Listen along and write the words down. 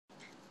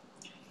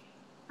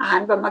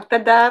ahanba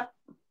maktada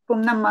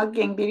pumnamak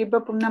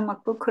yengbiriba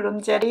pumnamakpu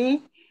khurumjari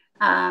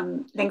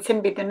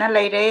lengsen biduna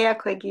laire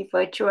akhoi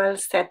virtual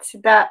set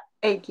sida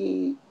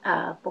aigi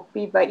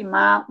pokpiba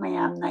ima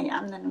mayamna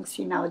yamna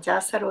nungsina Oja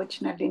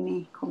Saroj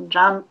Nalini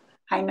Khomdram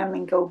haina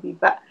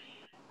mingaubiba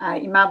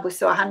ima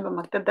buso ahanba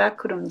maktada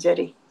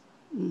khurumjari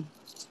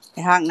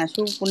ehakna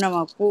su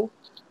punamakpu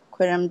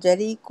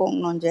khurumjari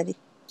kongnonjari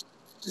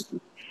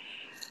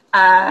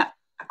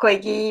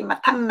akhoi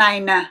mathang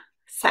naina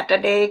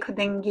Saturday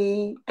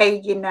khudingi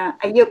aigina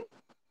ayuk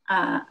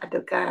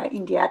aduga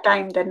India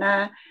time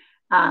dana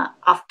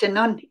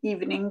afternoon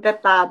evening da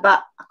taba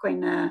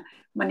akoina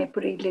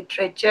Manipuri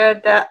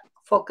literature da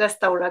focus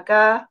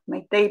tauraga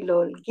maitai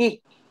lolgi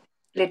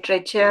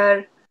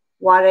literature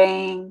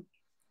wareng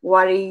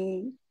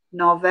wari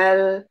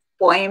novel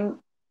poem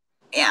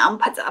yam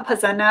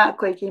phajana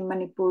akoigi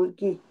Manipur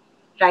gi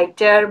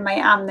writer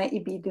mayamna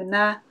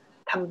ibiduna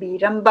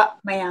thambiramba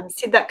mayam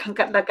sida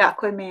khangkatlaga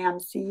akoi mayam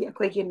si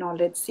akoigi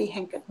knowledge si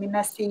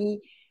henkatminasi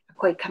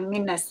akoi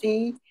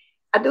khangminasi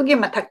adugi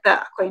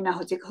mathakta akoina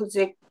hojik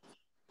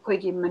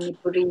akoigi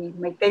Manipuri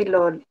maitai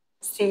lol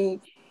si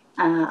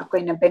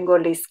akoina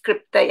Bengali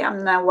script ta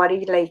yamna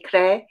wari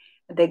laikre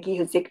adagi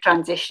hojik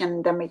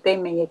transition da maitai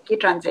mayaki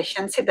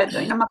transition sida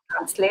loinamak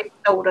translate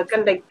tauraga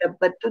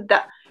laitabatuda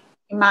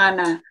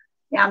imana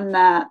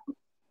yamna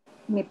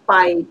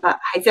mipai ba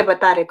haijaba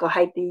tare ko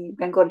haiti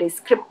Bengali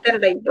script ta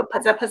laido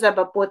phaja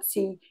ba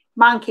potsi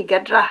mangki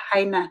gadra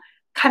haina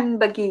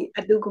khanbagi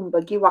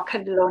adugumbagi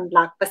wakhadlon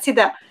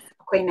lakpasida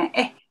akoina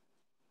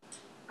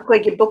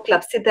akoigi book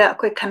club sida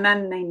akoi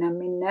khanan naina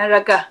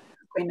minaraga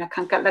akoina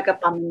khangkatlaga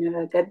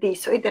paminaraga di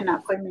soidana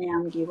akoi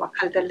mayamgi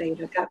wakhalda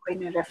leiraga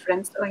akoina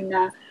reference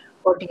oina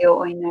audio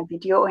oina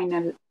video oina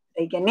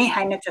leigani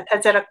haina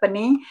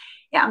chathajarakpani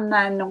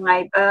yamna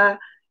nungaiba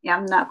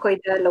yamna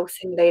akoida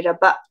losing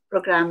leiraba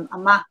program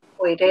ama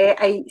oire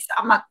ai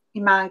isamak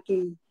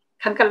imagi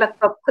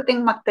khangkalakpa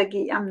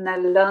khudingmaktagi yamna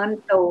learn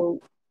to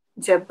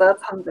jaba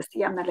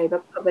phambasi yamna leiba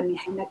phabani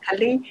haina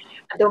khali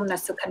adomna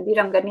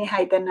sukhanbiramgani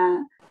haidana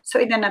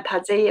soidana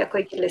thajai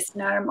akoigi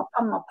listener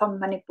mafam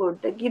Manipur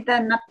dagi da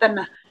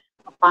natana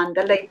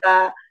mapanda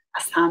leiba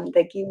Assam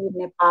dagi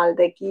Nepal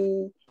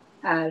dagi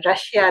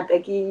Russia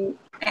dagi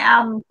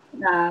ayam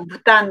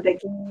Bhutan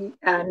dagi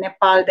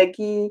Nepal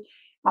dagi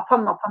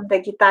mafam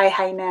dagi tai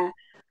haina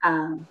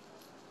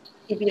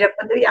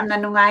ibirapadu yamna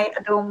nungai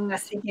adom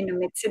ngasigi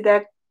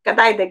numitsida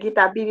kadaidagi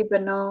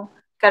tabiribano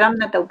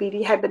karamna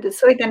tawbiri haibadu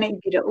soidana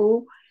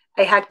ibirau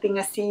aihakti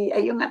ngasi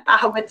ayung ata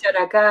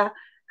hawacharaga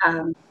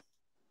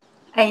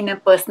aina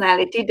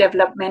personality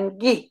development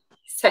gi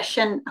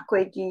session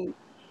akoigi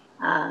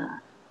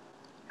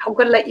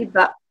hawgala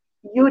iba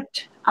youth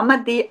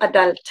amadi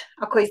adult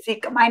akoisi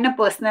kamaina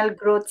personal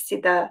growth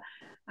sida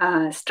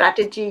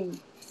strategy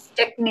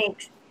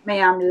techniques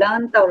mayam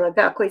learn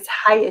tawraga akois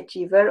high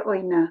achiever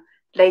oina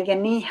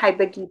laigani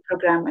haibagi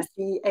program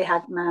asi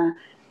aihakna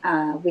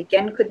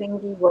weekend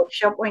khudingi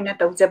workshop oina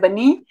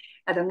tawjabani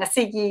ado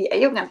ngasigi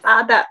ayuk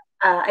ngantada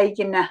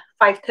aigina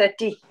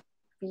 5:30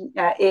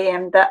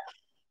 am da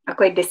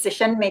akoi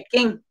decision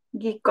making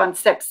gi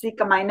concept si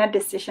kamaina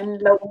decision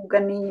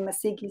logani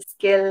masigi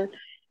skill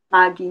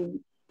magi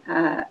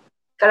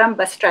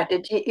karamba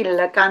strategy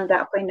illa kanda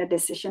akoina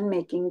decision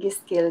making gi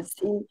skill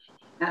si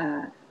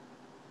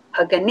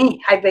hagani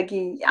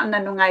haibagi yamna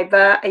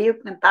nungaiba ayuk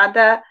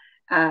ngantada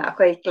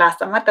akoi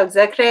class ama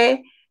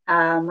tawjakre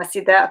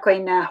masida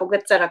akoina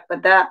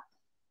hogatcharakpada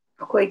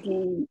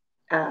akoigi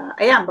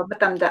ayamba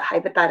matamda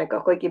haiba tarega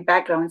akoigi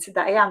background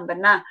sida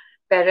ayambana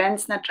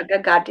parents natraga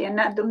guardian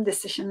na adum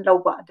decision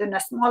lawba aduna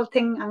small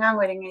thing angang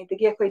oiringai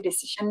digi akoi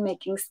decision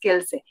making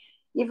skills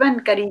even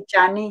kari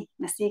chani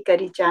nasi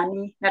kari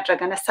chani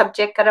natraga na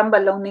subject karamba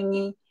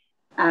lawningi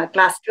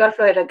class 12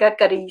 loiraga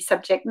kari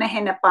subject na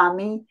hena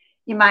pami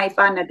ima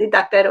ipa na di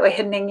doctor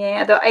oihenninge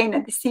ado aina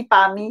di si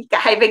pami ka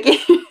haibagi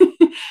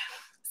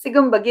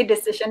sigumbagi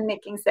decision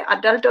making se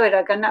adult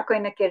oiraga na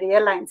koina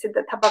career line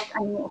sida thabak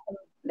ani ahum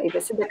leiba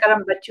sida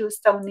karamba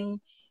choose tawni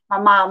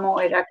mama mo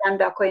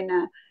oiraganda koina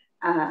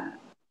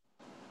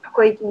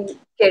akoigi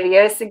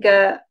career siga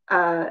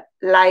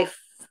life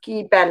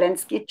ki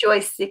balance ki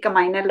choice si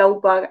kamaina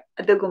lawba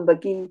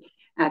adugumbagi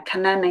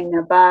khana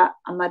nainaba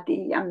amadi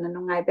yamna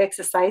nungaiba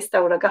exercise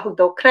tawraga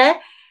hudokre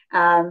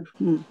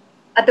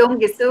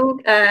adongisu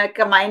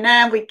kamaina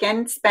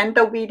weekend spend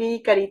tawbiri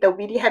kari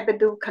tawbiri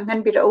haibadu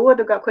khanghanbirau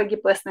aduga akoigi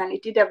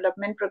personality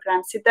development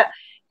program sida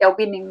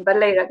yawbiningba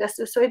leiraga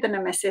su soidana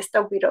message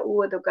tawbirau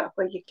aduga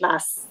akoigi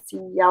class si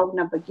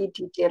yawnabagi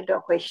detail do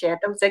akoi share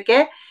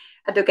tawjage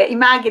aduga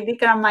imagi di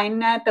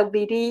kamaina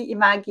tawbiri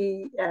imagi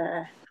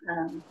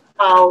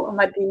pau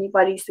amadi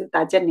warisu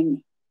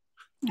tajaningi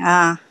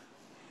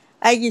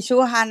aigi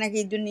su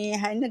hanagi duni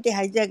hainati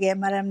haijage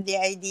maramdi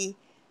aidi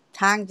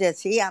thangja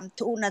si am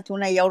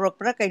thuna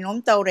yaurakpra kainom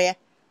tawre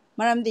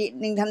maramdi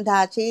ningthamtha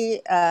si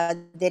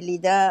Delhi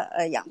da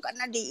yam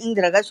kanadi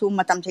ingdraga su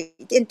matam se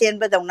ten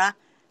badawna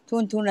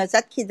thuna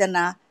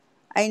chatkidana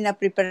aina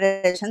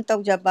preparation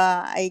tawjaba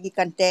aigi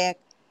contact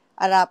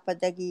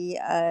arapadagi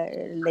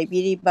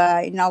leibiriba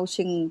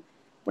inausing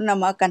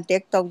ꯄꯨꯝꯅꯃꯛ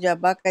contact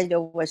ꯇꯧꯖꯕ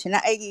ꯀꯩꯗꯧꯕꯁꯤꯅ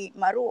ꯑꯩꯒꯤ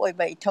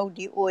ꯃꯔꯨꯑꯣꯏꯕ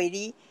ꯏꯊꯧꯗꯤ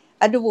ꯑꯣꯏꯔꯤ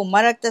ꯑꯗꯨꯕꯨ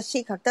ꯃꯔꯛꯇ ꯁꯤ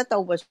ꯈꯛꯇ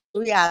ꯇꯧꯕꯁꯨ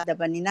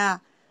ꯌꯥꯗꯕꯅꯤꯅ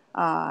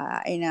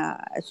ꯑꯩꯅ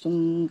ꯁꯨꯝ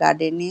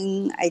ꯒꯥꯔꯗꯦꯅꯤꯡ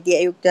ꯑꯩꯗꯤ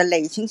ꯑꯌꯨꯛꯇ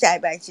ꯂꯩ ꯏꯁꯤꯡ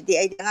ꯆꯥꯏꯕ ꯍꯥꯏꯁꯤꯗꯤ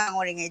ꯑꯩꯗꯤ ꯑꯉꯥꯡ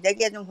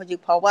ꯑꯣꯏꯔꯤꯉꯩꯗꯒꯤ ꯑꯗꯨꯝ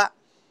ꯍꯧꯖꯤꯛ ꯐꯥꯎꯕ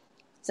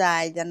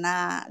ꯆꯥꯏꯗꯅ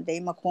ꯑꯗꯩ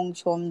ꯃꯈꯣꯡ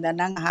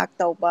ꯁꯣꯝꯗꯅ ꯉꯥꯏꯍꯥꯛ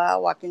ꯇꯧꯕ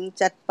ꯋꯥꯀꯤꯡ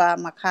ꯆꯠꯄ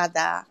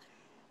ꯃꯈꯥꯗ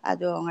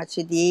ꯑꯗꯣ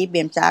ꯉꯁꯤꯗꯤ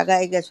ꯕꯦꯝꯆꯥꯒ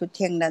ꯑꯩꯒꯁꯨ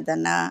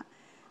ꯊꯦꯡꯅꯗꯅ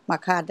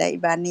ꯃꯈꯥꯗ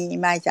ꯏꯕꯥꯅꯤ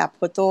ꯏꯃꯥ ꯏꯆꯥ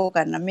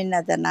ꯐꯣꯇꯣꯒ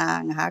ꯅꯝꯃꯤꯟꯅꯗꯅ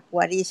ꯉꯥꯏꯍꯥꯛ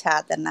ꯋꯥꯔꯤ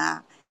ꯁꯥꯗꯅ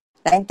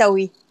ꯑꯗꯨꯃꯥꯏꯅ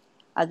ꯇꯧꯏ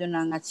ꯑꯗꯨꯅ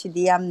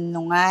ꯉꯁꯤꯗꯤ ꯌꯥꯝ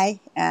ꯅꯨꯡꯉꯥꯏ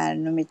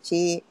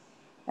ꯅꯨꯃꯤꯠꯁꯤ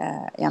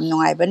ꯌꯥम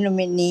ꯅꯨꯡꯉꯥꯏꯕ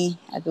ꯅꯨꯃꯤꯠꯅꯤ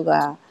ꯑꯗꯨꯒ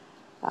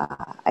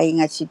ꯑꯩ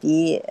ꯉꯁꯤꯗꯤ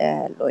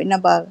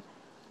ꯂꯣꯏꯅꯃꯛ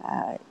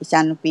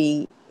ꯏꯆꯥꯅꯨꯄꯤ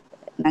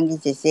ꯅꯪꯒꯤ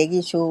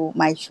ꯆꯦꯆꯦꯒꯤꯁꯨ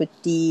ꯃꯥꯏ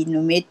ꯁꯨꯇꯤ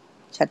ꯅꯨꯃꯤꯠ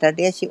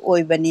ꯁꯦꯇꯔꯗꯦꯁꯤ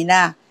ꯑꯣꯏꯕꯅꯤꯅ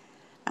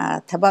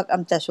ꯊꯕꯛ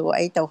ꯑꯝꯇꯁꯨ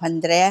ꯑꯩ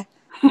ꯇꯧꯍꯟꯗ꯭ꯔꯦ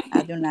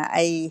ꯑꯗꯨꯅ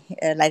ꯑꯩ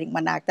ꯂꯥꯏꯔꯤꯛ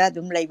ꯃꯅꯥꯛꯇ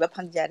ꯑꯗꯨꯝ ꯂꯩꯕ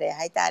ꯐꯪꯖꯔꯦ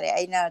ꯍꯥꯏꯇꯥꯔꯦ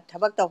ꯑꯩꯅ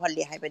ꯊꯕꯛ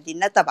ꯇꯧꯍꯜꯂꯤ ꯍꯥꯏꯕꯗꯤ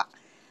ꯅꯠꯇꯕ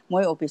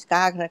ꯃꯣꯏ ꯑꯣꯐꯤꯁ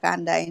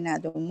ꯀꯥꯈ꯭ꯔꯀꯥꯟꯗ ꯑꯩꯅ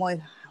ꯑꯗꯨꯝ ꯃꯣꯏ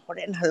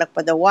ꯍꯣꯔꯦꯟ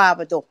ꯍꯜꯂꯛꯄꯗ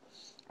ꯋꯥꯕꯗꯣ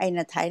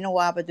ꯑꯩꯅ ꯊꯥꯏꯅ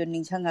ꯋꯥꯕꯗꯣ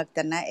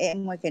ꯅꯤꯡꯁꯤꯡꯉꯛꯇꯅ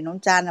ꯃꯣꯏ ꯀꯩꯅꯣꯝ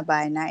ꯆꯥꯅꯕ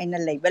ꯍꯥꯏꯅ ꯑꯩꯅ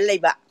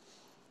ꯂꯩꯕ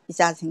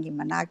ꯏꯆꯥꯁꯤꯡꯒꯤ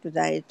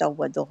ꯃꯅꯥꯛꯇꯨꯗ ꯑꯩ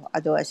ꯇꯧꯕꯗꯣ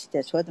ꯑꯗꯣ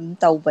ꯑꯁꯤꯗꯁꯨ ꯑꯗꯨꯝ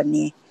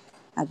ꯇꯧꯕꯅꯤ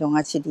ꯑꯗꯣ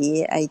ꯉꯁꯤꯗꯤ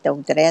ꯑꯩ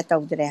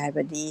ꯇꯧꯗ꯭ꯔꯦ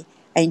ꯍꯥꯏꯕꯗꯤ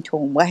ꯑꯩꯅ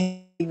ꯊꯣꯡꯕ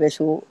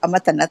ꯍꯩꯕꯁꯨ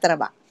ꯑꯃꯠꯇ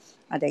ꯅꯠꯇ꯭ꯔꯕ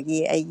ꯑꯗꯒꯤ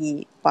ꯑꯩꯒꯤ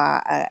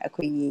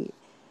ꯑꯩꯈꯣꯏꯒꯤ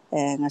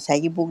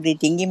ꯉꯁꯥꯏꯒꯤ ꯕꯨꯛ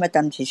ꯔꯤꯗꯤꯡꯒꯤ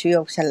ꯃꯇꯝꯁꯤꯁꯨ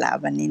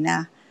ꯌꯧꯁꯜꯂꯛꯑꯕꯅꯤꯅ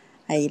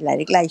ꯑꯩ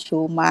ꯂꯥꯏꯔꯤꯛ ꯂꯥꯏꯁꯨ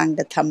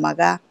ꯃꯥꯡꯗ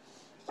ꯊꯝꯃꯒ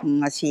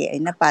ꯉꯁꯤ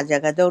ꯑꯩꯅ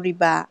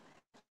ꯄꯥꯖꯒꯗꯧꯔꯤꯕ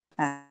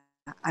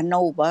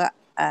ꯑꯅꯧꯕ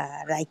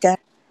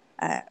ꯔꯥꯏꯇꯔ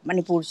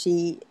ꯃꯅꯤꯄꯨꯔꯁꯤ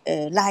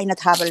ꯂꯥꯏꯅ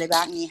ꯊꯥꯕ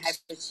ꯂꯩꯕꯥꯛꯅꯤ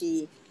ꯍꯥꯏꯕꯁꯤ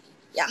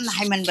ꯌꯥꯝꯅ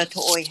ꯍꯥꯏꯃꯟꯕ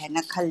ꯊꯣꯛꯑꯣꯏ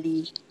ꯍꯥꯏꯅ ꯈꯜꯂꯤ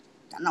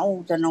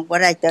ꯑꯅꯧꯕ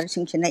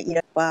ꯔꯥꯏꯇꯔꯁꯤꯡꯁꯤꯅ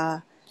ꯏꯔꯛꯄ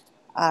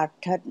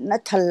ꯑꯥꯔꯊꯅ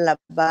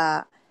ꯊꯜꯂꯕ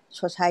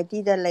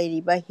ꯁꯣꯁꯥꯏꯇꯤꯗ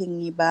ꯂꯩꯔꯤꯕ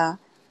ꯍꯤꯡꯉꯤꯕ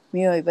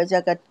ꯃꯤꯑꯣꯏꯕ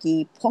ꯖꯒꯠꯀꯤ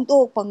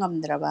ꯐꯣꯡꯗꯣꯛꯄ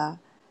ꯉꯝꯗ꯭ꯔꯕ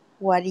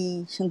ꯋꯥꯔꯤ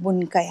ꯁꯤꯡꯕꯨꯟ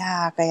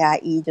ꯀꯌꯥ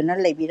ꯏꯗꯨꯅ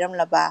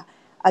ꯂꯩꯕꯤꯔꯝꯂꯕ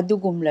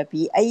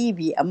ꯑꯗꯨꯒꯨꯝꯂꯕꯤ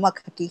ꯑꯏꯕꯤ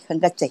ꯑꯃꯈꯛꯀꯤ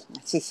ꯈꯟꯒꯠꯆꯩ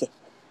ꯉꯁꯤꯁꯦ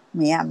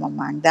ꯃꯌꯥꯝ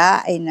ꯃꯃꯥꯡꯗ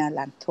ꯑꯩꯅ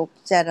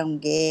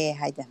ꯂꯥꯟꯊꯣꯛꯆꯔꯝꯒꯦ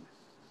ꯍꯥꯏꯗꯅ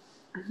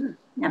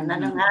ꯌꯥꯝꯅ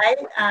ꯅꯨꯡꯉꯥꯏ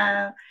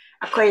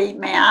ꯑꯩꯈꯣꯏ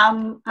ꯃꯌꯥꯝ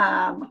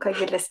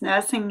ꯑꯩꯈꯣꯏꯒꯤ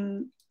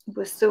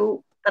ꯂꯤꯁꯅꯔꯁꯤꯡꯕꯨꯁꯨ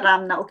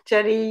ꯇꯔꯥꯝꯅ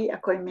ꯑꯣꯛꯆꯔꯤ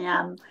ꯑꯩꯈꯣꯏ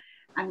ꯃꯌꯥꯝ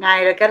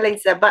ꯉꯥꯏꯔꯒ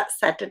ꯂꯩꯖꯕ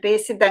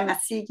ꯁꯦꯇꯔꯗꯦꯁꯤꯗ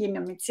ꯉꯁꯤꯒꯤ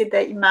ꯅꯨꯃꯤꯠꯁꯤꯗ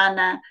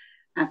ꯏꯃꯥꯅ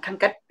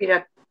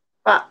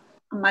ꯈꯟꯒꯠꯄꯤꯔꯛꯄ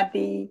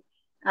ꯑꯃꯗꯤ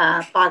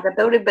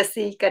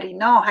ꯄꯥꯒꯗꯧꯔꯤꯕꯁꯤ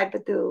ꯀꯔꯤꯅꯣ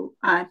ꯍꯥꯏꯕꯗꯨ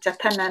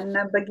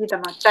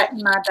ꯆꯠꯊꯅꯅꯕꯒꯤꯗꯃꯛꯇ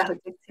ꯏꯃꯥꯗ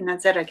ꯍꯧꯖꯤꯛ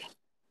ꯁꯤꯟꯅꯖꯔꯒꯦ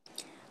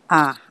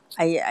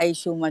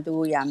ꯑꯩꯁꯨ ꯃꯗꯨ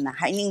ꯌꯥꯝꯅ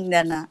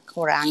ꯍꯥꯏꯅꯤꯡꯗꯅ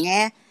ꯈꯧꯔꯥꯡꯉꯦ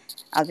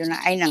ꯑꯗꯨꯅ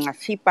ꯑꯩꯅ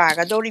ꯉꯁꯤ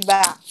ꯄꯥꯒꯗꯧꯔꯤꯕ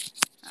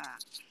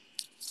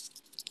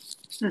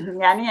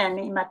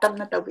ꯌꯥꯅꯤ ꯏꯃꯥ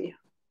ꯇꯞꯅ ꯇꯧꯕꯤꯌꯨ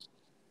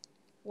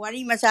ꯋꯥꯔꯤ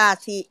ꯃꯆꯥ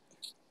ꯑꯁꯤ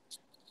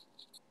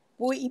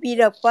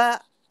ꯏꯕꯤꯔꯛꯄ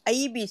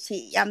ꯑꯏꯕꯤꯁꯤ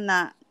ꯌꯥꯝꯅ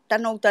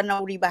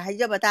ꯇꯅꯧꯔꯤꯕ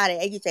ꯍꯥꯏꯖꯕ ꯇꯥꯔꯦ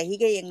ꯑꯩꯒꯤ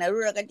ꯆꯍꯤꯒ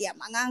ꯌꯦꯡꯅꯔꯨꯔꯒꯗꯤ ꯌꯥꯝ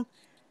ꯑꯉꯥꯡ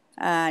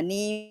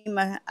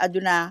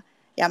ꯑꯗꯨꯅ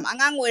ꯌꯥꯝ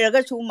ꯑꯉꯥꯡ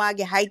ꯑꯣꯏꯔꯒꯁꯨ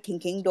ꯃꯥꯒꯤ ꯍꯥꯏ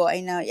ꯊꯤꯡꯀꯤꯡꯗꯣ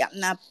ꯑꯩꯅ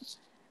ꯌꯥꯝꯅ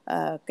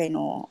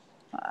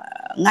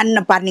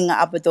ꯉꯟꯅ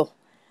ꯄꯥꯅꯤꯡꯉꯛꯑꯕꯗꯣ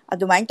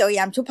ꯑꯗꯨꯃꯥꯏꯅ ꯇꯧꯋꯤ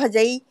ꯌꯥꯝꯁꯨ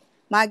ꯐꯖꯩ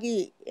ꯃꯥꯒꯤ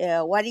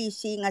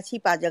ꯋꯥꯔꯤꯁꯤ ꯉꯁꯤ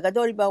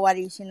ꯄꯥꯖꯒꯗꯧꯔꯤꯕ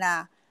ꯋꯥꯔꯤꯁꯤꯅ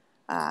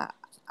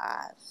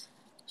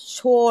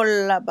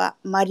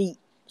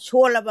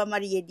ꯁꯣꯜꯂꯕ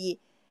ꯃꯔꯤꯗꯤ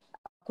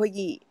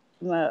ꯑꯩꯈꯣꯏꯒꯤ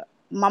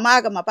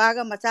ꯃꯃꯥꯒ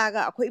ꯃꯄꯥꯒ ꯃꯆꯥꯒ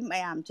ꯑꯩꯈꯣꯏ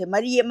ꯃꯌꯥꯝꯁꯦ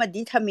ꯃꯔꯤ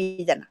ꯑꯃꯗꯤ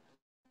ꯊꯝꯃꯤꯗꯅ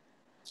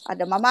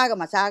ꯑꯗ ꯃꯃꯥꯒ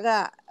ꯃꯆꯥꯒ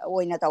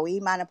ꯑꯣꯏꯅ ꯇꯧꯏ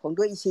ꯃꯥꯅ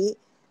ꯐꯣꯡꯗꯣꯛꯏꯁꯤ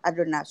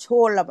ꯑꯗꯨꯅ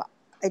ꯁꯣꯜꯂꯕ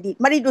ꯍꯥꯏꯗꯤ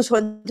ꯃꯔꯤꯗꯨ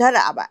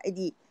ꯁꯣꯟꯊꯔꯛꯑꯕ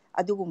ꯍꯥꯏꯗꯤ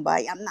ꯑꯗꯨꯒꯨꯝꯕ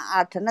ꯌꯥꯝꯅ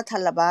ꯑꯥꯔꯊꯅ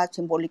ꯊꯜꯂꯕ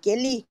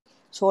ꯁꯤꯝꯕꯣꯂꯤꯀꯦꯜꯂꯤ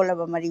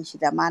ꯁꯣꯜꯂꯕ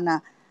ꯃꯔꯤꯁꯤꯗ ꯃꯥꯅ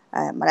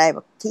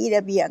ꯃꯔꯥꯏꯕꯛ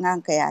ꯊꯤꯔꯕꯤ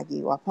ꯑꯉꯥꯡ ꯀꯌꯥꯒꯤ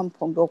ꯋꯥꯐꯝ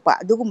ꯐꯣꯡꯗꯣꯛꯄ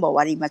ꯑꯗꯨꯒꯨꯝꯕ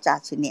ꯋꯥꯔꯤ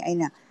ꯃꯆꯥꯁꯤꯅꯤ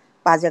ꯑꯩꯅ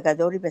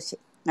ꯄꯥꯖꯒꯗꯧꯔꯤꯕꯁꯤ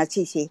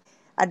ꯉꯁꯤꯁꯤ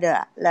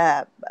ꯑꯗ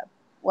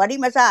ꯋꯥꯔꯤ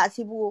ꯃꯆꯥ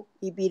ꯑꯁꯤꯕꯨ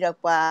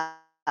ꯏꯕꯤꯔꯛꯄ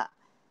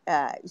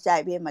ꯏꯆꯥ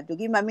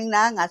ꯏꯕꯦꯝꯃꯗꯨꯒꯤ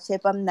ꯃꯃꯤꯡꯅ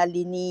ꯉꯥꯁꯦꯄꯝ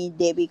ꯅꯂꯤꯅꯤ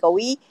ꯗꯦꯕꯤ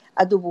ꯀꯧꯏ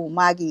ꯑꯗꯨꯕꯨ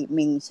ꯃꯥꯒꯤ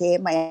ꯃꯤꯡꯁꯦ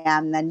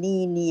ꯃꯌꯥꯝꯅ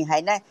ꯅꯤ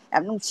ꯍꯥꯏꯅ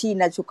ꯌꯥꯝ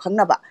ꯅꯨꯡꯁꯤꯅꯁꯨ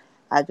ꯈꯪꯅꯕ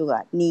ꯑꯗꯨꯒ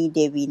Nee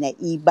Deviꯅ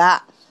ꯏꯕ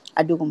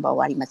ꯑꯗꯨꯒꯨꯝꯕ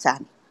ꯋꯥꯔꯤ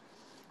ꯃꯆꯥꯅꯤ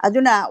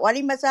ꯑꯗꯨꯅ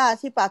ꯋꯥꯔꯤ ꯃꯆꯥ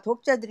ꯑꯁꯤ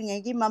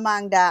ꯄꯥꯊꯣꯛꯆꯗ꯭ꯔꯤꯉꯩꯒꯤ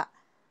ꯃꯃꯥꯡꯗ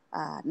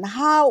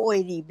ꯅꯍꯥ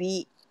ꯑꯣꯏꯔꯤꯕꯤ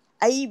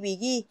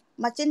ꯑꯏꯕꯤꯒꯤ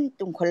ꯃꯆꯤꯟ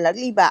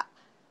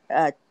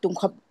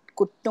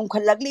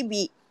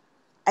ꯇꯨꯝꯈꯠꯂꯛꯂꯤꯕꯤ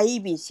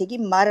ꯑꯏꯕꯤꯁꯤꯒꯤ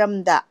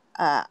ꯃꯔꯝꯗ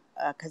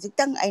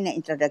ꯈꯖꯤꯛꯇꯪ ꯑꯩꯅ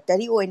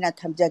ꯏꯟꯇ꯭ꯔꯗꯛꯇꯔꯤ ꯑꯣꯏꯅ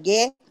ꯊꯝꯖꯒꯦ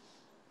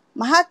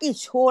ꯃꯍꯥꯛꯀꯤ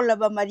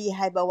ꯁꯣꯜꯂꯕ ꯃꯔꯤ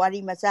ꯍꯥꯏꯕ ꯋꯥꯔꯤ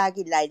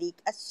ꯃꯆꯥꯒꯤ ꯂꯥꯏꯔꯤꯛ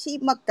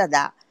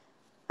ꯑꯁꯤꯃꯛꯇꯗ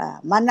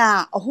ꯃꯅꯥ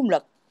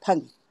 3ꯂꯛ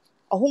ꯐꯪꯏ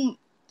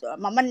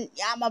ꯃꯃꯜ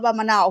ꯌꯥꯝꯃꯕ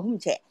ꯃꯅꯥ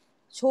 3ꯁꯦ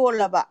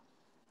ꯁꯣꯜꯂꯕ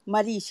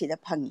ꯃꯔꯤꯁꯤꯗ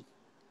ꯐꯪꯏ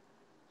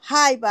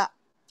ꯍꯥꯏꯕ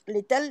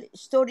ꯂꯤꯇꯜ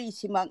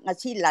ꯁ꯭ꯇꯣꯔꯤꯁꯤꯃꯛ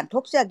ꯉꯁꯤ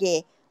ꯂꯥꯟꯊꯣꯛꯆꯒꯦ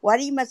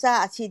ꯋꯥꯔꯤ ꯃꯆꯥ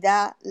ꯑꯁꯤꯗ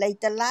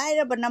ꯂꯩꯇ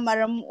ꯂꯥꯏꯔꯕꯅ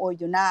ꯃꯔꯝ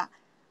ꯑꯣꯏꯗꯨꯅ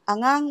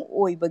ꯑꯉꯥꯡ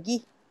ꯑꯣꯏꯕꯒꯤ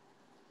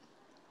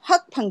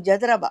ꯍꯛ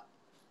ꯐꯪꯖꯗ꯭ꯔꯕ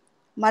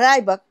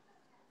ꯃꯔꯥꯏꯕꯛ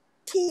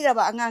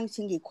ꯊꯤꯔꯕ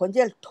ꯑꯉꯥꯡꯁꯤꯡꯒꯤ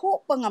ꯈꯣꯟꯖꯦꯜ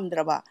ꯊꯣꯛꯄ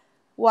ꯉꯝꯗ꯭ꯔꯕ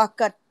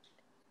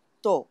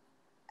ꯋꯥꯀꯠꯇꯣ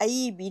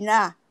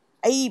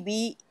ꯑꯏꯕꯤ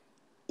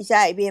ꯏꯆꯥ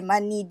ꯏꯕꯦꯝꯃ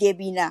Nee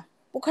Deviꯅ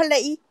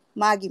ꯄꯨꯈꯠꯂꯛꯏ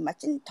ꯃꯥꯒꯤ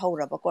ꯃꯆꯤꯟ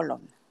ꯊꯧꯔꯕ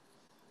ꯀꯣꯂꯣꯝꯅ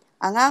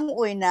ꯑꯉꯥꯡ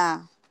ꯑꯣꯏꯅ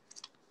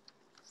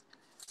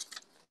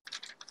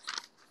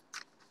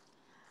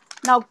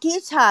ꯅꯥꯎꯊꯤ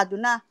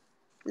ꯁꯥꯗꯨꯅ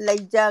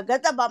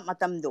ꯂꯩꯖꯒꯗꯕ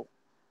ꯃꯇꯝꯗꯣ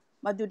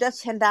ꯃꯗꯨꯗ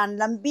ꯁꯦꯟꯗꯥꯟ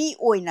ꯂꯝꯕꯤ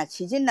ꯑꯣꯏꯅ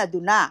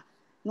ꯁꯤꯖꯤꯟꯅꯗꯨꯅ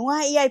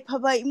ꯅꯨꯡꯉꯥꯏ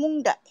ꯌꯥꯏꯐꯕ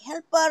ꯏꯃꯨꯡꯗ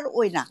ꯍꯦꯜꯄꯔ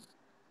ꯑꯣꯏꯅ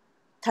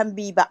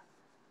ꯊꯝꯕꯤꯕ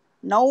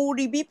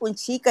ꯅꯧꯔꯤꯕꯤ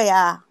ꯄꯨꯟꯁꯤ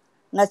ꯀꯌꯥ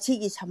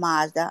ꯉꯁꯤꯒꯤ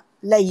ꯁꯃꯥꯖꯗ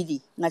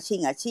ꯂꯩꯔꯤ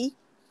ꯉꯁꯤ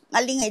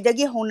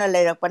ꯉꯜꯂꯤꯉꯩꯗꯒꯤ ꯍꯧꯅ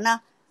ꯂꯩꯔꯛꯄꯅ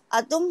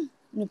ꯑꯗꯨꯝ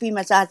ꯅꯨꯄꯤ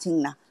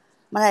ꯃꯆꯥꯁꯤꯡꯅ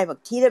ꯃꯔꯥꯏꯕꯛ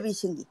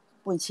ꯊꯤꯔꯕꯤꯁꯤꯡꯒꯤ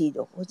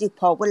ꯄꯨꯟꯁꯤꯗꯣ ꯍꯧꯖꯤꯛ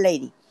ꯐꯥꯎꯕ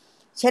ꯂꯩꯔꯤ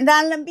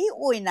ꯁꯦꯟꯗꯥꯟ ꯂꯝꯕꯤ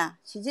ꯑꯣꯏꯅ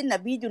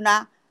ꯁꯤꯖꯤꯟꯅꯕꯤꯗꯨꯅ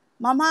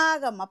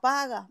ꯃꯃꯥꯒ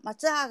ꯃꯄꯥꯒ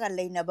ꯃꯆꯥꯒ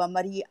ꯂꯩꯅꯕ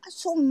ꯃꯔꯤ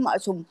ꯑꯁꯨꯝ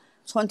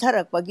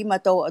ꯁꯣꯟꯊꯔꯛꯄꯒꯤ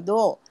ꯃꯇꯧ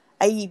ꯑꯗꯣ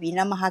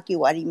ꯑꯏꯕꯤꯅ ꯃꯍꯥꯛꯀꯤ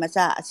ꯋꯥꯔꯤ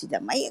ꯃꯆꯥ ꯑꯁꯤꯗ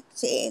ꯃꯌꯦꯛ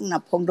ꯁꯦꯡꯅ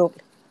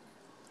ꯐꯣꯡꯗꯣꯛꯂꯤ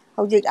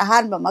ꯍꯧꯖꯤꯛ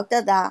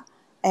ꯑꯍꯥꯟꯕꯃꯛꯇꯗ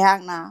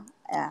ꯑꯩꯍꯥꯛꯅ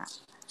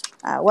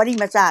ꯋꯥꯔꯤ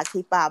ꯃꯆꯥ ꯑꯁꯤ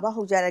ꯄꯥꯕ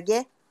ꯍꯧꯖꯔꯒꯦ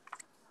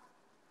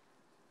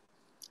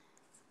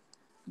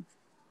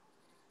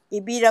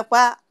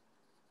ꯏꯕꯤꯔꯛꯄ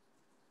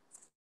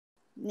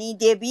Nee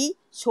Devi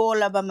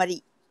Shollaba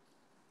Maree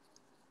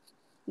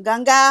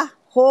Ganga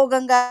ho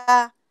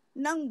Ganga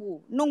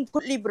nangbu nung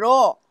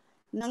putlibro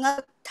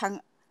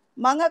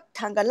mangak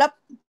thangalap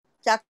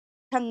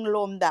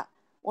chakthanglomda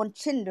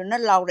onchinduna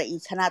laurei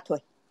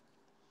sanathoi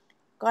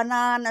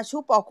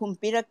kananasu paukhum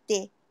pirakte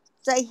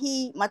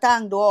chahi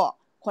matangdo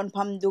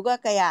khonphamduga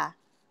kaya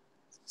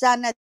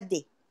chanade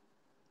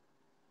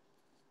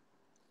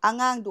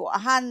angangdo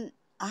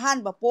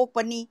ahanba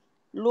pokpani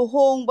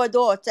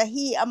luhongbado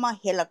chahi ama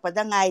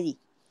helakpada ngairi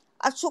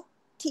asuk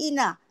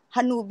thina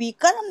hanubi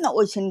karamna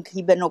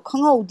oisinkhibano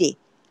khangaude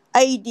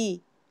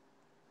aidi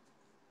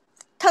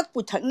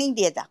thakpu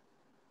thakningdeda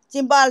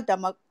chimbal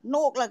tamak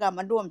noklaga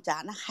mandom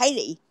chana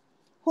hairei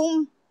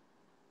hum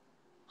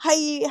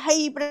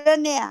hay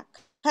brane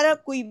khara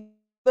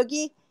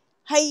kuibagi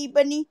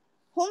haybani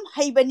hum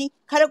haybani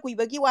khara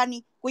kuibagi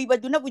wani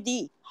kuibaduna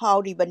budi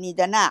hauribani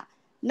dana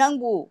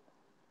nangbu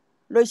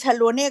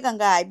loisalone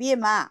Ganga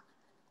ibema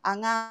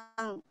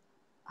angang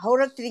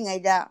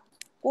hauraktringaida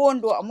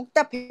kondo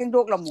amukta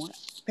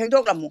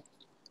phengdoklamu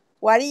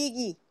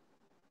warigi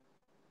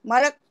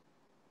marak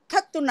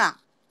thattuna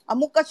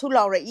amuka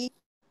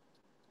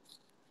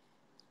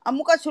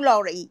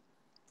sulaurai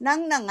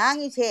nangna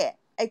ngangise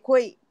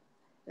aikhoi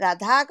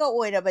radha ka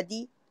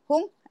oirabadi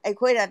hum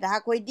aikhoi radha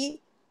khoidi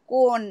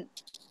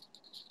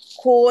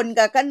khon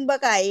ga kanba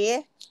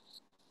kaye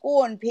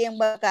kon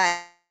phengba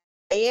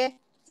kaye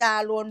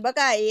chalonba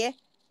kaye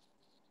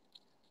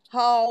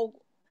hau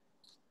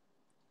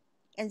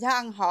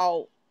enjang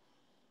hau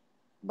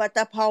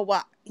bata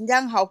phawba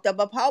enjang hau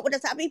taba phawba da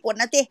sabi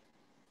ponate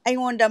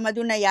aingonda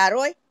maduna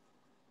yaroi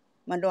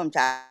mandom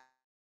cha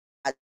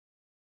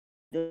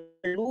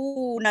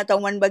luna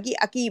tawmanbagi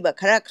akiba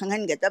khara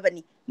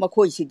khanghangatabani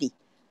makhoi sidi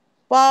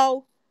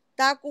pau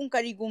takung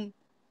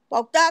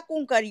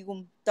karigum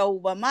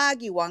tauba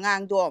magi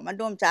wangangdo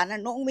mandom chana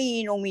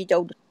nongmi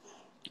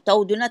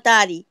tawduna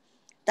tari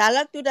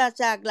talaktuda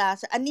cha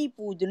glass ani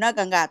puduna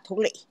Ganga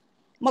thoklei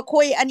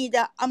makhoi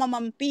anida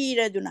amamam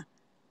piraduna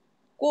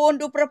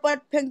kondu prapat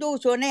phengdu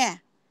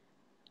chone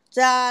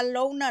cha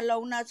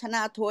launa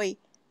sanathoi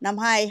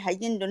namhai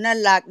haijinduna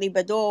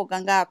laklibado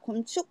Ganga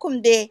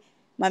khumde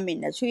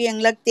mamina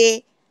suyeng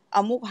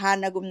amuk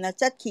hanagumna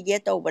chatkhige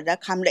tawbada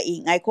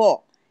khamlai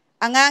ngaikho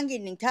angangi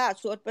ningtha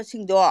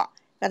sotpasingdo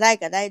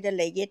kadai da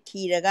lege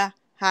thiraga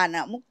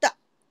hana mukta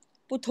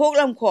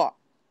puthoklamkho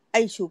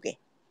aisuge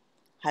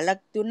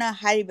halaktuna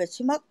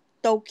haribasimak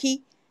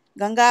tawki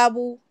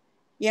Gangabu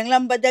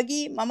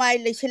yenglambadagi mamai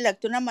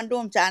leisilaktuna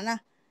mandom chana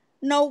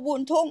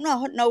naubu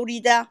thokna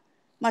naurida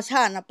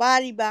masana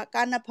pariba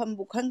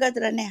kanaphambu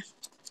khangadrane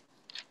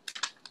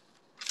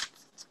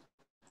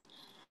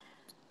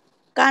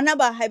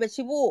kanaba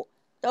haibasibu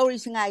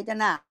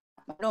tawrisingaidana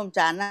mandom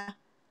chana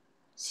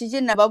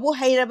sijinababu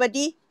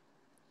hairabadi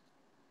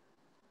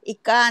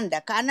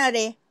ikanda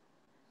kanare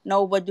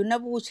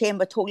naubadunabu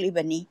semba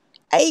thoklibani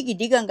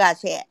aigidi Ganga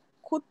se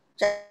khut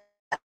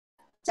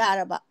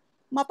charaba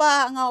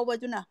mapa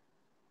ngaubaduna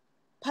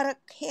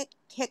farak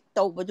hek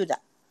tawbaduda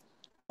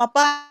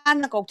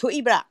mapana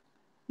kauthoibra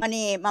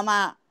mane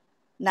mama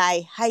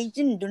nai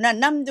haijinduna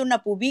namduna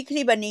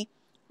pubikhribani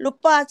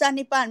lupa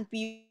chanipan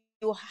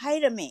piu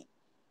hairame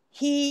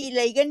hi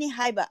leigani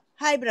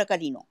haibra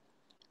karino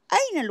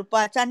aina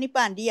lupa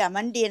chanipan dia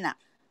mandena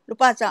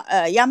lupa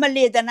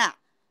yamaledana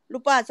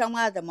lupa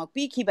changma da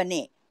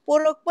makpikhibane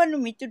porokpa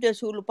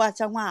numitudasu lupa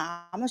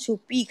changma amasu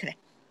pikhre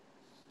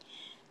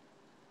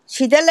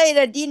sida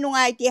leiradi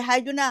nungaite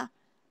haiduna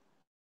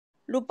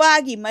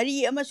lupagi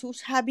mari amasu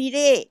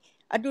sabire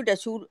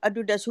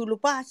adudasu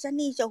lupa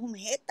chani chahum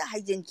hekta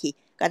haijinki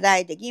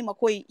kadaidagi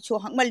makhoi so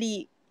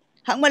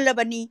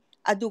hakmalabani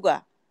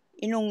aduga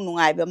inung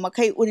nungaiba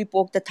makhai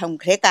uripokta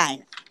thamkhre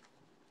kaina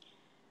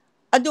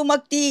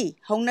adumakti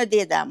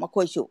haunadeda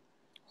makhoisu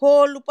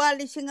ho lupa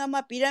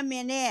lisingama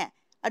piramene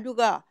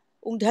aduga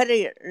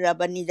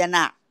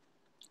ungdharirabanidana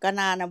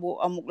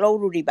kananabu amuk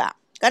laururiba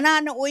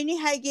kanana oini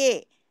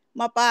haige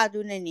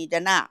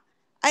mapadunanidana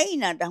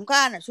aina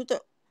damkana suto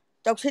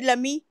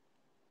tawsalami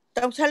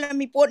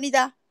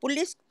potnida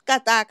police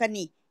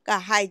katakani ka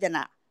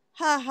haidana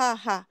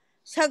ha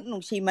sak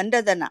nungsi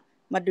mandadana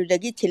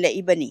madudagi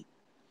thilaibani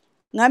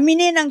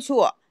ngamine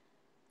nangsu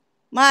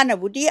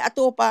manabudi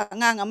atopa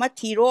ngang ama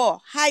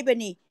thiro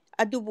haibani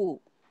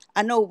adubu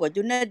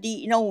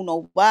anobadunadi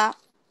inouba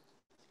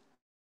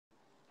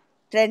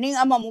training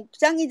amamuk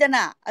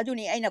changidana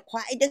aduni aina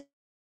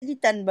khwaidagi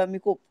tanba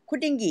mikup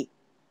khudingi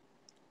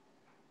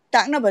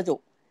takna baju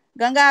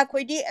ganga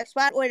khoidi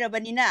expert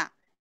oirabanina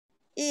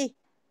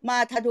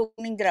ma thadok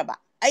ningdraba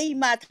ai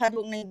ma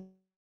thadok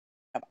ningdraba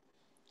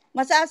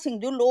macha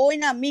singdu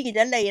loina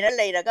migida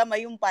leiraga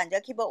mayum panja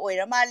khiba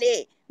oira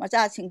male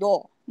macha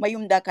singdo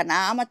mayumda kana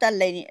amata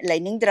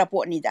leiningdra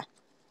potnida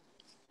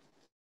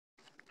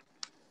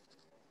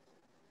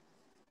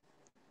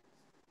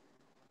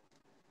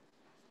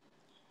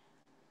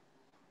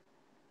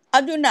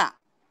aduna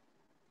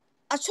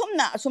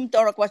asum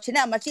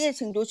torakwachina machi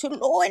singdu su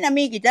loina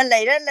migida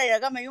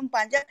leiraga mayum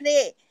panja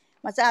kre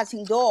macha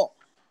singdo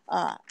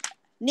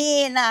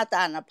ne na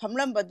ta na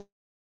phamlambado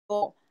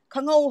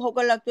khangau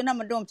hogalaktuna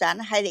madom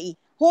chana hairei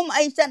hum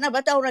ai chana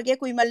batawrage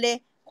kuimalle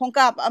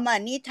khongkap ama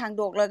ni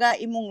thangdoklaga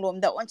imung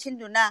lomda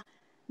onchinduna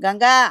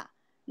ganga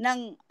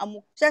nang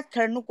amuk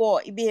chatkharnuko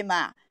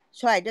ibema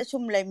swaida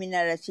sum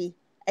laiminarasi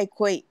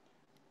aikhoi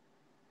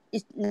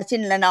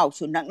nachin lanaw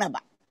su naknaba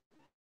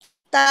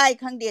tai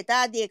khangde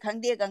ta de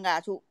khangde ganga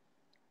su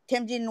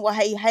themjin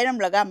wahai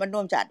hairamlaga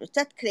madom chadu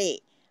chatkre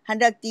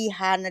handakti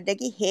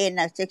hanadagi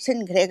hena section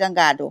khre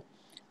ganga do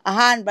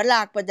ahan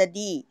balak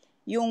padadi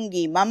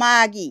yungi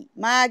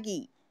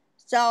magi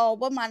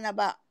chawba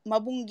manaba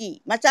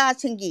mabungi macha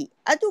singi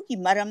aduki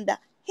maramda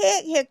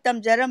hek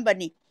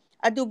tamjarambani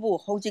adubu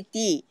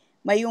hojikti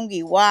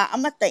mayungi wa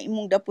amata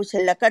imungda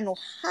puselakanu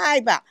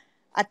haiba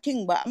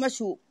athingba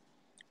amasu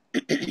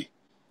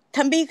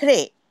thambi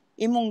khre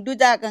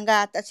imungduda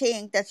ganga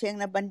taseng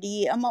na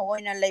bandi ama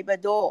oina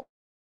leibado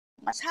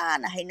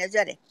masana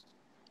hainajare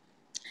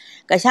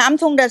kasam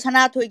thongda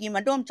sanathoigi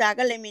madom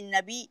chaga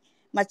leminnabi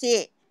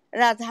mache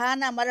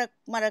radhana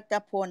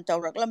marakta phone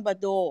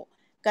tawraklambado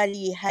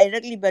kali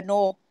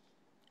hairaklibano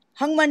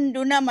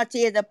hangmanduna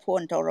mache da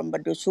phone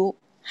tawrambadusu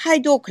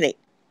haidokre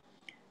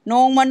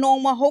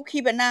nongma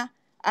hokhibana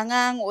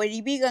angang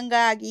oiribi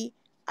gangagi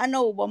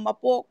anouba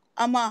mapok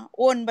ama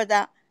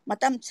onbada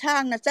matam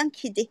changna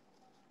changkhide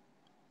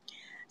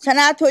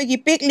sanathoigi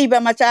pikliba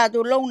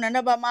machadu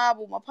lounanaba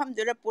mabu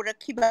mafamdura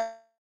purakhiba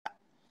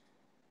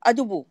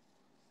adubu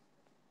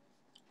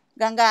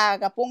ganga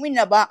ga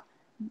pongminaba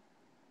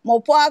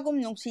mopagum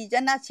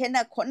nungsijana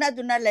sena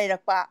khonaduna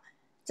leirakpa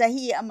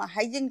chahi ama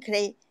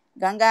haijinkhre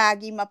ganga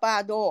gi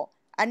mapado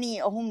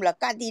ani ahumla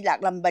kadi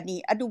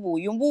laklambani adubu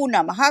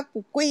yumbuna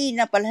mahakpu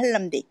kuina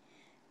palhallamde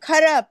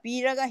khara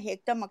piraga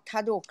hekta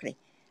makthadokre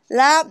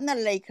lapna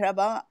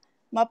leikraba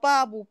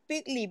mapabu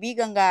piklibi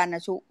ganga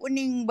nasu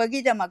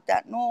uningbagida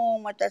makta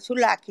nongmata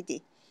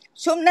sulakhide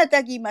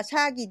sumnatagi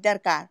masagi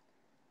darkar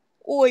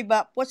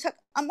oiba posak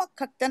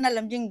amakhaktana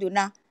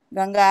lamjingduna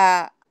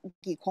ganga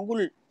ki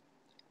khongul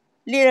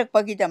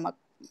lirakpagidamak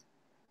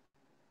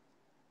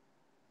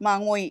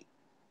mangoi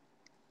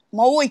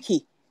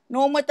mawoiki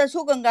nongmata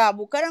su ganga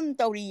bu karam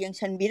tawri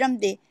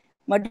yengsanbiramde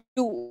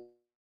madu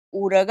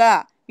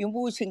uraga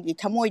yumbu singi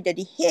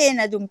thamoidadi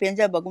hena dum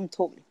penjabagum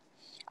thokli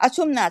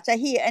asumna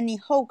chahi ani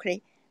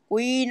hokre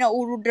kuina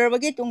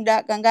urudrabagi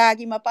tungda ganga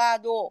gi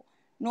mapado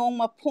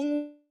nongma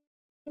phung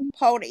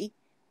phawri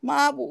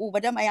mabu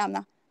ubada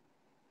mayamna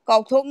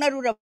kauthokna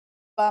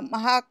ruraba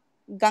mahak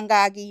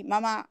ganga gi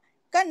mama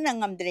kanna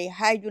ngamdre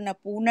haiduna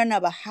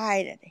punanaba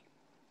hairare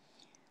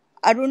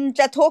arun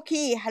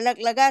chathoki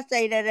halaklaga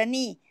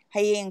chairarani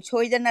hayeng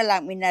soidana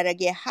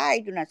lakminarage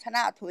haiduna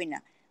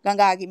sanathoina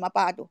ganga gi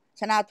mapado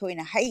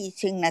sanathoina hai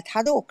singna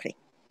thadokre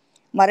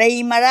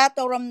marai mara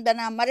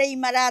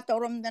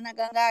tawramdana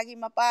ganga gi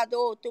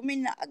mapado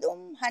tuminna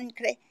adum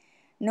hankre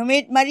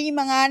numit mari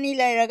mangani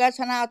lairaga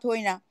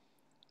sanathoina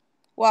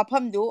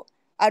wafamdu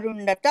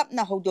arunda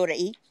tapna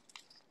haudorai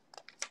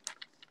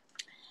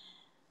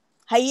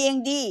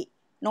hayengdi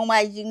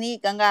nomaijingni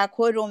ganga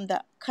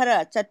khoiromda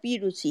khara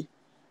chatpirusi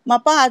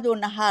mapado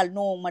nahal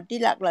nongma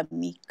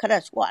dilaklammi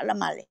khara swala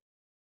male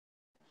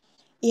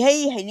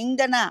ihei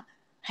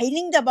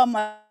hainingdaba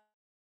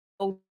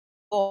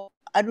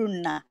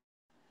arunna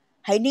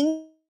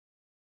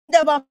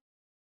hainingdaba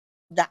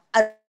da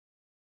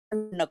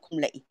arunna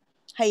khumlai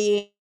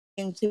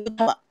hayeng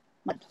sibaba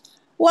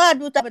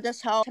wadu tabada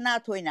saw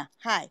sanathoina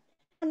hai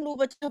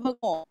luba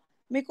thabago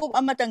mikup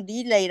amatang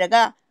di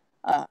leiraga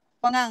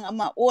pangang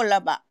ama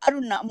olaba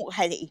arunna amuk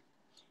hairei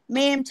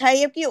mem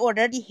chayepki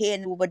order di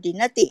hen ubadi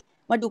nate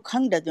madu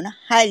khangdaduna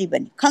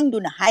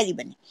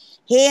hairibani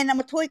hen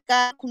ama thoi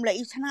ka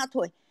khumlai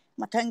sanathoi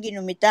mathangi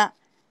numita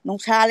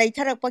nungsa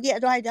leitharakpagi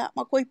adwaida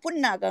makoi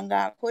punna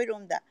ganga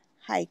khoiromda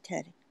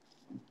haithare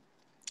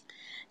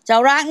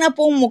chawrakna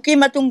pung muki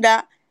matungda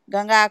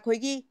ganga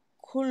khoigi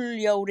khul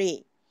yaure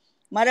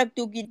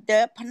maraktugida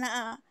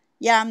phana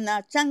yamna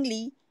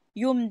changli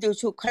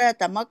yumdusu khara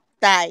tamak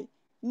tai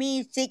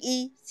mi chiki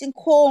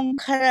chingkhong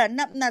khara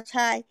napna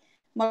chai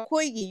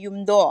makhoigi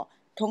yumdo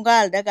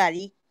thongalda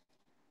gari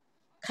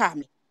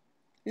khami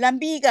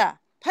lambiga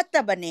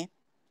phattabane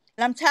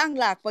lamchang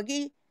lakpagi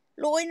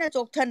loina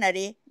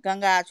chokthanare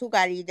ganga su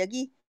gari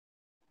dagi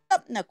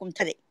tapna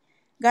kumthare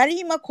gari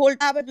makhol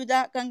tabaduda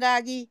ganga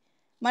gi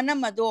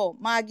manamado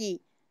magi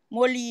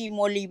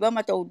moli ba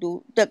mataudu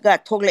daga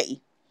thoglai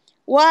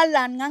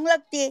Walan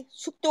nganglakte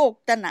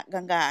suktok tana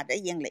ganga da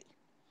yenglei.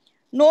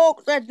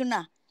 Nok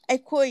raduna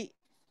aikoi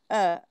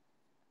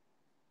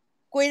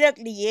koirak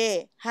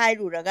liye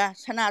hairuraga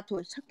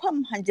sanathoi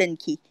sakpham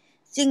hanjanki.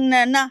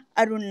 Chingna na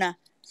arunna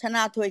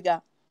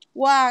sanathoiga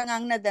wa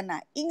ngangna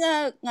dana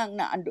inga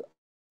ngangna andu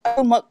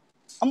amak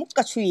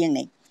amukka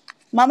suyengnei.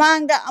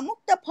 Mamangda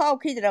amukta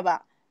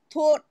phawkhidraba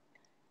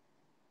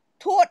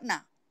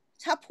thotna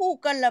sapu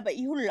kallaba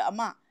ihul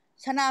ama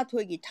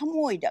sanathoigi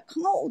thamoida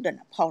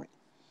khangaudana phawri.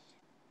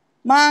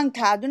 Mang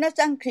thaduna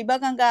changkhriba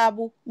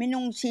gangabu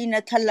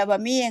minungsina thallaba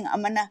miyeng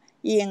amana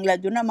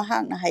yengladuna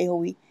mahakna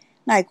haihowi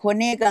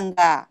ngaikhone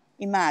ganga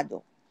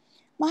imado.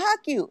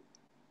 Mahakyu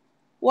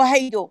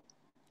wahaido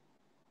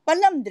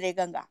palamdre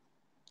ganga.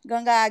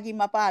 Ganga gi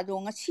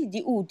mapado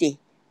ngasidi ude.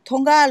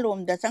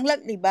 Thongalomda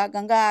changlakliba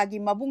ganga gi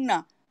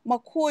mabungna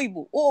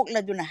makhoibu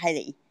okladuna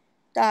hairei.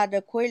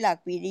 Tada khoi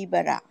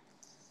lakpiribara.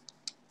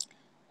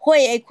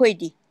 Hoi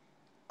aikhoidi.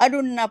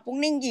 Arunna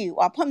pungningi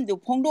wafamdu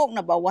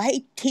phongdoknaba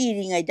wahai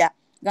thiringaida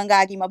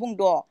ganga gi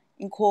mabungdo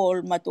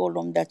Imphal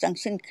matolomda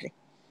changsinkre.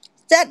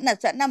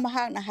 Chatna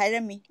mahakna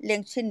hairami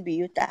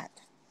lengsinbiyu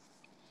tada.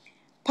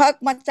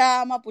 Phak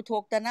macha ma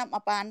puthoktana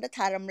mapanda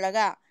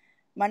tharamlaga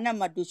mana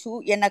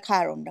madusu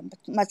yanakharomda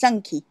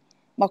machangki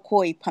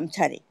makhoi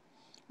phamchare.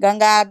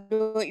 Ganga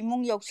do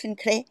imung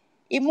yoksinkre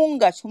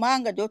imunga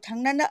sumanga do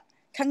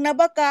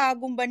thangnaba ka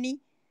gumbani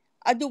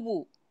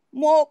adubu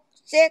mok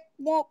chek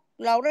mok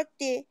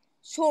laurakte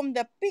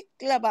somda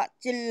piklaba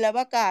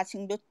chillaba ka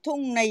singdo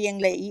thungna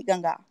yenglei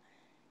ganga.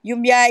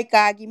 Yumyai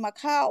ka gi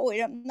makha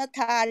oiramna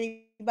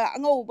thariba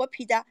angauba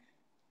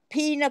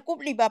phina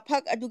kupliba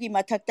phak adugi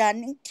mathakta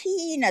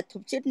ningthina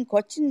thupchin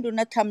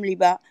khochinduna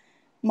thamliba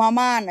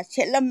mamana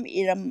selam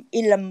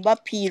ilamba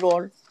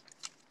phirol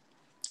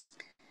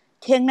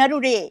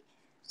thengnarure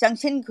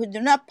changsin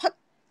khuduna phak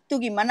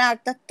tugi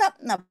manakta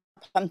tapna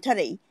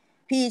phamtharei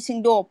phi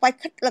singdo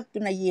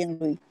paikhatlaktuna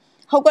yenglui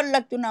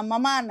haugallaktuna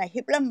mamana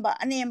hiplamba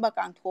anemba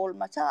kangthol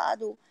macha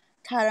adu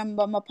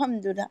tharamba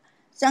maphamduda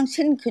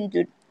changsin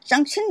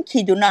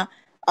khiduna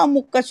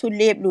amukka su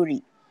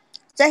lepluri.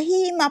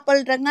 Chahi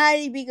mapal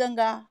rangai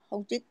biganga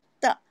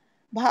haujikta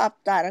bhap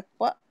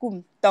tarakpa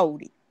kum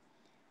tauri.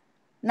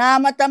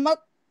 Namatamak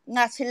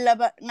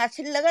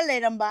ngasillaga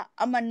leramba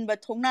amanba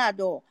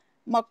thongnado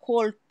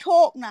makhol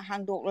thokna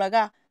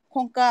hangdoklaga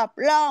khongkap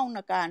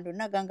launa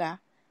kanduna ganga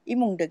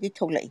imungdagi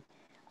thoklai.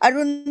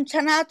 Arun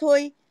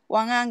sanathoi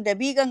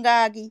wangangdabi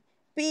gangagi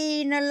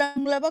pina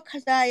langlaba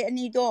khazai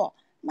anido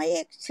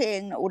mayek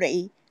sengna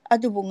urai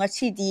adubu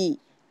ngasidi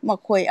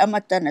makhoi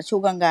amatana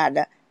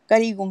sugangada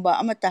karigumba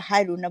amata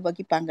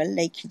hairunabagi pangal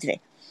laikhidre.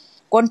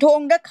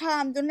 Konthongda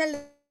khamduna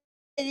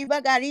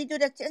riba gari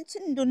duda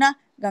chensinduna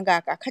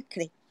ganga ka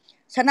khatkre.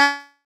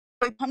 Sana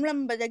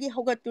phamlambadagi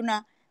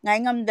hogatuna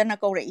ngaingamdana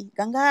kaurai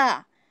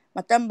ganga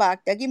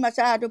matambak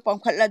macha adu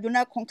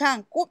pangkhatladuna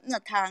khongthang kupna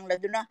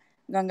thangladuna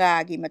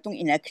ganga gi matung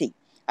inakri.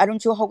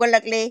 Arunchu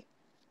hogalakle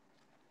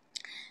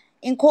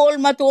Imphal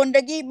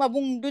matondagi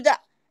mabungduda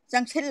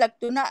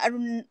changsillaktuna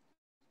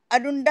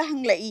arunda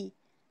hanglai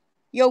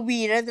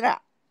yowiradra.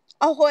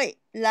 Ahoy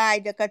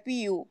laida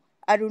katpiyu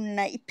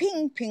arunna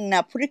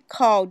ipingna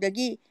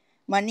purikhaudagi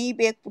mani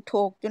beg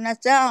puthokduna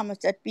chama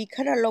chatpi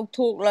khara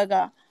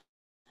lauthoklaga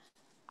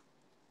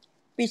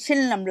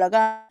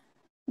pisilnamlaga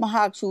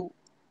mahaksu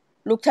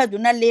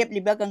lukthaduna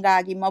lepliba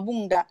gangagi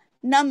mabungda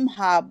nam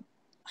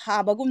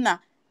habagumna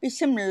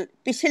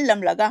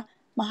pisillamlaga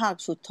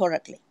mahaksu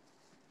thorakle.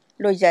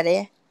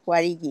 Loijare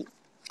warigi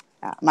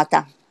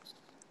matang.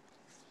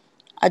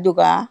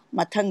 Aduga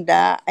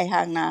mathangda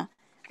aihangna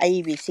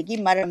aibisigi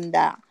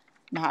maramda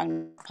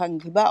mahang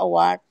phanghiba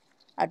award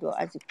adu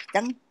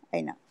ajikitang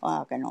aina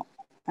kano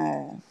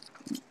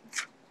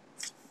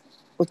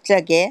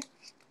utsage.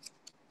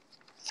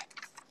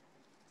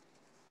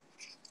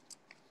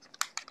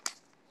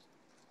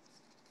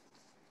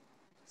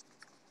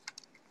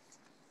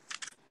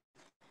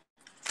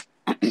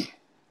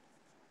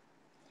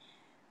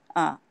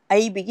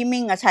 Ai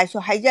bigiming ngasai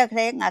so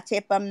haijakre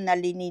Ngasepam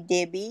Nalini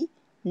Devi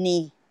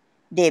Nee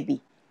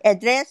Devi.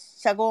 Address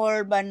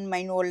Sagolband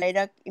Meino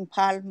Leirak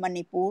Imphal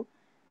Manipur.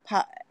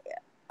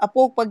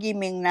 Apokpagi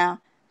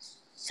mingna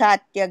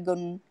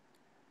Satyagun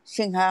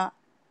Singha.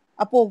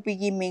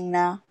 Apokpigi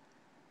mingna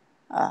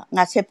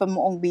Ngasepam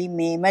Ongbi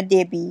Mema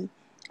Devi.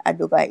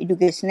 Aduga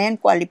education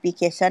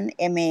qualification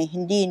MA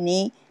Hindi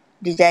ni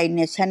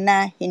designation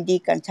na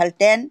Hindi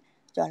consultant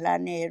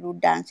Jawaharlal Nehru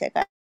Dance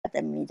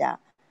Academy da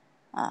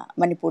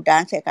Manipur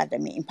Dance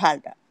Academy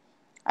Imphal da.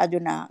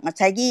 Aduna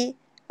ngasagi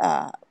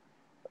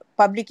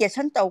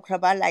publication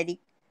taukraba lairik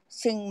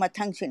sing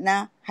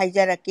mathangsina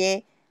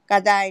haijarake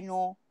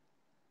Kadaidano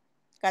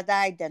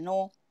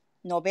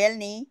novel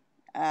ni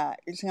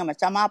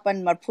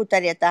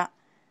 1948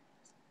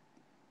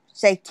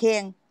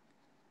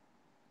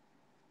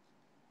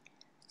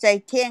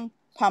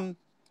 Cheithengpham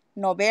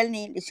novel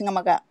ni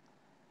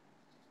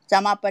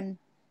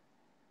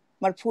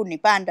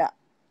 1949 da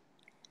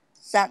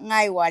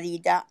Chakngai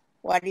Warisida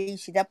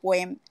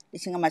poem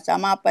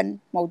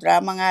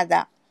 1935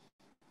 da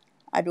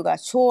aduga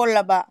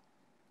Shollaba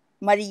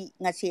mari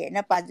ngasi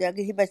na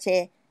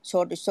pajagibase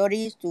short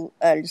stories to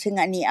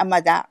lisingani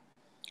amada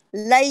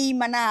Lei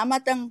Mana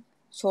Amatang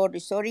short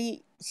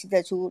story sida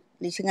su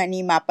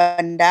lisingani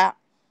mapanda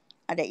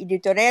ada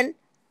editorial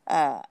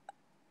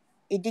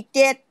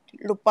edited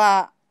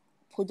lupa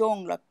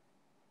pudong lak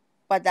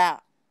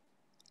pada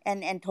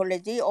an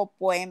anthology of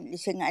poem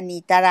lisingani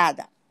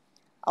tarada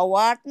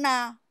award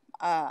na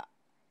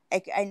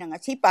ay nga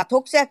si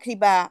pathok sa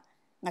kriba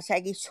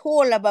ngasagi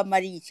Shollaba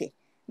Maree se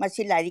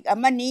masi lairik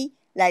amani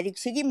lairik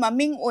sigi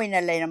maming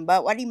oina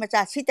lairamba wari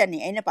macha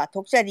sitani aina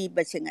pathok sa ri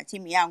basinga si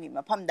miyangi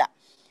mafamda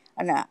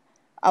ana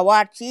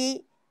award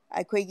si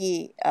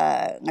aikoigi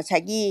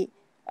ngasagi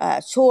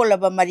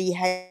Shollaba Maree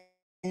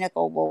haina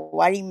ko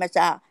wari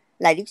macha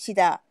lairik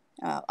sida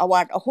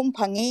award ahum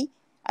phangi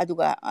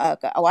aduga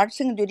award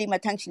sing duri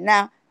mathang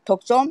sina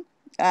thokchom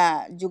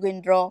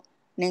Jugendro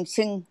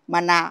ningsing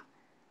mana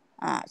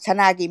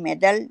sanagi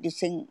medal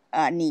lising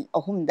ni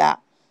ahumda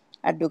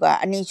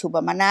aduga ani suba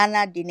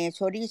manana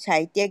dineshori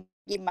sahitya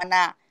gi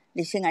mana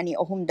lising ani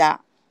ahumda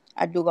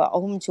aduga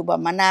ahum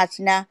suba mana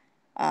sina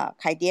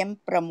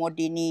khaidem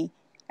pramodini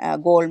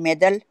gold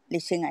medal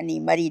lising ani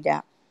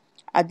marida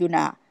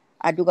aduna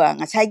aduga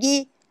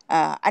ngasagi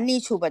ani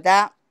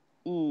subada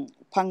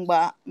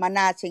phangba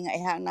mana sing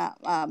aihana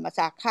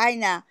macha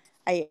khaina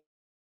ai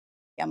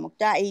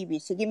amukta ai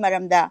bisigi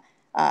maramda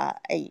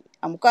ai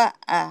amuka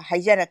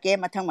haijarake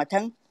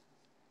mathang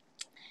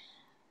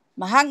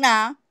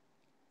mahakna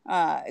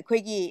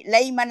aikoigi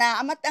Lei Mana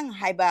Amatang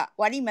haiba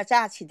wari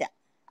macha sida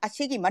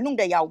asigi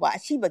manungda yawba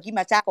asibagi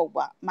macha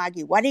kouba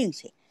magi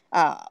waringse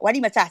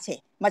wari macha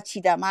se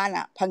machida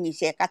mana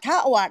phangise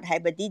katha award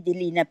haibadi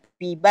Delhi na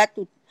piba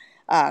tu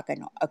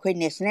kano akoi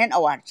national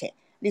award se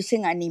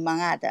lising ani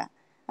mangada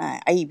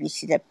ai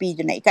bisida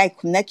piduna ikai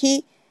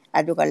khumnaki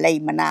aduga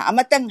Lei Mana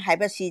Amatang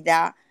haiba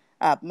sida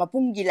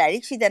mapunggi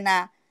lairik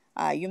sidana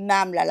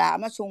yumnam lala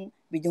amasung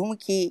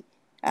bidhumki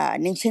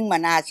ningsing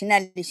mana sina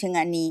lising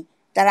ani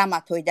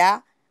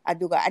taramatoida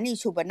aduga ani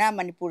subana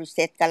Manipur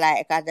State Kala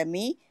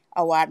Akademi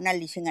award na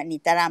lising ani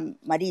taram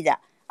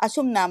marida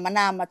asumna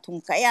mana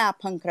mathum kaya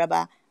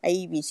phangkraba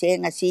ai bise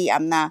ngasi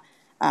amna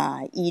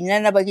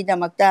inana bagi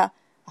damakta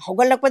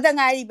hogalakpada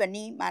ngai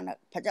bani mana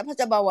phaja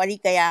ba wari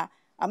kaya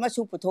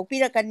amasu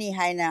puthokpirakani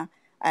haina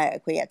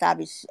koi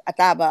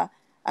ataba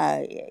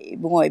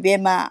bungoi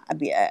bema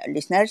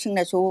listener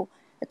singna su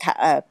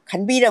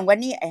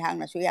khanbirangani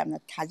aihangna su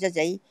yamna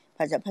thajajai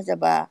phaja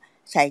ba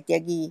sahitya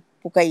gi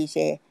pukai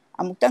se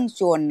amuktang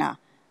chonna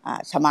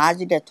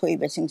samajida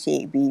thoiba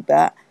singse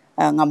biba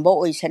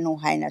ngambo oisanu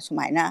haina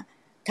sumaina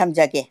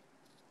thamjage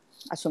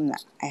asumna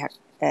aihak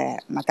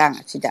matang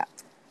asida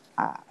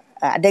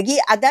adagi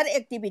other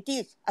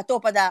activities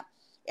atopada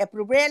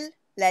April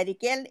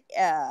lyrical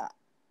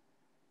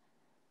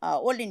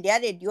All India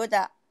Radio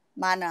da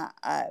mana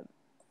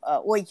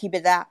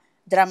oikibeda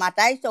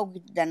dramatize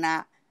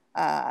dana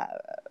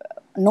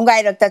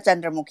Nungai Rakta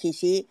Chandramukhi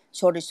si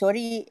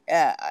sorry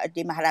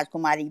di Maharaj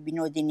Kumari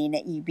Binodini na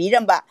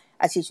ibiramba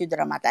asisu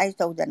dramatize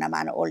dana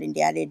mana All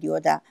India Radio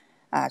da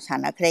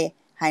sanakre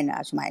haina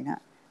asmaina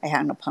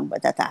ayhangno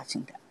phangba data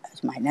singda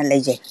asmaina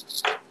leje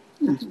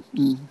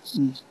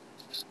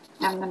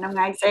Yamna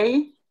nungai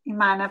say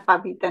imana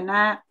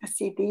pabitana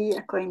asidi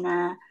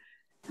akoina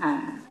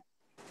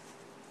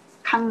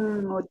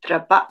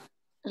khangmudraba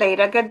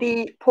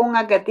leiragadi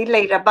phongagadi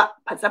leiraba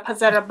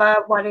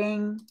phajaraba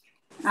waring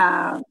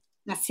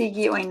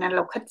ngasigi oina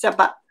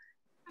lokhatjaba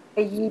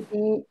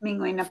ayidi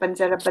mingoina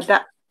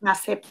panjarabada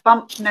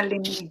Ngasepam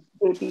Nalini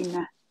Devi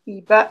na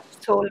iba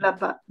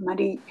Shollaba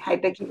Maree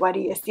haibagi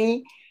wari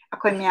asi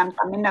akoi miyam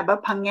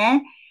taminaba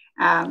phange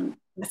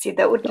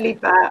masida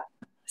utliba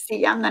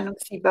si yamna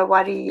nungsiba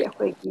wari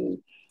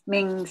akoigi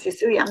ming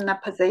sisu yamna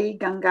phajai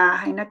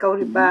Ganga haina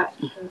kauriba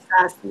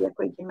sa si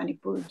akoigi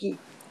Manipurgi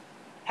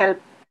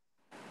help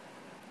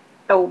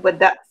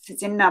tawbada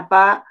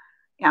sijinnaba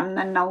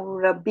yamna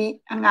naurabi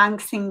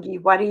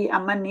angangsinggi wari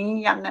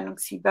amani yamna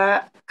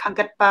nungsiba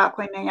khangatpa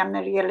akoina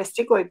yamna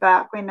realistic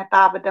oiba akoina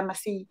tabada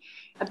masi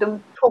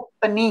adum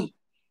thokpani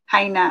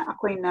haina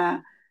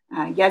akoina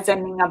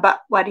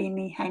yajaningaba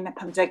warini haina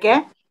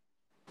thamjage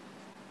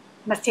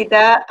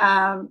masida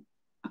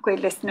akoi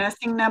listeners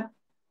singna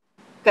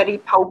kari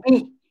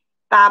phaubi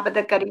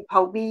tabada kari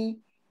phaubi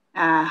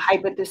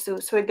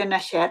haibadusu soidana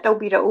share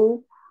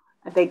tawbirau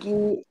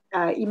adagi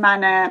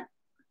imana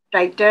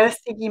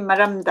writers sigi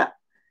maramda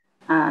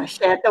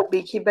share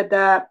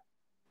tawbikibada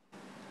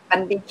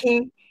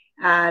pandiki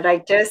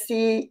writers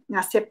si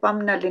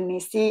Ngasepam Nalini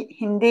si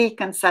Hindi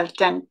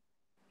consultant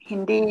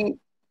Hindi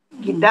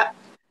gida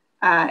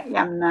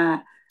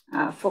yamna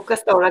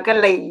focus tawraga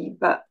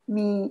leiba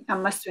mi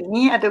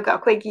amasuni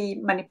aduga akoigi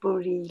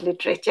Manipuri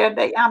literature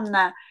da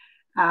yamna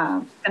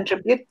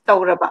contribute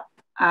tawraba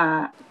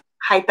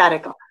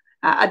haitareko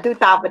adu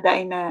tabada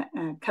ina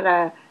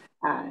khara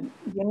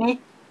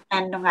unique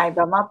and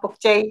nungaiba ma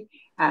pokchai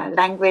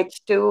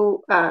language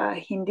to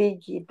Hindi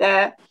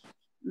gida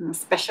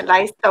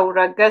specialized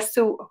tawraga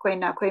su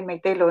akoina akoi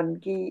Maitalon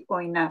gi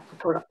oina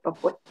puthorakpa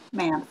pot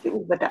mayam si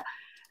ubada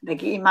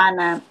dagi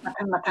imana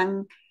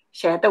matang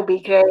share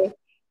tawbikre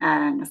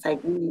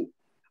ngasagi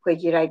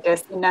akoigi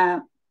writers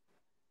ina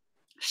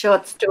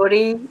short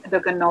story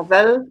aduga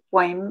novel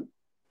poem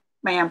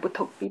mayam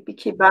puthokpi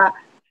pikhiba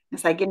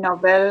ngasagi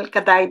novel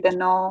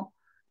Kadaidano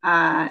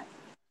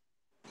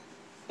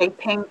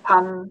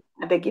Cheithengpham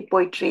adagi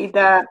poetry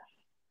da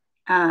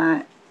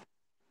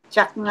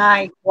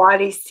Chakngai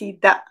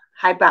Warisida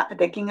haiba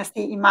adagi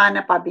ngasi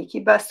imana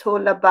pabikhiba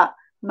Shollaba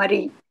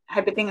Maree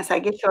haibati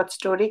ngasagi short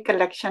story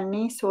collection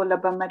ni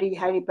Shollaba Maree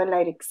hariba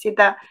lairik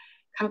sida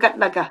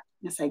khangkatlaga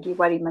ngasagi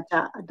wari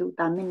macha adu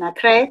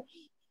taminakre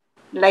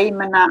Lei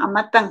Mana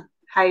Amatang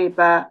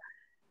hariba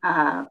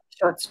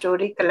short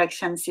story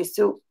collection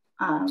sisu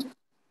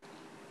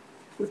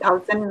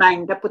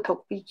 2009 da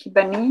puthokpi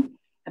khibani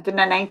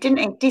aduna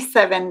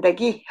 1987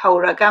 dagi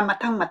hauraga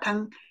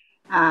mathang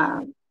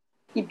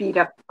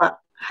ibirakpa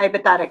haiba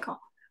tareko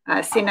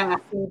sina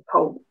ngasi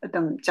phau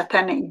adum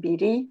chathana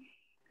ibiri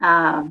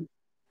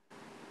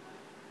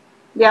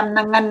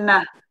yamna nganna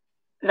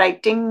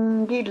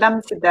writing gi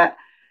lamsida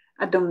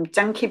adum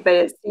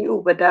changkhiba si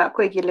ubada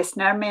akoigi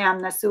listener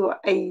mayamna su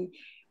ai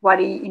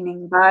wari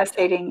iningba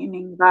sereng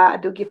iningba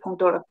adugi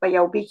phongtorakpa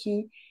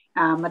yaubiki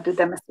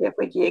maduda masi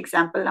akoigi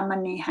example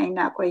amani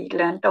haina akoi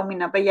learn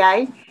tawminaba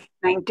yai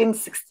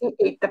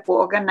 1968 da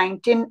poga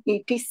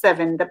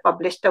 1987 da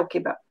publish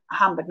tawkiba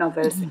ahamba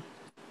novels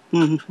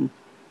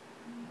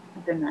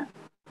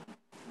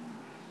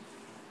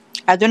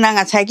aduna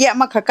ngasagi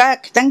ama khaka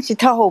khitang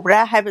sitha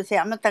hobra haibase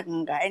ama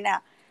takanga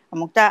aina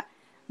amukta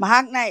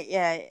mahakna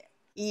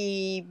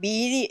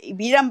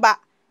biramba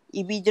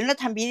ibiduna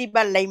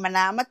thambiriba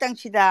leimana amatang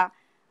sida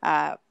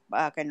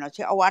kaino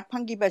che award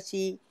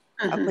phangibasi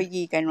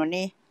akoigi kaino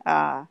ni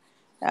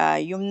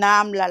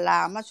yumnam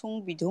lala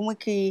amasung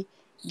bidhumukhi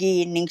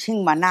gi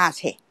ningsing mana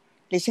se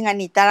lising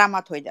ani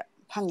 18 da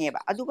phangeba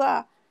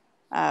aduga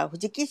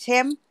hujiki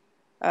sem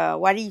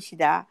wari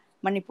sida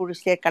Manipuri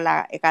State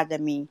Kala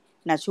Akademi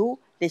nasu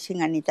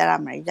lising ani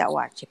 19 da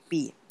award che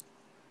pi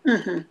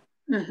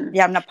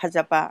yamna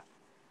phajaba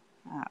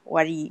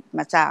wari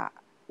macha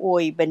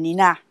oi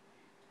banina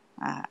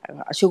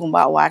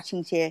asugumba award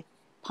singse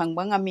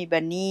phangba ngami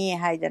bani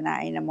haidana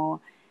aina mo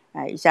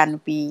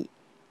isanupi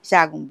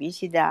isagumbi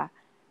sida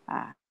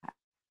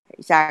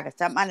isaga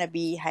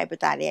chamanabi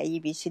haibetare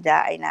aibi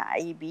sida aina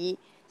aibi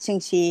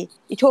singsi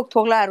ithok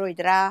thokla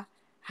roidra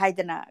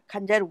haidana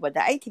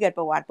khanjarubada ai thigatpa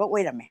watpa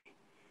oirame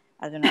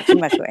aduna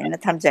simasu aina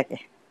thamjake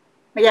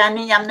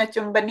yani yamna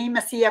chumbani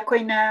masi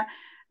akoina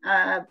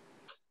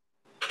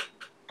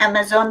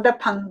Amazon da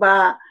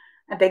phangba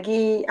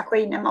adagi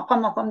akoina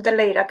mafam da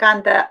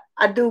leirakanda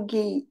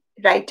adugi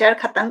writer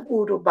khatang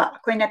uruba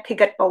akoina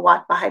thigatpa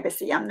watpa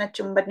haibasi yamna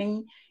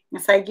chumbani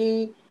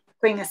ngasagi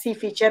koi ngasi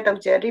feature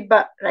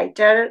tawjariba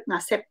writer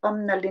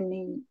Ngasepam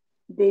Nalini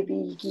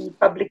Devi gi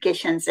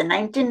publications in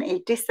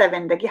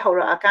 1987 dagi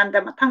haura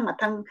akanda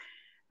mathang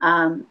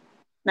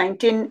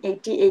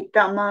 1988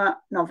 da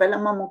ama novel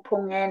ama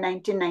mukphonge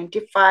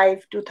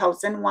 1995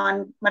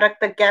 2001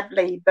 marakta gap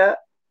leiba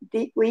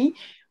di ui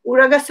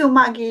uragasu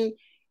magi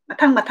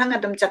mathang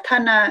adum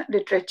chathana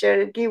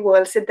literature gi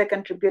world sida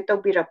contribute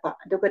tawbirapa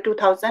aduga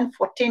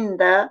 2014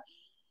 da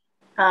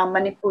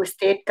Manipur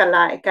State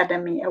Kala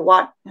Academy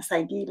Award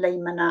ngasagi Lei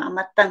Mana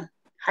Amatang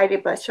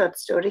hariba short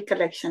story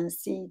collection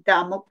si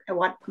damuk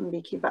award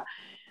phangbikiba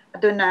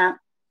aduna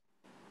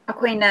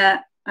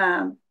akoina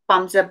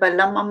pamjaba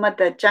lam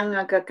amada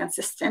changaga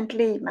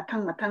consistently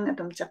mathang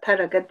adum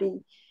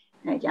chatharagadi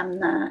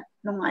yamna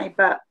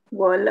nungaiba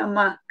world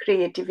ama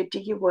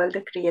creativity gi world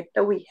create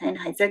tawi hain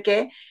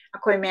haijage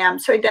akoi mayam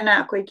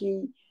soidana akoi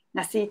gi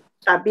ngasi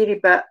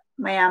tabiriba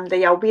mayam da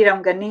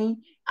yaubiramgani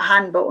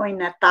ahanba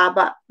oina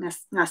taba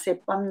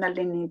Ngasepam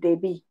Nalini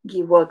Devi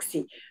gi work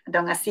si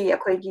adong ngasi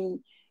akoi gi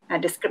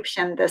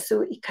description da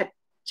su ikhat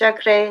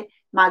chakre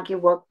magi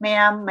work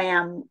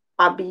mayam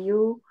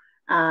pabiyu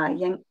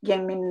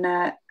yang min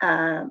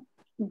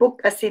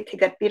book asi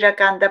thigat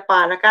pirakanda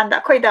parakanda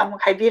akhoida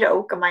amuk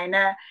haibirau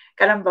kamaina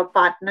karamba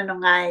partner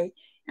nungai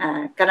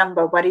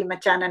karamba wari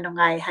machana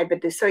nungai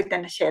haibadu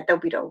soidana share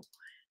tawbirau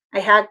I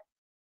had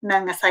na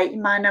ngasai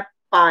imana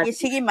pa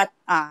sigi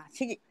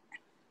sigi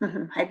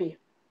haibi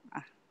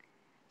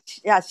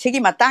ya sigi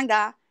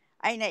matangda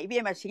aina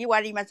ibema sigi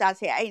wari macha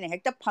se aina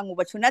hekta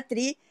phanguba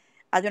sunatri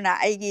aduna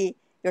aigi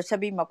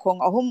yosabi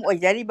makhong ahum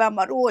oijariba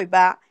maru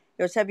oiba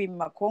yosabi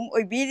makhong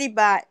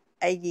oibiriba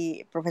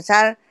aigi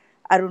professor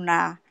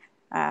Aruna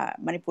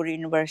Manipuri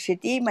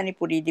University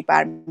Manipuri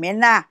Department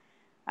na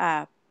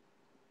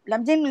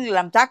lamjing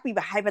lamtak pi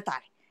ba haiba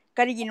tare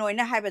karigi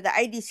noina haiba da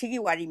aidi sigi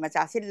wari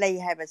macha se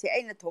lei haiba se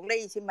aina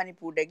thoklei si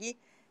Manipur dagi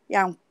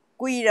yang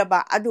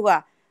kuiraba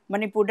aduga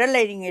Manipur da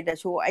leiringe da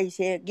so ai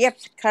se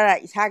gaps khara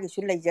isagi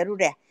su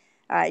leijarure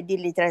di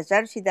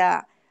literature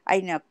sida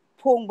aina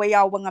phongba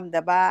yawba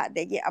ngamdaba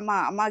dagi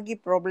ama gi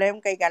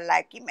problem kai ga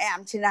life ki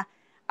mayam sina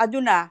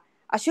aduna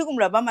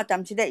asugumlaba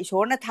matam sida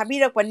isorna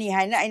thabirakpani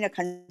haina aina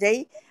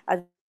khanjai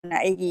aduna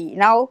aigi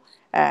now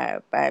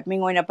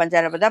mingoina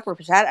panjarabada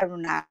professor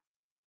Aruna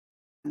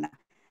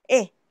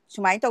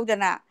sumai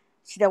tawdana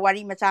sida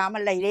wari macha ama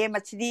leire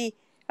machidi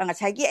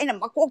ngasagi aina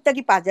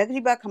makoktagi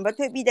pajagriba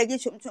khambathoi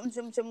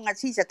sum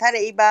ngasi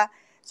chatharaiba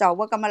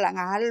chawba kamala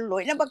ngahal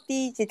loina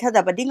bakti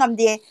chithadabadi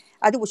ngamde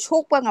adu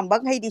sokpa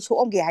ngambang haidi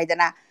soomge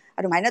haidana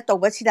adumaina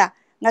tawbasida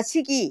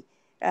ngasigi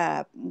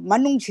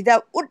manung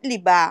sida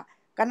utliba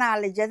kana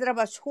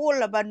lejadraba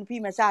solaba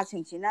nupi macha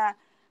singsina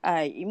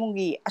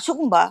imungi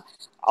asugumba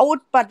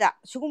outpada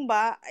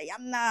sugumba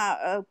yamna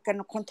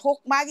kan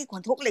konthok magi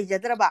konthok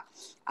lejadraba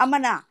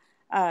amana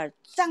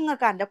changa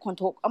kanda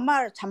konthok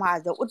ama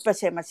samaja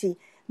utpase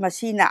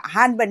masina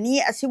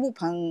hanbani asibu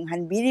phang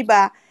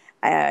hanbiriba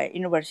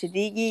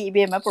university gi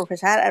ibema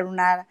professor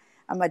aruna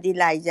amadi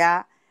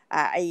laija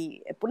ai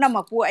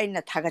punamapu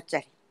aina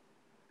thagachari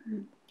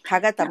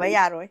thagataba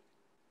yaroi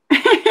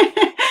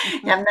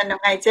yamna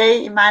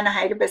nungaijai imana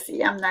hairibasi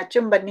yamna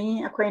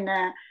chumbani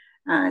akoina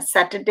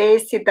Saturday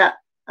sida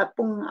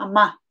pung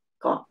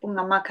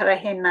ama khara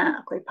hena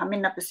akoi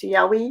phamina pasi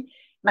yawi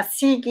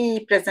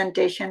masigi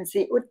presentation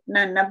si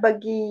utna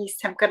nabagi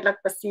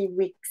samkatlak pasi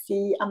week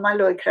si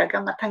amaloi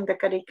khraga mathangda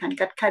kari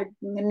khankat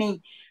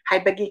khani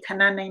haibagi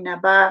khana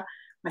naina ba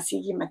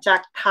masigi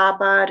machak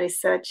thaba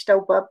research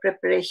tauba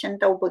preparation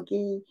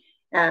taubagi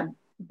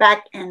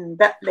back and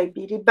that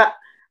labiriba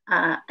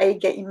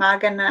aiga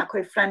imagana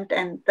akoi front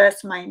and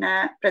thus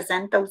maina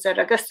present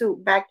tauzaragasu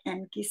back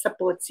and ki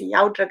support si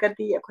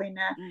yaudragadi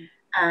akoina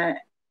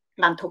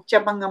lanthok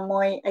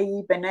chabangamoi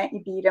ai bana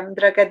ibiram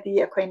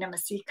dragadi akoina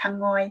masi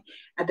khangoi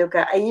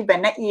aduga ai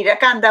bana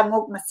irakanda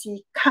muk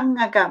masi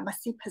khangaga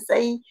masi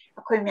phasai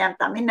akoi myam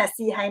tamina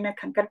si haina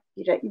khangkat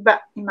ira iba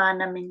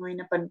imana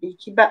mingoina panbi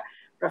khiba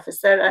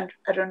professor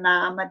aruna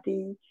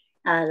amadi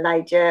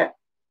laija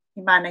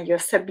imana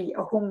yosabi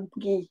ahum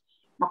gi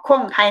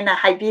makhong haina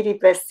haibiri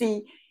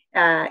basi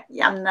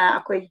yamna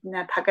akoi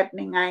na thagat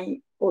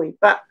ningai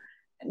oiba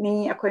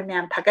ni akoi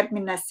myam thagat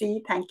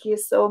minasi thank you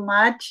so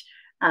much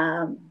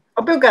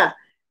abuga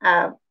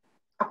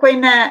akoi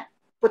na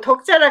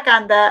puthok chara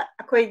kanda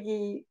akoi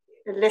gi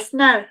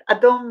listener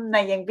adom na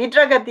yang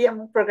bidraga di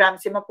amu program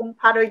si mapung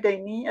pharoi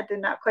doini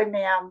aduna akoi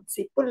myam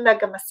si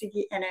pullaga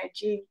masigi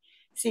energy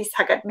si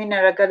thagat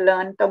minaraga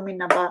learn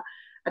tawminaba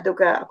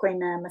aduga akoi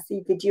na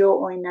masi video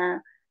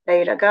oina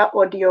leiraga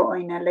audio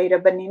oina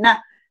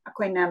leirabanina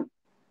akoina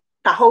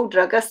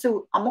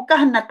tahoudragasu amuka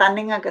hanna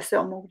taningagasu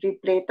amuk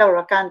replay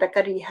tawrakanda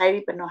kari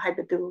hairibano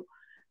haibadu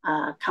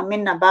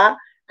khaminaba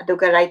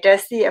aduga writer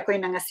si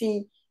akoina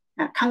ngasi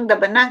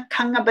khangdabana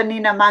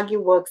khangabanina magi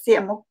work si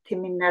amuk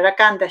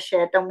thiminarakanda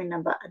share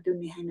tawminaba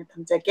aduni haina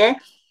thamjage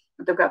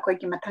aduga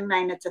akoigi mathang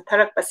naina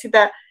chatharak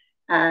pasida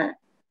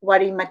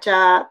wari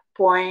macha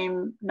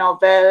poem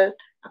novel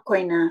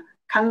akoina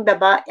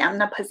khangdaba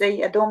yamna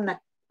phajai adomna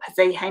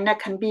phajai haina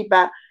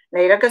khanbiba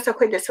leiraga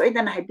sakhoi da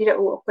soidana haibira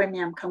u akoi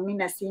myam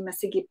khangmina si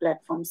masigi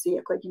platform si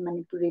akoi gi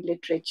Manipuri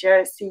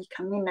literature si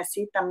khangmina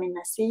si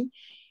tamina si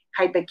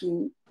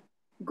haibagi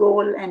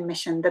goal and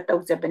mission da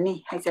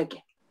tawjabani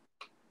haijage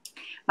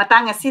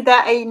matang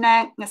asida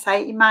aina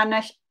ngasai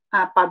imana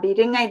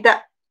pabiringai da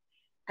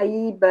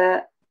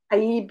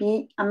aibi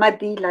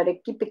amadi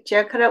lareki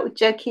picture khara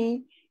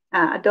uchaki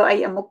ado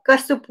ai amukka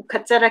su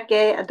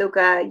pukhatjarake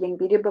aduga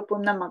yengbiriba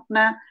pumna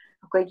makna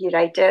akoi gi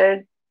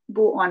writer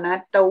bu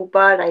ona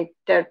tauba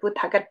writer bu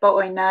thagatpa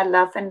oina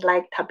love and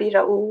like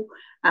thabira u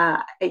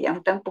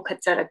ayamtang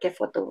pukhatjarake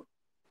photo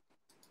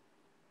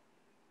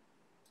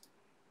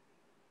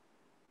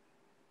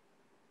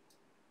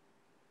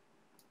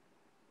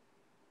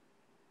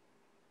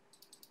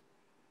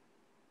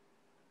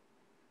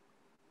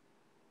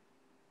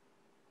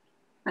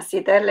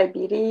masida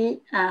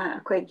library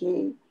akoi gi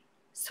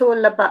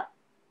Shollaba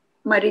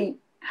Maree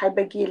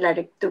haibagi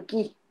larik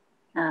tuki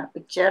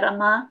picture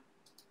ama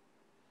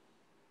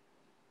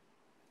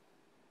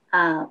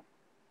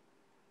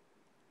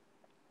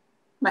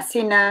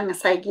masina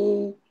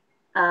ngasagi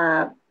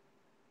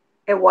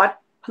award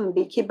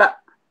phangbikiba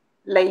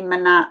Lei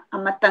Mana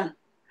Amatang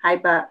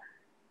haiba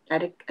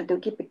larik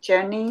adugi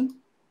picture ni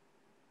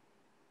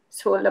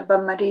Shollaba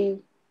Maree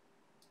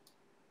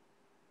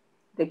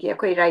dagi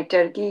akoi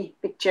writer gi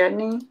picture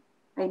ni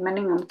ai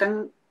maning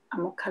amtang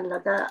amuk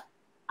khallaga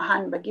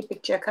ahanbagi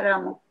picture khara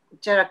amuk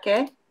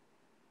charake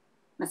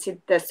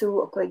masiddasu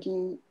akoi gi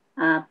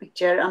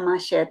picture ama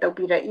share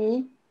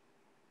tawbirai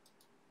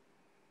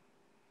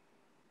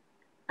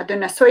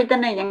aduna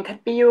soidana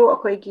yangkhatpiyu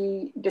akoi gi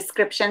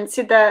description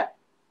sida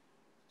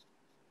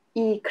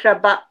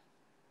kraba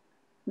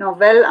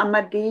novel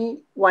amadi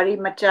wari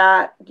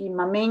macha gi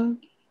maming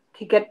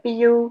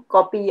thigatpiyu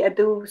copy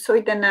adu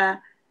soidana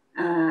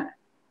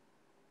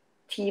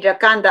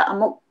thirakanda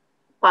amuk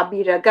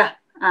pabiraga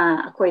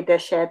akoi da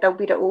share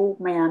tawbirau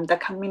mayam da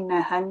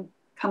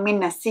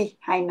khangminna si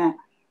haina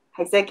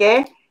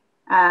haijage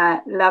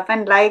love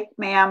and like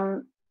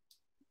mayam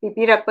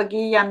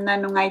pipirakpagi yamna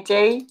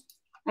nungaijai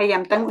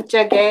ayamtang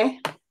uchage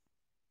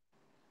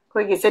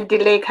koi gi se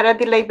delay khara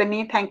delay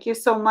bani thank you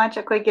so much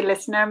akoi gi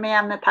listener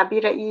mayamna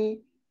thabirai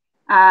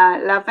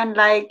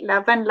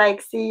love and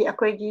like si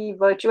akoi gi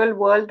virtual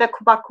world da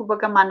khuba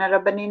ga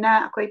manarabanina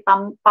akoi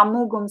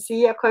pamu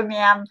gumsi akoi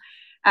mayam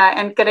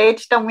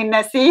encourage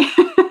tongminasi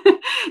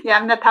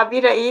yamna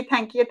thabirai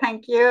thank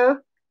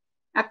you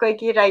akoi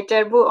ki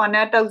writer bu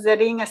honor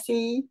tawjari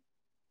ngasi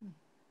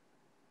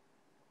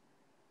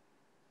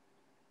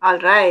all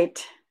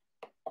right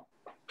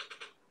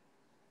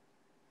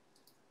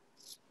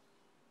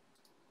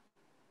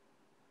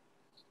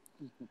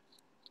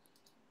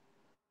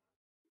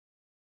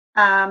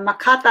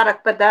makha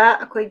tarakpada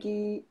akoi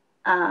gi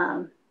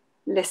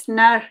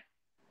listener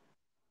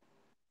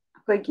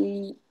akoi gi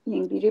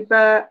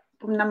yingbiriba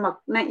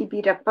pumnamakna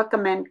ibirakpa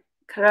comment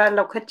khara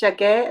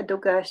lokhatjage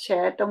aduga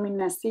share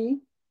tongminasi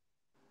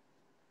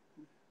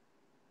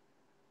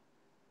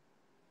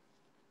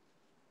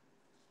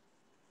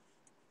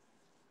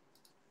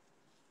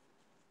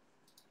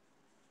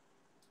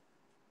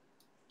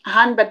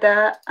ahanbada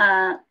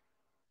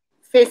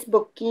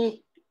Facebook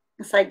ki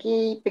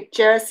ngasagi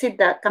picture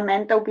sida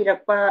comment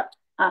tawbirakpa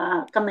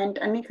comment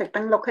ani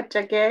khaktang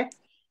lokhatjage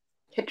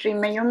Khetri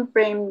Mayum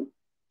Prem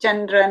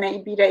Chandra na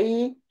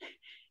ibirai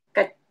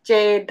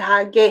kache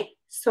dhage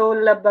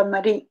Shollaba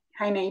Maree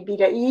haina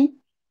ibirai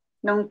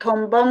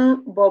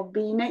Nongthombam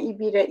Bobby na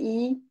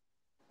ibirai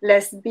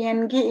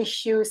lesbian gi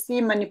issue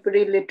si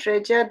Manipuri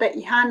Literature da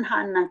ihan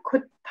hana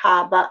khut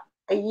thaba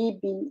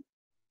aibi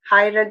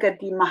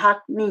hairagadi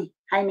mahakni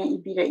haina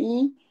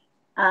ibirai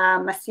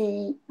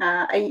masi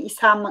ai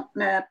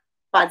isamakna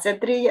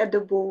pajadri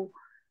adubu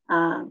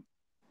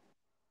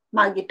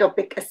magi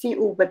topic asi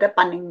ubada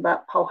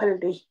paningba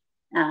phauhaldi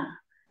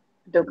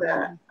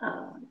aduga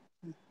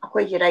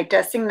akoi gi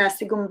writer singna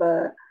sigumba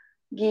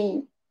gi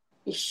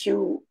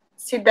issue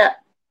sida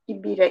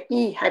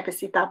ibirai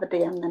haibasi tabada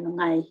yamna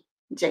nungai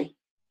jai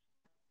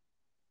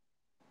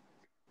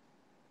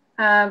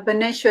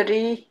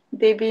Baneshwari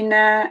Devi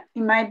na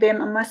imai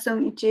bem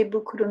amasung iche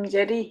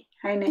bukurumjari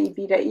haina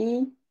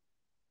ibirai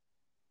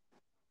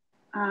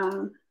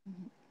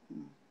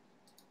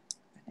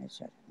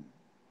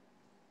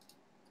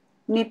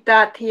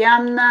Nita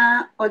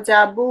Thiamna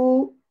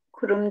Ojabu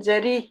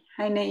Kurumjari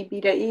haina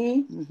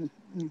ibirai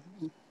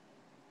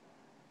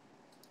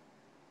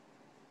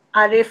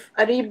Arif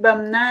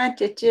Aribamna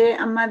Cheche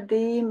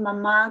Amadi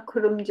Mama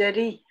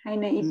Kurumjari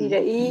haina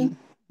ibirai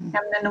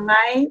yamna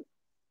nungai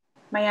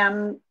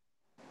mayam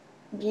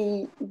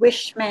gi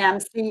wish mayam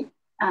si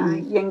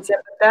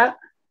yengjabada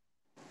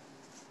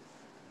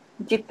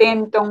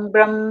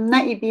Cheithengpham na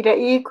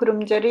ibirai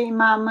Kurumjari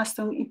ma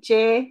amasung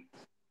iche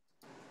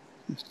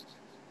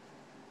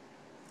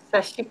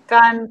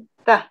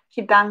Sashikanta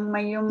Hidang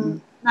Mayum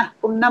na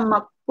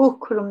pumnamakpu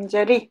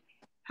Kurumjari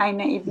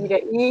haina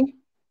ibirai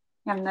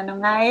yamna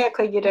nungai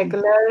akoigi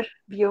regular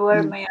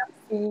viewer mayam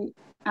si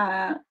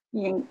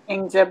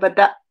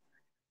yengjabada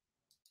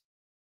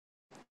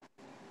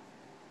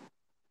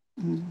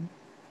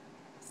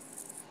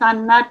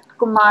Sanat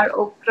Kumar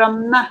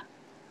Okramna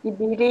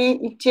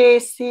ibiri iche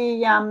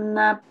si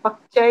yamna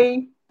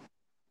pakchai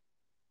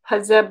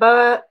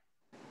phajaba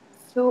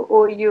su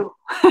oyu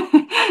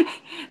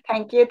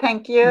thank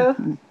you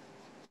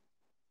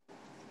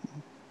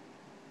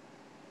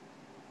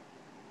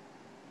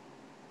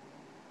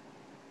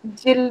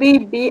Jilli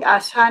bi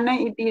ashana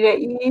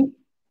ibirai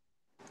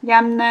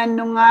yamna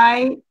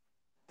nungai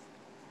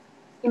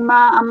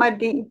ima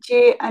amadi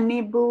iche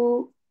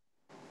anibu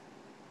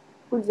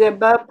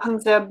ujaba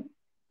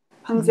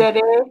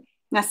phangjare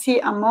ngasi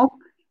amok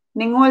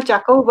ningol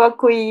chakauba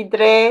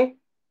kuidre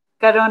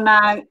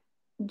corona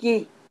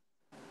gi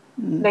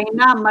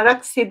laina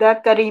maraksida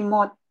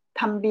karimot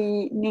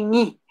thambi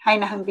ningi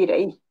haina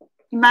hangbirai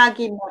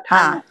imagi mot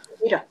hana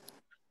bira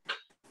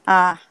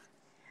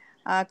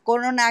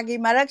corona gi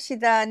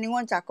maraksida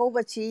ningon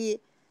chakaubachi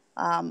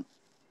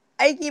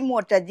aigi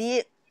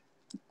motadi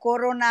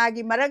corona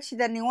gi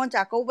maraksida ningon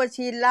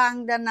chakaubachi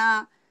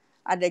langdana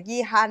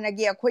adagi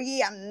hanagi akhoi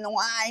yam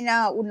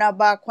nuaina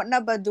unaba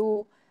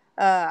khonabadu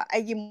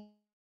aigi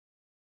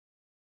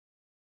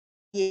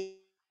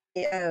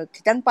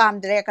khitang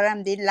pamdre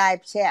karamdi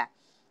live se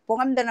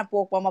pongamdana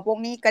pokpa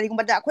mapokni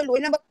karigumbada akhoi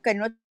loina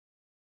kaino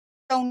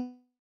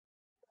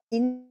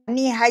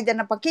ni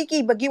haidana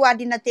pakiki bagi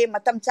wadi nate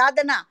matam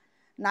chadana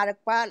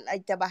narakpa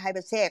laitaba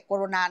haibase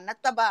corona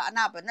nataba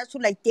anaba nasu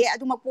laite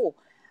adumapu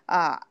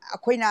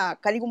akoina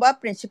karigumba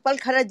principal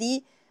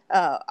kharadi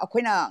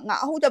akoina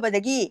nga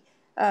ahudabadagi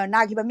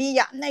nagiba mi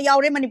yamna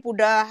yaure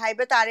manipurda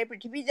haiba tare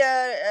prithibida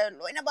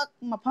loinaba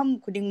mafam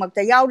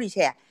khudingmakta yauri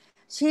se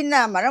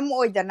sina maram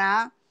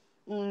oidana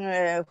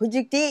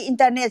hujikti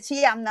internet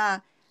si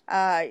yamna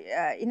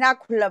ina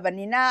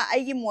khulabanina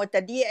aigi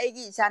motadi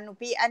aigi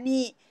isanupi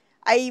ani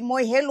ai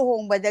moi hel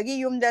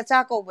hongbadagi yumda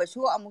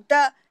chakaubasu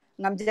amukta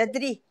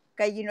ngamjadri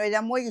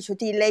kaiginoida moi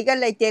suti leiga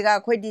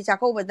leitega khoidi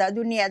chakaubada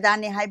aduni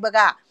adani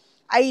haibaga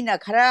aina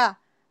khara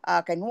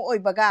kaino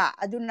oibaga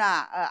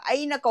aduna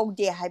aina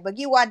kaude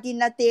haibagi wadi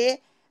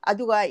nate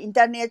aduga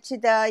internet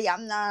sida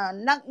yamna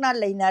nakna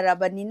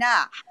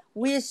leinarabanina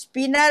wish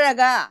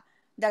pinaraga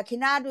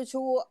dakina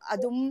dusu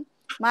adum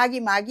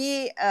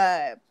magi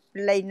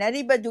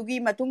leinaribadugi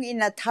matung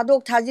ina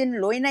thadok thajin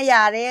loina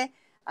yare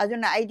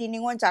aduna aidi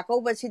ningon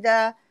chakauba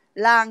sida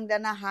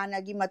langdana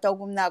hanagi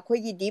matawgumna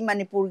khoigi di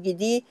manipur gi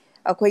di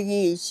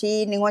ꯑꯩꯈꯣꯏꯒꯤ ꯁꯤ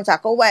ꯅꯤꯉꯣꯜ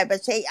ꯆꯥꯛꯀꯧꯕ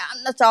ꯍꯥꯏꯕꯁꯦ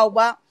ꯌꯥꯝꯅ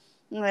ꯆꯥꯎꯕ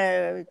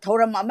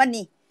ꯊꯧꯔꯝ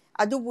ꯑꯃꯅꯤ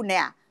ꯑꯗꯨꯕꯨꯅꯦ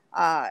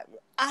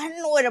ꯑꯍꯟ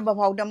ꯑꯣꯏꯔꯕ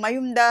ꯐꯥꯎꯗ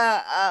ꯃꯌꯨꯝꯗ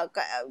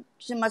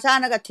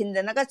ꯃꯆꯥꯅꯒ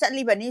ꯊꯤꯟꯗꯅꯒ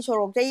ꯆꯠꯂꯤꯕꯅꯤ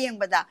ꯁꯣꯔꯣꯛꯇ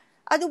ꯌꯦꯡꯕꯗ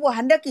ꯑꯗꯨꯕꯨ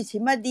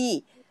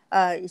ꯍꯟꯗꯛꯀꯤꯁꯤꯃꯗꯤ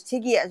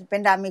ꯁꯤꯒꯤ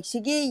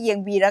ꯄꯦꯟꯗꯥꯃꯤꯛꯁꯤꯒꯤ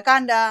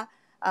ꯌꯦꯡꯕꯤꯔꯀꯥꯟꯗ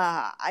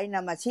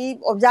ꯑꯩꯅ ꯃꯁꯤ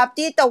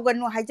ꯑꯣꯕꯖꯥꯔꯞꯇꯤ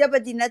ꯇꯧꯒꯅꯨ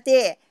ꯍꯥꯏꯖꯕꯗꯤ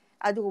ꯅꯠꯇꯦ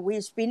ꯑꯗꯨꯒ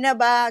ꯋꯤꯁ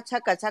ꯄꯤꯅꯕ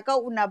ꯁꯛꯀ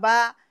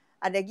ꯎꯅꯕ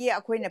ꯑꯗꯒꯤ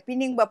ꯑꯩꯈꯣꯏꯅ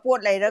ꯄꯤꯅꯤꯡꯕ ꯄꯣꯠ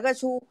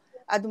ꯂꯩꯔꯒꯁꯨ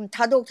ꯑꯗꯨꯝ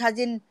ꯊꯥꯗꯣꯛ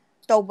ꯊꯥꯖꯤꯟ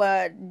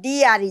ꯇꯧꯕꯗꯤ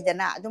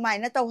ꯌꯥꯔꯤꯗꯅ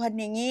ꯑꯗꯨꯃꯥꯏꯅ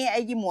ꯇꯧꯍꯟꯅꯤꯡꯉꯤ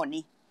ꯑꯩꯒꯤ ꯃꯣꯠꯅꯤ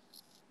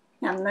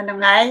ꯌꯥꯝꯅ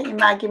ꯅꯨꯡꯉꯥꯏ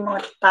ꯏꯃꯥꯒꯤ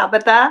ꯃꯣꯠ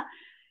ꯇꯥꯕꯗ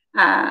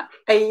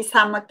ꯑꯩ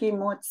ꯏꯁꯥꯃꯛꯀꯤ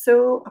ꯃꯣꯠꯁꯨ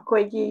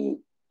ꯑꯩꯈꯣꯏꯒꯤ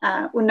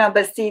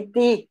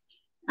ꯎꯅꯕꯁꯤꯗꯤ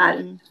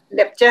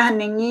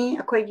ꯂꯦꯞꯆꯍꯟꯅꯤꯡꯉꯤ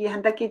ꯑꯩꯈꯣꯏꯒꯤ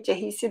ꯍꯟꯗꯛꯀꯤ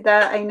ꯆꯍꯤꯁꯤꯗ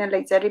ꯑꯩꯅ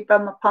ꯂꯩꯖꯔꯤꯕ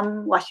ꯃꯐꯝ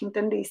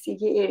ꯋꯥꯁꯤꯡꯇꯟ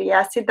ꯗꯤ.ꯁꯤꯒꯤ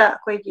ꯑꯦꯔꯤꯌꯥꯁꯤꯗ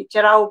ꯑꯩꯈꯣꯏꯒꯤ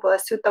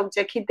ꯆꯩꯔꯥꯎꯕꯁꯨ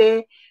ꯇꯧꯖꯈꯤꯗꯦ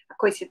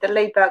ꯑꯩꯈꯣꯏ ꯁꯤꯗ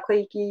ꯂꯩꯕ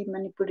ꯑꯩꯈꯣꯏꯒꯤ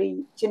ꯃꯅꯤꯄꯨꯔꯤ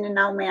ꯏꯆꯤꯟ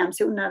ꯏꯅꯥꯎ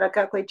ꯃꯌꯥꯝꯁꯤ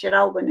ꯎꯅꯔꯒ ꯑꯩꯈꯣꯏ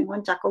ꯆꯩꯔꯥꯎꯕ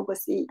ꯅꯤꯉꯣꯜ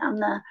ꯆꯥꯛꯀꯧꯕꯁꯤ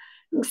ꯌꯥꯝꯅ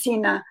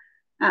ꯅꯨꯡꯁꯤꯅ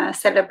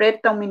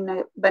ꯁꯦꯂꯦꯕ꯭ꯔꯦꯠ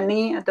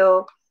ꯇꯧꯃꯤꯟꯅꯕꯅꯤ ꯑꯗꯣ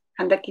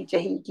ꯍꯟꯗꯛꯀꯤ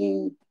ꯆꯍꯤꯒꯤ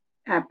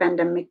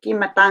ꯄꯦꯟꯗꯦꯃꯤꯛꯀꯤ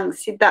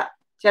ꯃꯇꯥꯡꯁꯤꯗ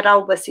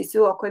ꯆꯩꯔꯥꯎꯕꯁꯤꯁꯨ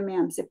ꯑꯩꯈꯣꯏ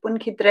ꯃꯌꯥꯝꯁꯦ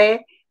ꯄꯨꯟꯈꯤꯗ꯭ꯔꯦ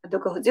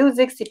ꯑꯗꯨꯒ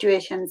ꯍꯧꯖꯤꯛ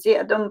ꯁꯤꯆꯨꯋꯦꯁꯟꯁꯤ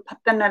ꯑꯗꯨꯝ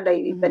ꯐꯠꯇꯅ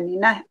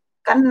ꯂꯩꯔꯤꯕꯅꯤꯅ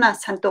ꯀꯟꯅ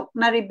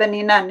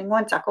ꯁꯟꯇꯣꯛꯅꯔꯤꯕꯅꯤꯅ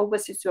ꯅꯤꯉꯣꯜ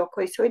ꯆꯥꯛꯀꯧꯕꯁꯤꯁꯨ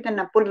ꯑꯩꯈꯣꯏ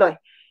ꯁꯣꯏꯗꯅ ꯄꯨꯜꯂꯣꯏ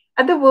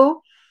ꯑꯗꯨꯕꯨ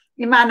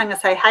ꯏꯃꯥꯅ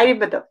ꯉꯁꯥꯏ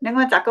ꯍꯥꯏꯔꯤꯕꯗꯣ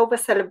ꯅꯤꯉꯣꯜ ꯆꯥꯛꯀꯧꯕ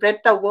ꯁꯦꯂꯦꯕ꯭ꯔꯦꯠ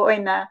ꯇꯧꯕ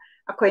ꯑꯣꯏꯅ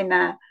ꯑꯩꯈꯣꯏꯅ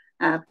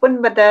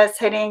ꯄꯨꯟꯕꯗ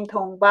ꯁꯩꯔꯦꯡ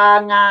ꯊꯣꯡꯕ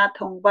ꯉꯥ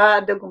ꯊꯣꯡꯕ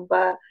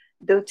ꯑꯗꯨꯒꯨꯝꯕ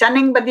ꯑꯗꯨ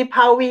ꯆꯥꯅꯤꯡꯕꯗꯤ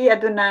ꯐꯥꯎꯏ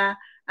ꯑꯗꯨꯅ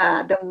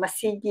ꯑꯗꯨꯝ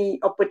ꯃꯁꯤꯒꯤ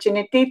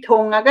ꯑꯣꯄꯣꯔꯆꯨꯅꯤꯇꯤ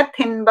ꯊꯣꯡꯉꯒ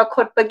ꯊꯤꯟꯕ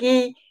ꯈꯣꯠꯄꯒꯤ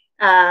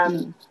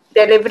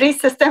ꯗꯦꯂꯤꯚꯔꯤ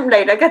ꯁꯤꯁꯇꯦꯝ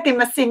ꯂꯩꯔꯒꯗꯤ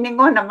ꯃꯁꯤ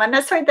ꯅꯤꯉꯣꯜ ꯑꯃꯅ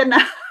ꯁꯣꯏꯗꯅ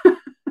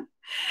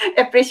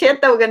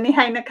ꯑꯦꯄ꯭ꯔꯤꯁꯤꯌꯦꯠ ꯇꯧꯒꯅꯤ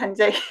ꯍꯥꯏꯅ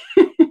ꯈꯟꯖꯩ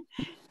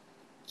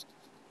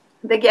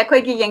ꯑꯗꯒꯤ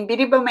ꯑꯩꯈꯣꯏꯒꯤ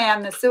ꯌꯦꯡꯕꯤꯔꯤꯕ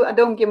ꯃꯌꯥꯝꯅꯁꯨ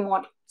ꯑꯗꯣꯝꯒꯤ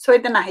ꯃꯣꯠ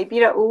ꯁꯣꯏꯗꯅ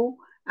ꯍꯥꯏꯕꯤꯔꯛꯎ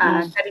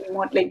ꯀꯔꯤ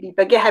ꯃꯣꯠ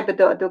ꯂꯩꯕꯤꯕꯒꯦ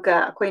ꯍꯥꯏꯕꯗꯣ ꯑꯗꯨꯒ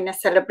ꯑꯩꯈꯣꯏꯅ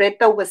ꯁꯦꯂꯦꯕ꯭ꯔꯦꯠ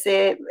ꯇꯧꯕꯁꯦ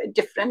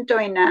ꯗꯤꯐ꯭ꯔꯦꯟꯠ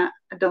ꯑꯣꯏꯅ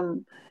ꯑꯗꯨꯝ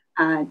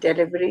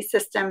ꯗꯦꯂꯤꯚꯔꯤ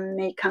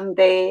ꯁꯤꯁꯇꯦꯝꯅꯤ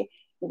ꯈꯪꯗꯦ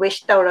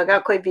ꯋꯤꯁ ꯇꯧꯔꯒ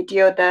ꯑꯩꯈꯣꯏ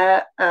ꯚꯤꯗꯤꯑꯣꯗ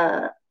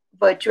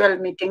ꯚꯔꯆꯨꯋꯦꯜ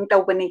ꯃꯤꯇꯤꯡ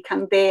ꯇꯧꯕꯅꯤ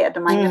ꯈꯪꯗꯦ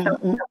ꯑꯗꯨꯃꯥꯏꯅ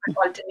ꯇꯧꯔꯒ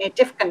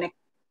ꯑꯣꯜꯇꯔꯅꯦꯇꯤꯚ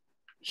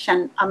ꯀꯅꯦꯛꯁꯟ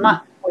ꯑꯃ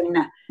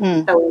ꯑꯣꯏꯅ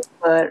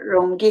ꯇꯧꯕ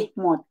ꯔꯣꯝꯒꯤ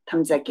ꯃꯣꯠ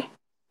ꯊꯝꯖꯒꯦ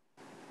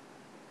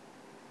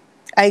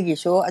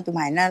ꯑꯩꯒꯤꯁꯨ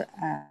ꯑꯗꯨꯃꯥꯏꯅ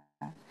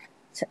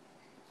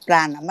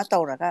ꯄ꯭ꯂꯥꯟ ꯑꯃ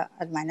ꯇꯧꯔꯒ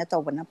ꯑꯗꯨꯃꯥꯏꯅ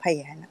ꯇꯧꯕꯅ ꯐꯩ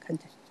ꯍꯥꯏꯅ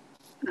ꯈꯟꯖꯩ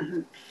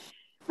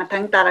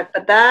ꯃꯊꯪ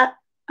ꯇꯥꯔꯛꯄꯗ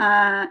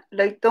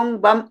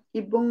ꯂꯩꯇꯣꯡꯕꯝ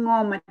ꯏꯕꯨꯡꯉꯣ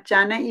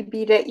ꯃꯆꯥꯅ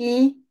ꯏꯕꯤꯔꯛꯏ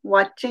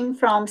ꯋꯥꯆꯤꯡ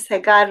ꯐ꯭ꯔꯣꯝ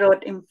ꯁꯦꯒꯥ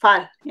ꯔꯣꯗ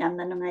ꯏꯝꯐꯥꯜ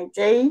ꯌꯥꯝꯅ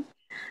ꯅꯨꯡꯉꯥꯏꯖꯩ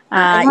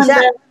ꯏꯆꯥ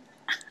ꯑꯩꯉꯣꯟꯗ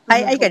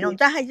ꯑꯩ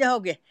ꯀꯩꯅꯣꯝꯇ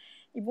ꯍꯥꯏꯖꯍꯧꯒꯦ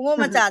ꯏꯕꯨꯡꯉꯣ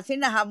ꯃꯆꯥꯁꯤ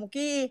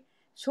ꯅꯍꯥꯟꯃꯨꯛꯀꯤ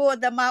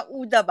ꯁꯣꯗ ꯃꯥ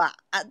ꯎꯗꯕ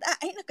ꯑꯗ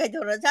ꯑꯩꯅ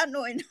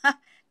ꯀꯩꯗꯧꯔꯖꯥꯠꯅꯣꯅ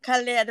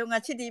ꯈꯜꯂꯦ ꯑꯗꯣ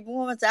ꯉꯁꯤꯗꯤ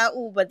ꯏꯕꯨꯡꯉꯣ ꯃꯆꯥ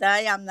ꯎꯕꯗ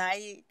ꯌꯥꯝꯅ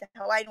ꯑꯩ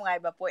ꯊꯋꯥꯏ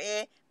ꯅꯨꯡꯉꯥꯏꯕ ꯄꯣꯛꯑꯦ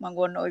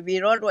ꯃꯪꯒꯣꯟ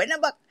ꯑꯣꯏꯕꯤꯔꯣ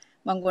ꯂꯣꯏꯅꯃꯛ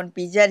ꯃꯪꯒꯣꯟ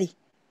ꯄꯤꯖꯔꯤ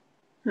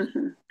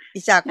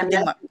ꯏꯆꯥ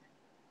ꯈꯨꯗꯤꯡꯃꯛ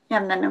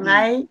ꯌꯥꯝꯅ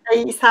ꯅꯨꯡꯉꯥꯏ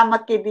ꯑꯩ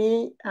ꯏꯁꯥꯃꯛꯀꯤꯗꯤ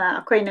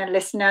ꯑꯩꯈꯣꯏꯅ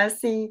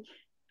ꯂꯤꯁꯅꯔꯁꯤ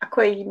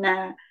ꯑꯩꯈꯣꯏꯅ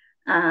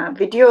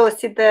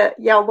ꯚꯤꯗꯤꯑꯣꯁꯤꯗ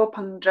ꯌꯥꯎꯕ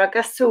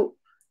ꯐꯪꯗ꯭ꯔꯒꯁꯨ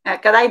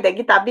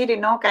ꯀꯗꯥꯏꯗꯒꯤ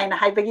ꯇꯥꯕꯤꯔꯤꯅꯣ ꯀꯥꯏꯅ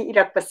ꯍꯥꯏꯕꯒꯤ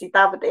ꯏꯔꯛꯄꯁꯤ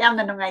ꯇꯥꯕꯗ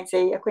ꯌꯥꯝꯅ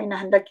ꯅꯨꯡꯉꯥꯏꯖꯩ ꯑꯩꯈꯣꯏꯅ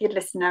ꯍꯟꯗꯛꯀꯤ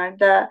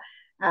ꯂꯤꯁꯅꯔꯗ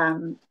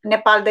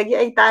ꯅꯦꯄꯥꯜꯗꯒꯤ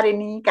ꯑꯩ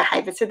ꯇꯥꯔꯤꯅꯤ ꯀ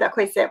ꯍꯥꯏꯕꯁꯤꯗ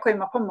ꯑꯩꯈꯣꯏ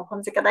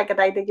ꯃꯐꯝꯁꯦ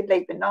ꯀꯗꯥꯏꯗꯒꯤ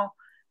ꯂꯩꯕꯅꯣ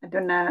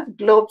ꯑꯗꯨꯅ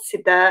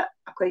ꯒ꯭ꯂꯣꯕꯁꯤꯗ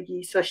ꯑꯩꯈꯣꯏꯒꯤ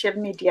ꯁꯣꯁꯤꯌꯦꯜ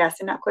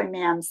ꯃꯤꯗꯤꯌꯥꯁꯤꯅ ꯑꯩꯈꯣꯏ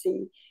ꯃꯌꯥꯝꯁꯤ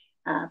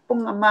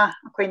ꯄꯨꯡ ꯑꯃ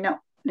ꯑꯩꯈꯣꯏꯅ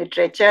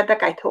ꯂꯤꯇꯔꯦꯆꯔꯗ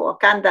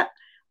ꯀꯥꯏꯊꯣꯛꯑꯀꯥꯟꯗ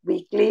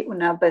ꯋꯤꯛꯂꯤ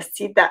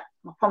ꯎꯅꯕꯁꯤꯗ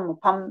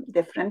ꯃꯐꯝ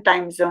ꯗꯤꯐ꯭ꯔꯦꯟꯠ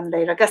ꯇꯥꯏꯝ ꯖꯣꯟ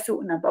ꯂꯩꯔꯒꯁꯨ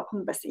ꯎꯅꯕ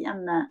ꯐꯪꯕꯁꯤ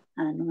ꯌꯥꯝꯅ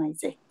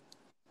ꯅꯨꯡꯉꯥꯏꯖꯩ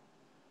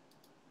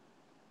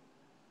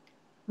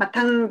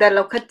ꯃꯊꯪꯗ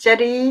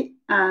ꯂꯧꯈꯠꯆꯔꯤ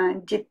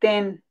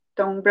ꯖꯤꯇꯦꯟ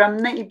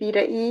ꯇꯣꯡꯕ꯭ꯔꯝꯅ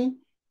ꯏꯕꯤꯔꯛꯏ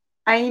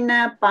ꯑꯩꯅ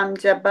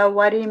ꯄꯥꯝꯖꯕ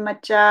ꯋꯥꯔꯤ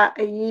ꯃꯆꯥ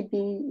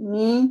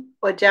ꯑꯏꯕꯤꯅꯤ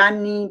ꯑꯣꯖꯥ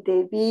ꯅꯤ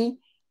ꯗꯦꯕꯤ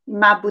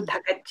ꯏꯃꯥꯕꯨ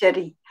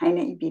ꯊꯥꯒꯠꯆꯔꯤ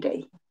ꯍꯥꯏꯅ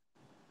ꯏꯕꯤꯔꯛꯏ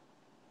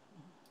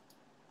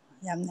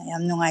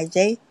ꯌꯥꯝ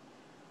ꯅꯨꯡꯉꯥꯏꯖꯩ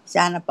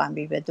ꯏꯆꯥꯅ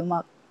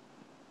ꯄꯥꯝꯕꯤꯕꯗꯨꯃꯛ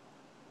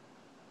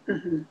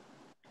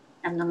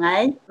ꯌꯥꯝ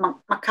ꯅꯨꯡꯉꯥꯏ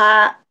ꯃꯈꯥ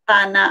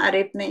ꯇꯥꯅ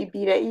ꯑꯔꯦꯞꯅ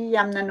ꯏꯕꯤꯔꯛꯏ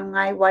ꯌꯥꯝꯅ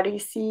ꯅꯨꯡꯉꯥꯏ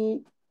ꯋꯥꯔꯤꯁꯤ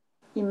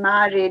ꯏꯃꯥ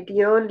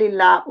ꯔꯦꯗꯤꯑꯣ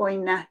ꯂꯤꯂꯥ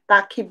ꯑꯣꯏꯅ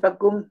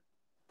ꯇꯥꯈꯤꯕꯒꯨꯝ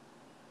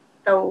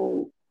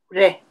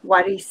ꯇꯧꯔꯦ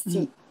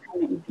ꯋꯥꯔꯤꯁꯤ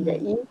ꯍꯥꯏꯅ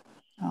ꯏꯕꯤꯔꯛꯏ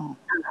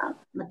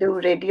ꯃꯗꯨ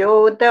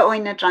ꯔꯦꯗꯤꯑꯣꯗ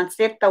ꯑꯣꯏꯅ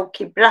ꯇ꯭ꯔꯥꯟꯁꯂꯦꯠ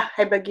ꯇꯧꯈꯤꯕ꯭ꯔꯥ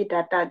ꯍꯥꯏꯕꯒꯤ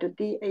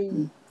ꯗꯥꯇꯥꯗꯨꯗꯤ ꯑꯩ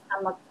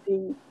ꯏꯁꯥꯃꯛꯇꯤ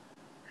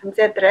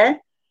ꯈꯪꯖꯗ꯭ꯔꯦ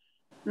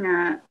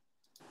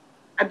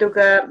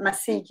ꯑꯗꯨꯒ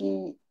ꯃꯁꯤꯒꯤ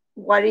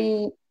ꯋꯥꯔꯤ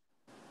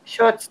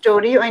ꯁꯣꯔꯠ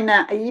ꯁ꯭ꯇꯣꯔꯤ ꯑꯣꯏꯅ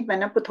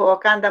ꯑꯏꯕꯅ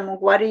ꯄꯨꯊꯣꯛꯑꯀꯥꯟꯗ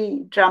ꯑꯃꯨꯛ ꯋꯥꯔꯤ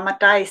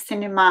ꯗ꯭ꯔꯥꯃꯥꯇꯥꯏꯁ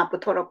cinema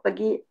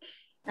ꯄꯨꯊꯣꯔꯛꯄꯒꯤ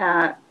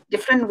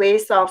ꯗꯤꯐ꯭ꯔꯦꯟꯠ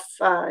waste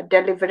of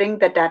ꯗꯦꯂꯤꯚꯔꯤꯡ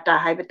the data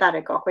ꯍꯥꯏꯕ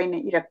ꯇꯥꯔꯦꯀꯣ ꯑꯩꯈꯣꯏꯅ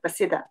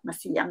ꯏꯔꯛꯄꯁꯤꯗ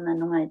ꯃꯁꯤ ꯌꯥꯝꯅ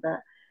ꯅꯨꯡꯉꯥꯏꯕ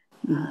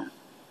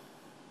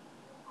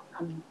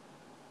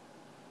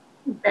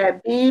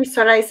ꯕꯦꯕꯤ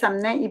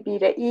ꯁꯣꯔꯥꯏꯁꯝꯅ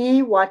ꯏꯕꯤꯔꯛꯏ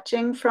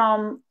ꯋꯥꯆꯤꯡ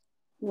ꯐ꯭ꯔꯣꯝ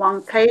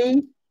ꯋꯥꯡꯈꯩ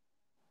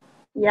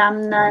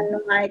ꯌꯥꯝꯅ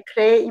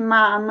ꯅꯨꯡꯉꯥꯏꯈ꯭ꯔꯦ ꯏꯃꯥ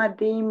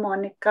ꯑꯃꯗꯤ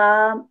ꯃꯣꯅꯤꯀꯥ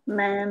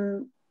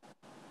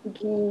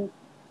ꯃꯦꯝꯒꯤ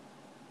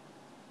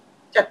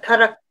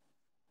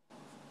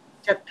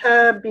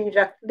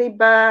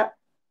ꯆꯠꯊꯕꯤꯔꯛꯂꯤꯕ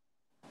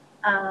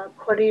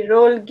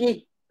ꯈꯣꯔꯤꯔꯣꯜꯒꯤ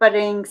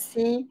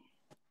ꯄꯔꯦꯡꯁꯤ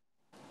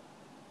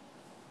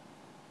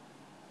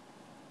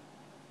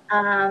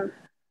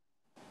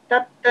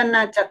ꯇꯞꯇꯅ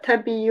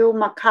ꯆꯠꯊꯕꯤꯌꯨ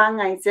ꯃꯈꯥ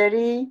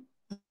ꯉꯥꯏꯖꯔꯤ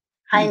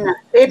haina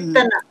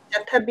leptana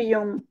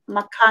chathabiyum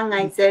makha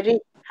ngaijari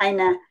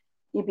haina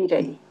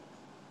ibirai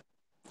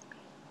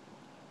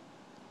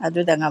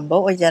aduda ngamba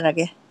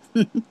ojarage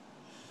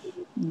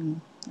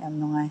yam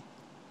nungai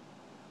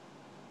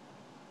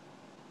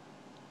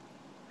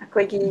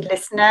akoigi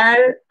listener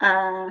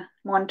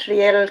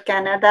Montreal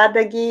Canada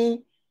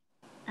dagi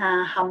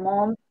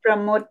hamom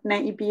promote na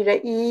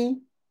ibirai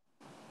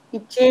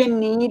iche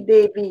Nee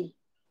Devi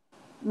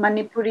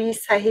Manipuri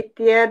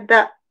Sahitya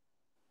da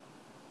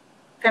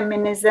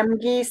feminism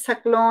gi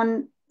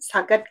saklon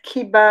sagat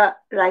khiba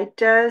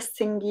writers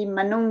singi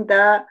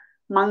manungda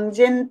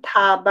mangjin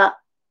thaba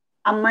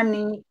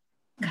amani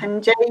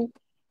khanjai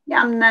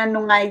yamna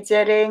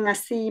nungaijare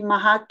ngasi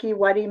mahaki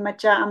wari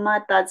macha ama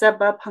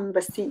tajaba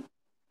phangbasi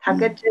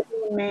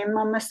thagatjari mem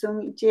amasung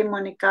iche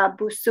Monica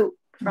Busu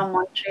from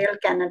Montreal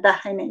Canada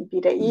haina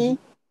ibirai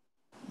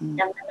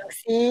yamna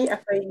nungsi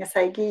akai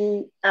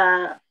ngasaigi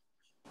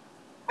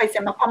paise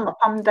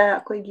mafam da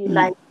akoigi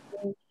live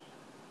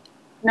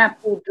na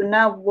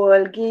puduna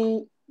world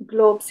gi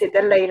globe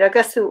sida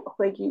leiragasu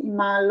akoigi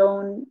ima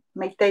lon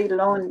maitai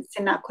lon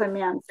sina akoi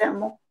myam se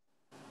amuk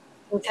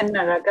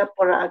inthanaraga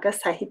poraaga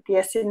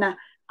sahitya sina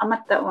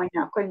amata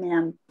oina akoi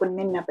myam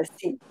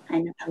punminnabasi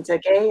haina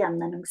thamjage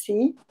yamna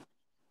nungsi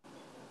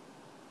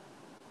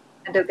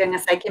aduga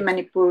ngasaigi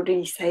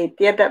Manipuri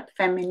sahitya da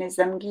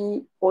feminism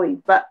gi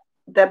oiba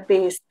the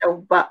base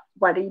tauba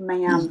wari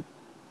mayam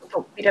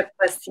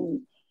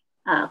thokpirakpasi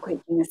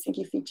akoigi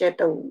ngasigi feature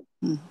tau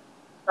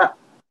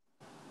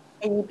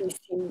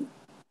ABC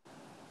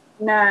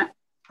na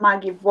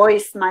magi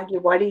voice magi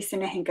wari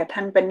sina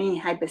hingkathan bani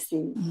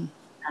haibasi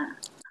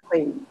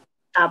akoi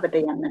tabada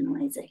yamna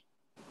nuaizai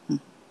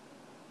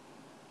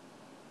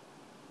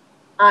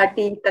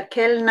arti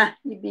takelna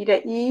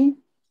ibirai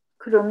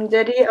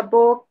kurumjari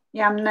abok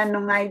yamna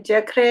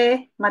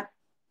nungaijakre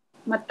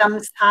matam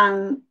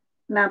sang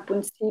na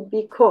punsi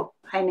bikho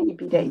haina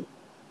ibirai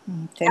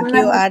thank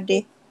you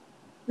Adi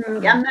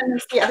yamna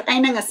nungsi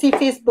aina ngasi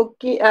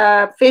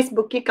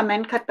Facebook ki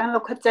comment khatan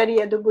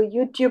lokhachari adubu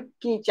YouTube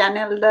ki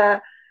channel da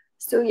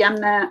su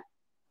yamna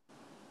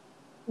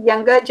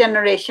younger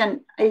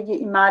generation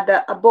aigi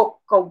imada abok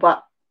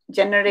kauba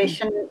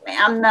generation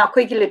yamna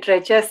khoi ki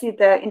literature si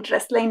the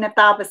interest laina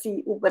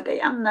tabasi ubada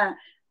yamna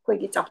khoi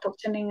ki chakthok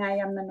chaninga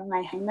yamna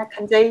nungai haina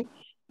khanjai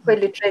khoi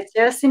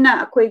literature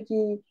sina khoi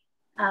ki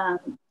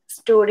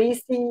story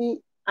si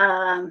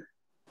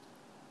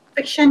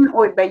fiction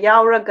oi ba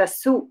yauraga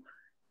su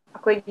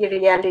akoigi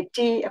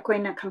reality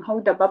akoina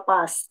khanghaudaba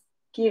past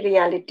ki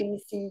reality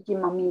si gi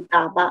mami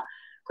taba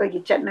akoigi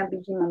chatnabi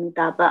gi mami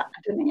taba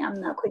aduna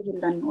yamna akoigi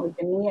lan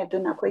oidani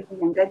aduna akoigi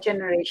younger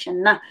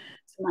generation na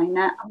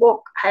sumaina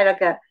abok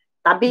hairaga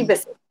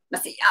tabibas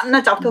masi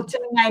yamna chawthok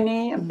chaningai ni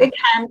a big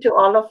hand to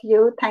all of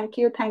you. Thank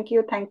you, thank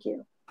you, thank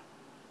you.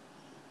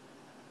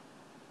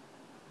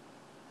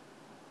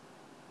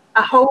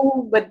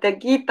 Aho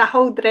badagi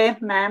tahodre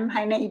ma'am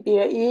haina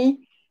ibirai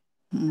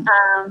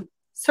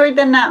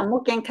soidana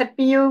amuk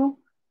engkhatpiu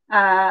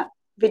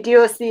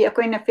video si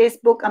akoina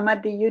Facebook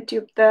amadi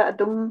YouTube ta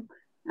adum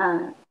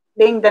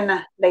lengdana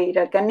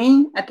leiragani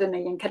aduna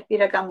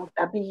engkhatpiraga amuk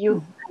tabiu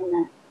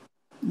haina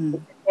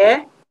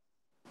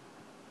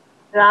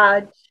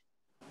Raj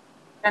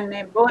kane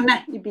bona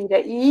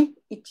ibirai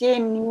iche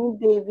Nee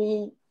Devi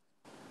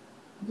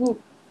gi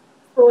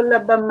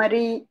Shollaba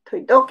Maree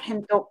thoidok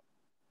hentok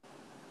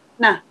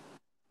na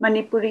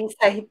Manipuri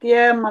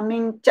Sahitya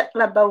maming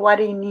chaklaba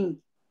warini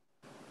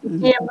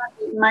iche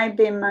mai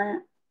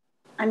bema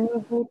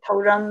anigi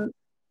thauram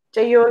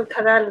chayol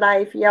khara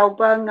live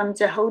yauba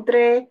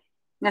ngamjahodre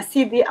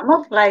ngasidi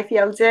amok live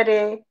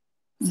yaujare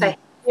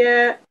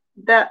sahitya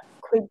da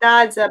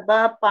khoidajaba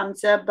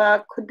pamjaba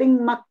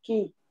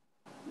khudingmakki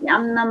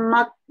yamna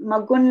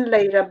magun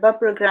leiraba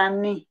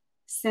program ni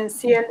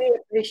sincerely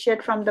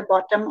appreciate from the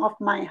bottom of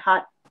my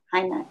heart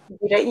haina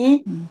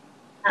birai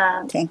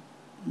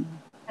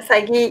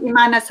asagi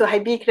imana su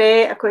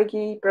haibikre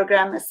akoigi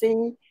program asi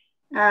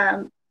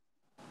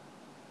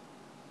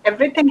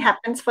everything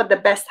happens for the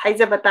best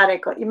haijabatare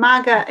ko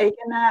imaga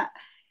aigana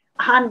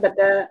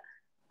ahanbada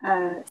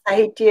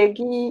sahitya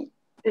gi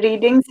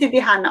reading sidi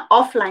hana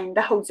offline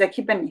da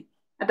hojaki bani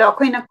ado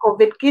akoina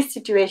covid ki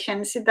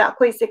situation sida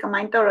akoi se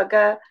kamai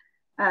toraga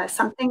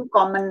something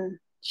common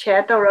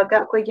share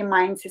toraga akoi gi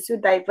mind se su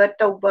divert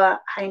toba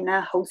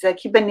haina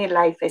hojaki bani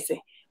life ese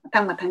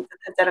mathang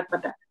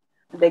thajarakpada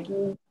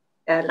adagi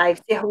life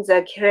se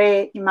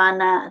hojakre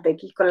imana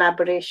adagi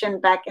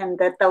collaboration back and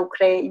the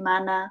taukre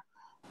imana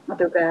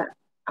aduga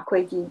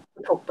akoigi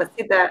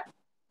thokpasida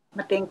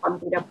mateng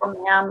pambirapa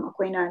mayam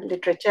akoina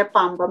literature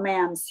pamba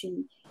mayam si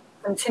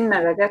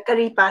punsinaraga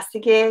kari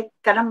pasige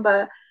karamba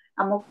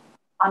amuk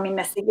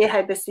aminasige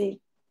haibasi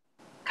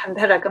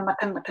khandharaga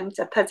mathang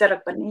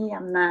chathajarakpani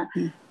yamna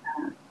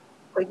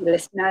akoigi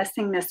listeners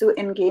singnasu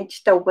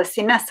engage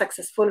tawbasina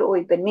successful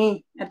oibani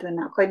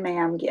aduna akoi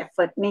mayam gi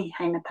effort ni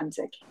haina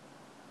thamjagi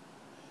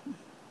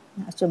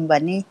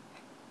achumbani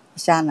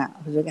isana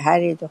hujug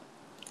harido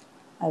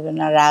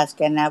aduna Raj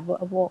kenabu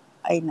abo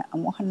aina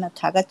amuhanna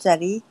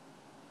thagachari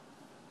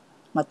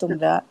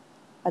matungda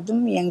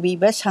adum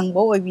yangbiba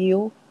sangbo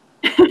oibiu.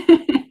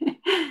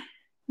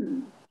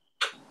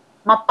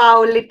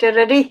 Mapau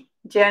Literary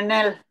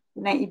Journal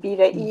na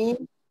ibirai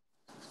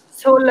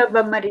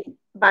Shollaba Maree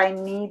by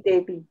Nee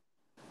Devi.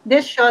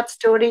 This short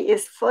story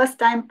is first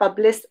time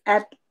published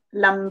at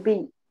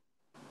Lambi,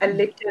 a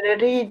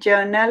literary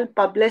journal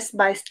published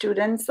by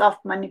students of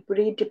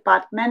Manipuri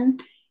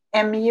Department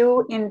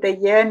MU in the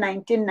year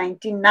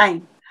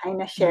 1999.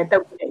 Haina share the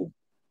way.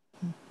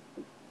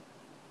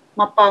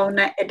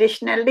 Mapauna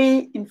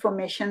additionally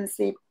information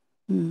si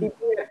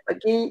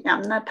bibirapagi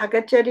yamna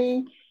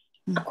thagachari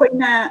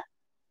akoina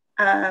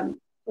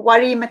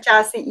wari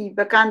machasi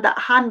ibakanda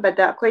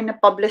ahanbada akoina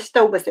publish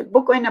tawbase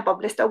book oina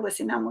publish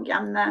tawbasina amuk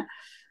yamna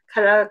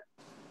khara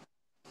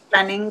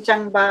planning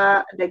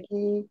changba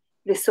adagi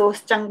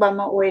resource changba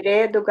ma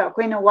oire duga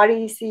akoina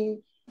wari si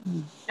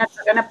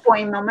natagana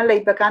poem ama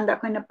leibakanda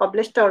akoina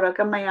publish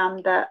tawraga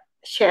mayamda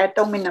share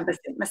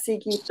tawminabase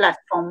masigi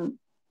platform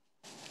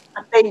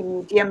atay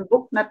medium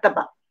book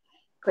nataba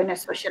akoina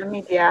social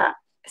media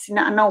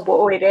sina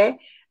anawbo oire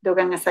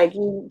duga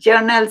ngasagi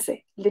journal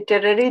se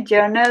literary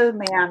journal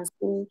mayam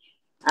si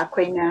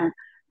akoina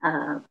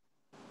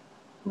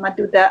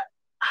maduda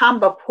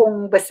hamba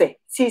phong base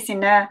si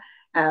sina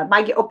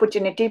magi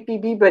opportunity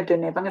pb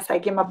badune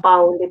bangasagi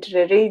mapau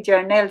literary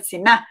journal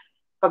sina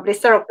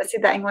publisher of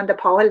pasida ingonda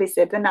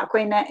phawalise duna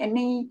akoina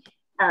any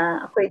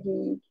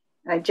akoigi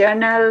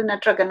journal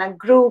natragana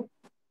group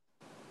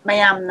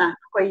mayamna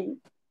akoi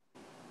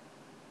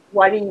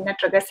wari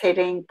natraga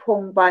sereng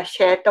phongba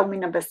share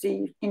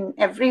tawminabasi in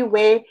every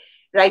way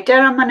writer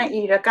amana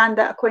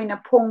irakanda akoina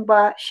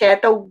phongba share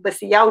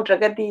tawbasi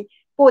yaudragadi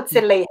pot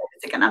se lei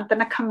se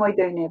kanamtana khangoi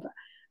doineba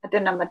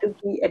aduna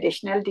madugi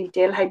additional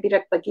detail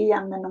haibirakpagi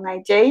yamna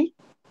nungai jai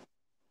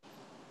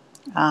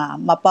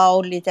Mapau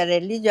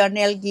Literary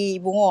Journal gi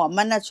bungo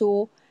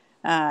manasu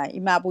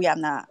imabu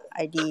yamna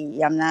ID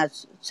yamna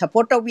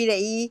support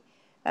tawbirei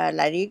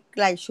larik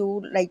laisu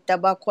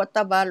laitaba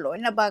khotaba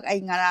loinabak ai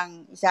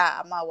ngarang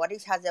isa ama wari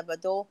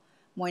sajabado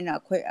moina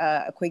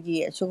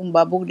akhoi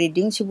sugumba book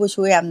reading sibu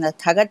su yamna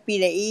thagat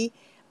pirei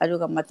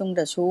aduga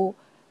matungda su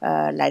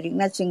larik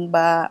na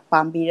chingba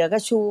pambiraga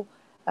su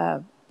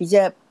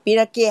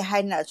pirake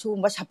haina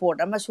sugumba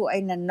support ama su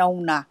aina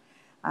nauna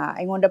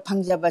aingonda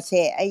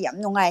phangjabase ai yam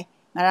nungai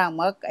ngarang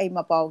mak ai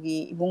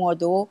mapaugi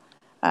ibungodo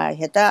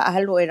heta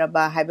ahal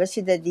oiraba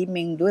haibasidadi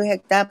mingdu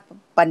hekta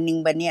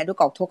panningbani adu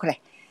kauthokre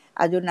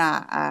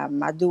aduna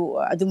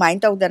adumain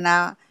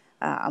tawdana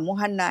amu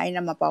hanna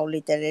aina mapau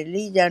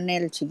literary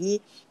journal chigi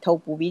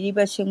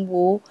thopubiriba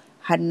singbu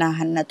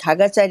hanna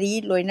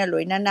thagachari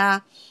loina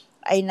na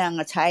aina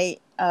ngachai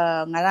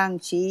ngarang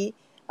chi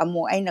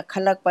amu aina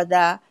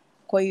khalakpada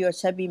koyo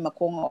sabi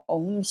makong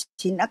ohum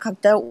sin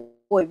akhakta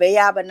oiba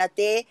yaba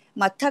nate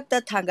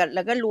mathakta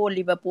thangatlaga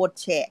loliba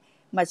potse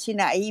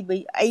masina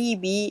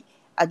aibi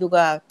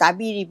aduga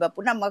tabiriba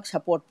punamak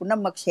support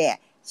punamak se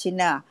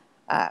sina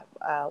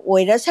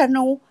oira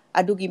sanu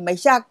adugi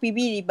maisak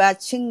pibiriba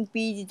sing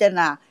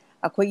pidana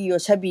akhoi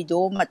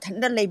yosabido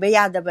mathanda leiba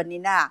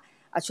yadabanina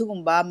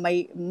asugumba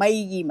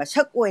maigi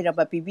masak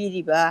oiraba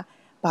pibiriba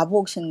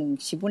babok sing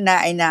sibuna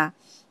aina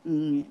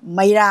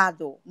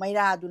mairadu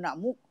na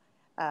amuk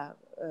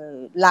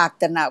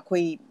laktana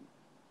akhoi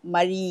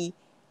mari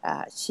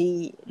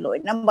si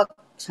loinambak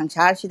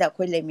sangsar sida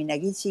akhoi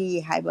leiminagi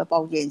si haiba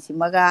paujen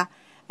simaga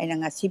aina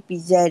ngasi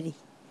pijari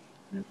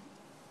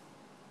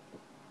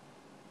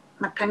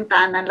mathang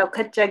tana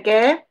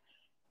lokhatjage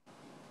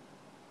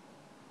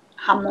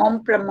hamom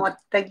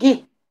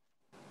pramotagi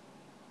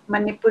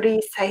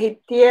Manipuri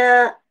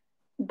Sahitya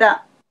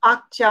da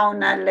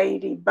akchauna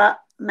leiriba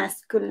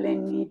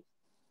masculinity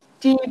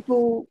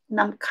bu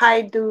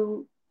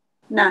namkhaidu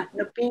na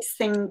nupi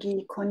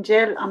singi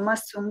konjel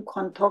amasung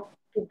konthok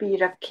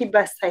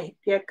pubirakhiba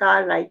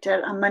sahityaka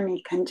writer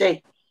amani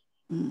khanjai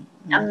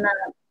amna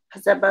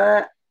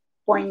phajaba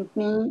point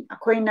ni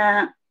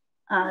akoina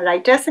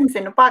writer sing se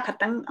nupa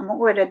khatang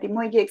amok oiradi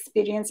moigi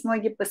experience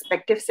moigi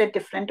perspective se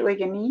different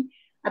oigani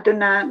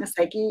aduna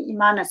ngasagi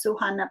imana su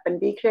hana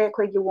pandikre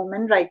akoigi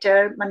woman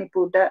writer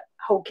manipur da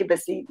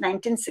hokibasi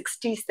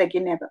 1960s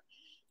dagineba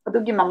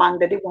adugi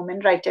mamangdadi woman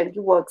writer gi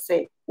work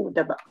se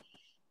udaba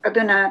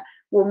aduna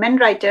women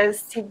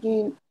writers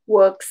sigi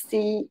work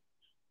si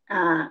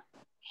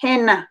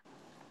hena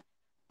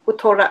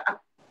puthora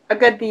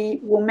agadi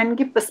woman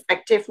gi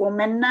perspective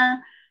woman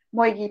na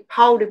moigi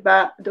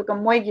phaudiba aduga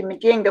moigi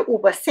meeting da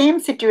uba same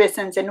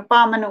situations e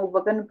nupa mana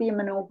uba ga nupi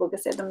mana uba ga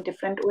se dum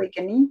different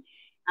oigani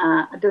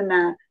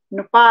aduna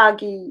nupa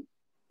gi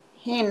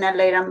hena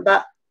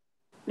leiramba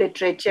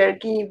literature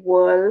gi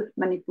world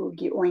manipur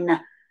gi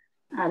oina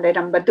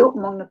leiramba du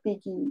mong nupi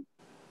gi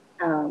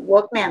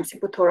work ma'am si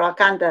puthora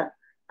kanda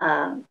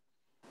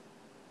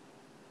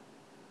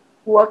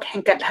work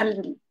hankat hal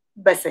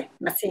base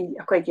masi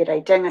akoy gi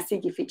writer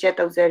ngasi gi feature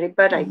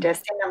tawzariba writer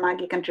sina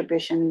magi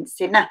contribution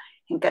sina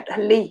hankat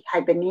hali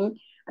haibani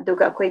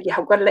aduga akoy gi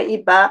hawgala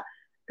iba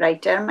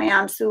writer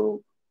mayam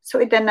su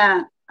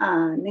soidana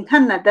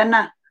ninghanna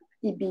dana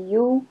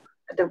ibu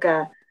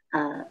aduga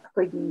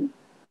akoy gi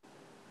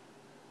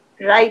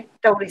right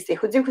tawrise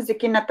huji huji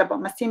kina taba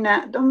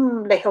masina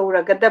dum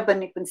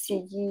lehoragadabani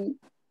punsigi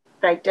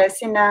writer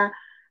sina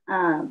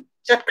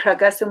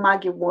chatkhraga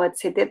sumagi word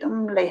se de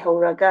dum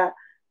lehoraga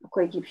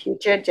akoigi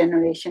future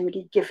generation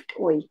gi gift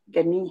oi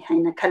gani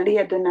haina khali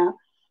aduna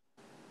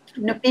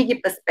nupigi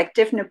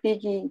perspective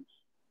nupigi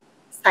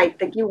side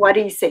tagi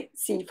wari se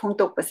si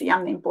phongtok pasi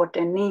yam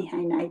important ni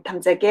haina ai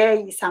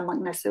thamjage isamak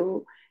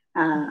nasu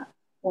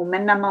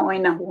woman nama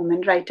oina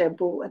woman writer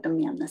bu adum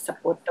yamna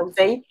support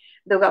tawjai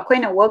doga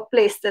koina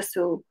workplace ta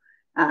su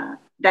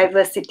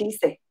diversity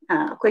se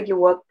akoigi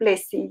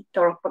workplace si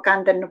torok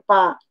pakanda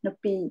nupa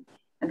nupi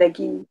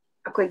adagi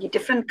akoigi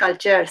different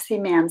culture si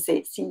mayam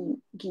se si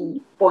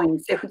gi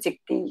points se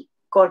hujikti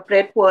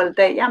corporate world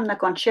da yamna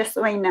conscious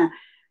oina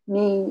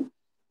ni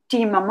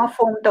team ama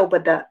form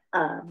tawbada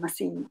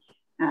masi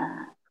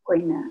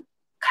koina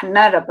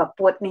khanaraba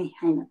potni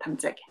haina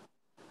thamjage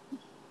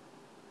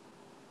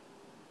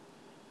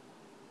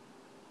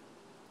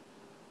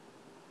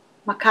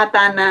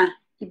Makatana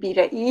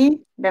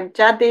ibirai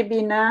Bemcha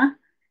Devi na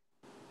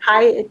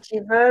High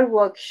Achiever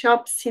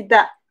Workshop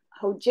sida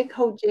hojik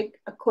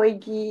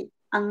akoigi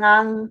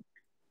angang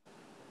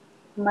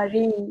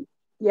mari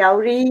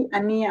yauri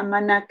ani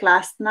amana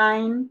class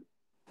 9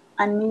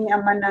 ani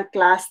amana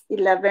class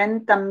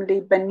 11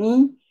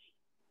 tamlibani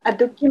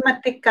aduki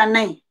matik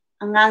kanai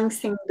angang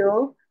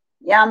singdo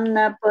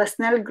yamna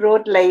personal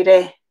growth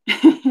laire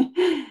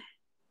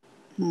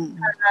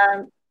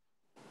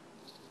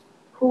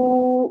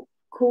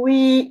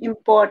Kui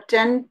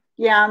important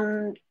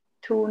yam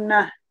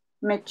tuna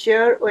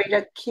mature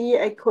oiraki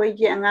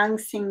aikoigi angang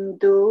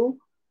singdu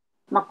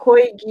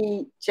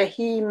makoigi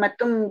chahi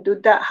matung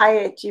duda high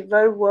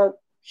achiever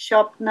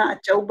workshop na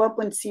achauba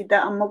punsida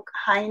amuk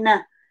haina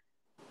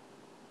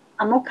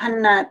amuk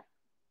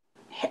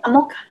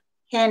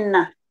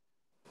henna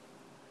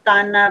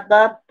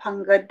tanaba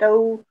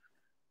phangadau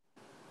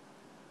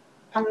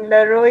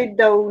phanglaroi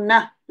dauna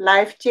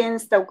life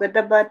change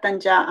tawgadaba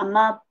tanja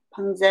ama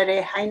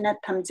phangzare haina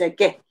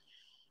thamjage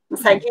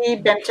masagi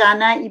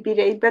Bemchana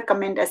ibiraiba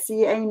comment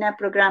asi aina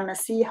program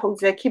asi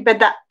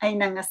haujakibada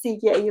aina ngasi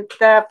gi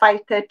ayukta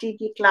 5:30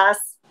 gi class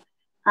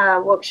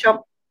workshop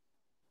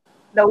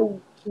daw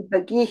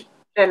kibagi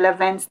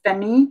relevance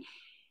tani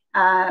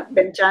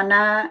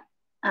Bemchana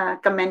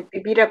comment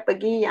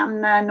pibirakpagi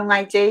yamna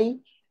nungaijai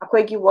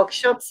akoigi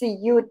workshop si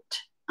youth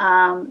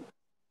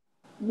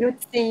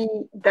si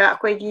da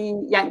akoigi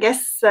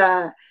youngest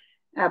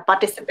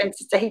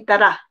participants chahi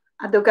tara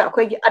aduga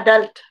akoigi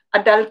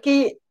adult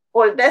ki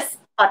oldest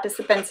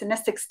participants in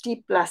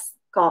 60 plus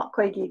ko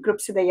akoigi group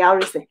sida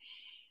yaurise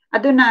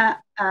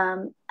aduna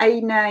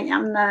aina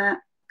yamna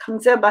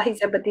khangzaba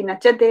hijabadi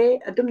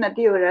nachade adumna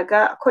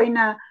diuraga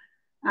akoina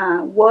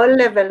world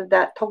level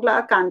da thogla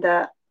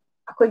akanda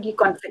akoigi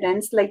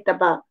confidence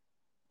laitaba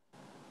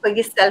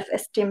akoigi self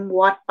esteem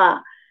wat pa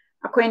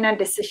akoina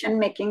decision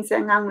making se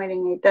ngang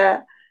meringi da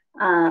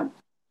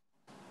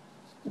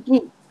gi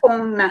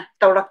pongna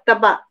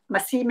tawraktaba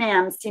masi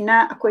mayam sina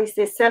akoi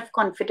se self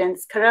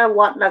confidence khara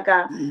wat laga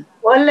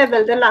world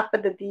level da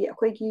lakpadadi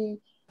akoi gi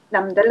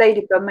lamda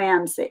lairiba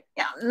mayam se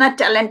yamna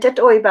talented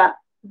oiba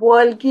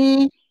world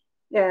gi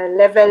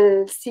level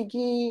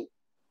sigi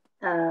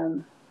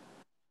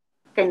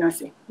kaino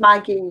se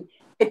magi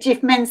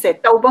achievement se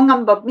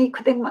tawbangamba mi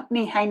khuding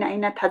ni haina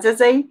aina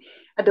thajajai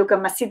aduga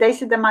masidai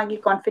sida magi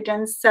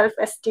confidence self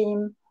esteem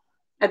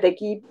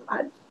adagi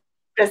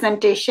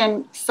presentation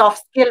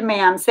soft skill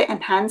mayam se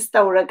enhance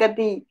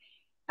tawragadi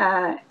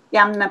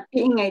yamna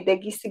pingai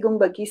dagi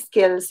sigumbagi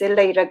skills se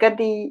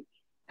lairagadi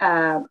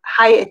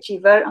high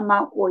achiever ama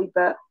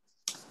oiba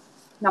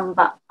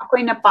namba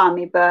akoina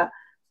pamiba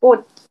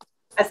pot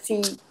asi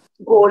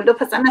goal do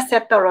phasana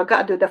set tawraga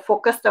aduda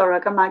focus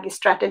tawraga magi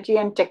strategy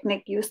and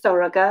technique use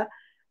tawraga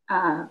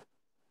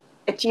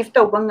achieve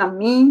tawba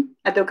ngami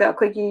aduga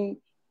akoigi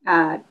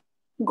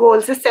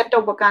goal se set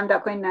tawba kanda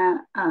akoina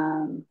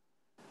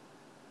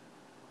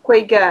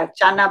koiga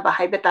chana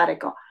bahai betare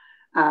ko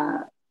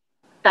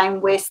time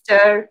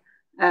waster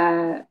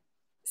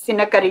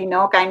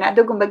sinakarino kaina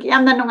adugumbagi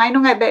yamna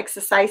nungai ba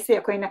exercise se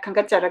akoina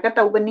khanga charaga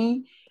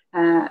tawbani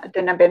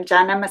aduna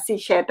Bemchana masi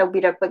share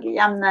tawbirakpagi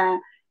yamna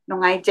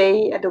nungai jai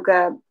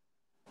aduga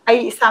ai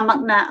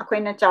isamakna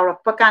akoina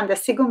chawrakpa kanda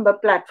sigumba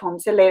platform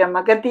se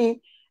leiramagadi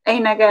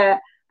ainaga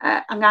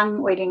angang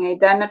oiringai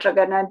da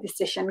natragana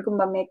decision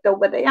gumba make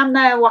tawbada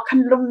yamna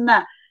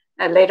wakhanlumna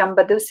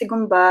leirambadu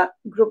sigumba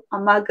group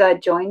amaga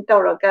join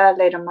tawraga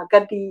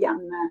leiramagadi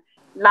yamna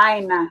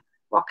laina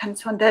wakhan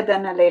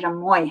sondadana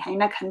leiramoi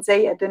haina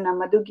khanjai aduna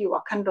madugi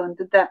wakhanlon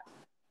duda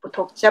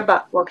puthokchaba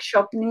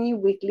workshop ni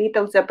weekly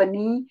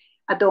tawjabani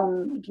adom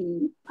gi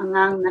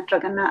angang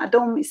natragana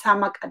adom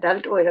isamak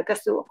adult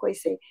oiragasu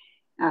akoise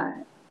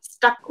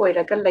stuck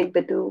oiraga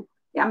leibadu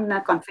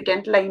yamna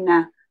confident laina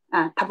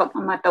thabak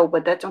ama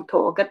tawbada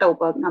chongthoga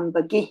tawba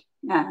ngambagi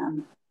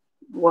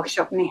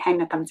workshop ni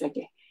haina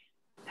tamjage.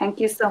 Thank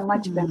you so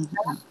much,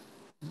 Bemcha.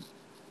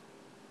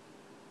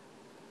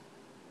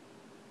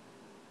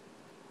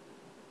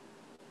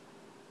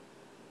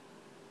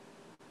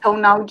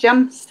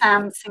 Thaunaujam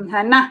Sam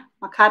Singhana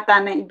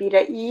Makhatana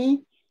Ibirai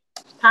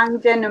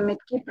Thangja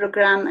Numitki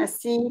program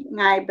asi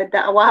ngai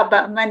bada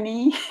awaba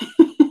mani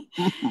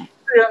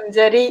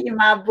Ramjari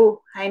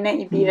Imabu Haina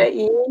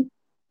Ibirai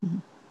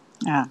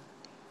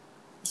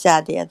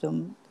Jadi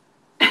adum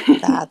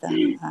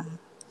tadana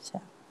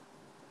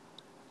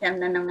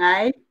Yamna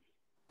nungai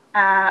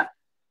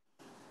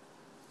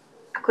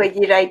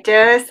Akoigi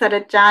writer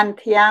Sarachan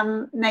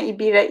Thiam na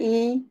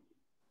Ibirai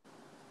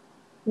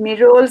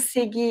Mirol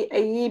Sigi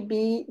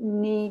Aibi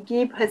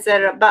Nigi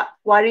Bhazaraba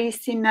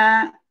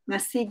Warisina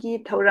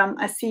Ngasigi Thauram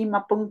Asi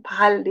Mapung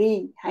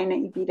Pahali Haina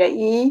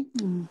Ibirai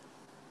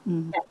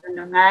Yamna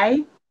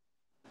nungai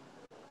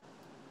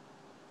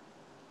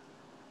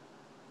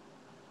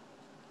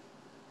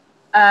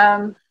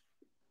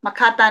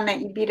Makhatana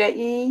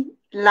Ibirai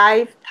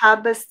live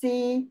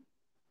thabasi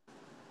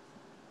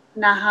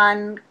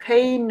nahan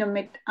khay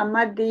numit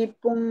amadi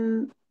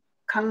pung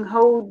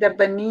khangho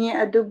dabani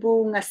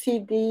adubu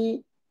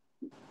ngasidi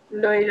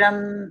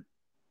loiram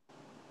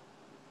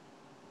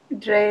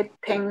dre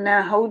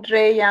thengna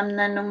hodre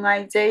yamna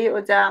nungaijai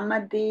oja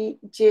amadi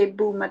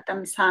jebu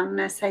matam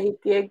sangna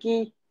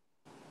sahityagi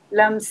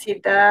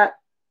lamsida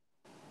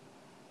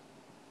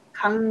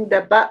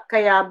khangdaba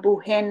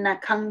kayabu henna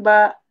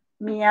khangba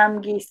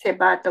miyamgi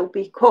seba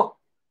tawbikho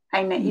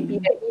haina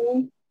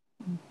ibirai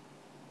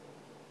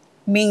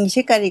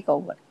Mingsi kari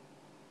kaubar.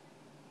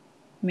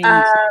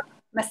 Mingsi.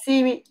 Masi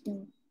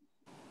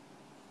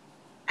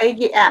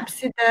aigi app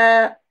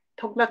sida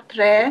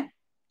thoklaktre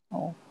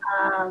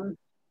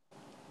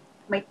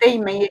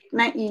maitai mayek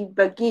na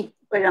ibagi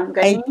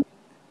oiramgani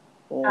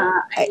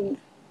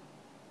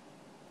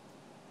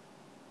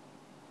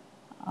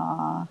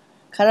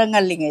Khara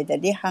ngalingay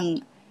dadi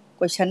hang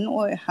question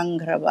oi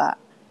hanggraba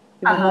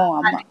ibungo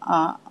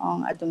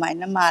ama adumay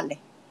na male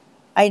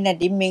ay na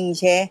di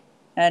mingse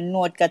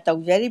note ka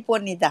tawjari po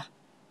nida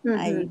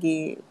ay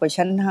di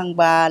question hang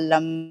ba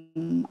lam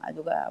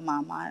aduga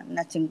mama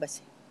na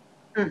chingbase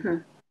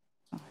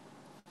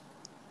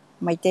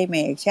maitai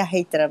mayek siya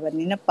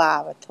heitrabani na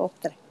pawa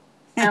thoktre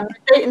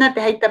nate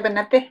haitaba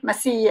nate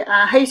masi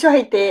haiso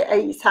haite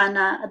ai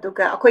sana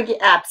aduga akoigi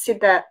app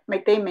sida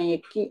maitai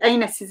mayek ki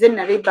aina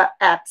sizinariba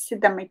app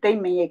sida maitai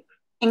mayek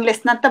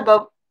English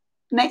nataba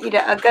na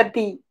ira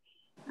agadi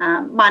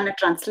mana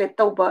translate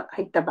tauba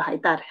haitaba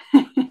haitar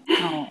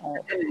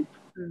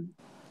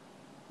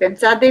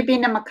Bemsa Devi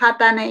na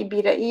Makhatana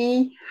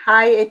Ibirai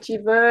High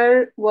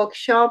Achiever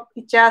Workshop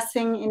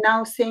Ichasing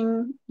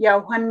Inausing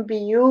Yauhan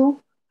Biyu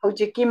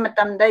Hojiki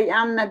Matamda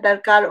Yamna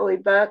Darkar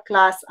Oiba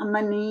Class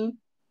Amani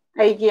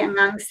Aigi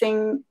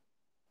Angangsing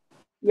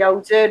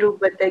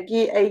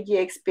Yaujrubadagi Aigi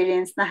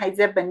Experience na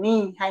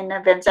Haizabani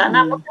Haina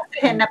Bemsana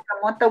Hena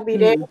Promoto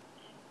Bire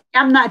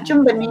Yamna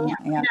Chumbani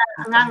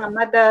Angang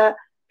Amada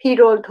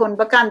Pirol Thon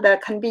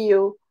Bakanda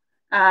Kanbiyu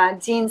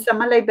Jeans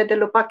Amalai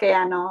Bedelupa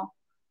Kayano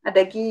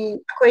adagi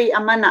akoi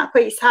amana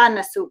akoi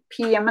isana su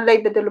phi ama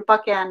leibada lupa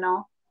kaya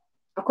no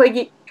akoi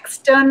gi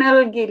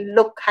external gi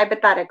look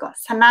haibatare ko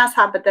sana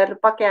sabada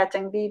lupa kaya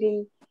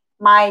changbiri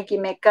mai gi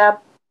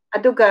makeup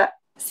aduga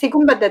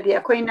sigumbada di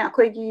akoi na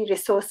akoi gi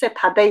resource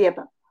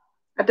thadayaba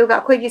aduga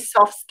akoi gi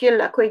soft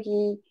skill akoi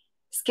gi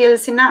skill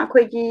sina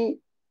akoi gi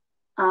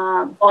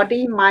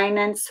body mind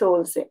and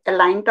soul se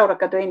align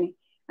tawrakadoini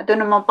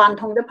aduna mapan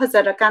thongda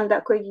phajarakanda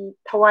akoi gi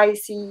thawai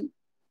si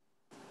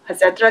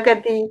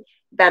phajadragadi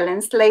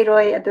balance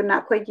leiroi aduna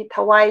akoigi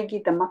thawai gi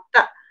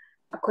damakta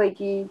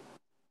akoigi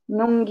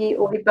nungi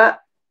oiba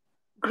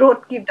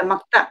growth gi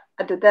damakta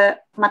aduda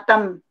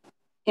matam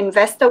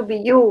invest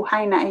biyu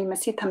haina ai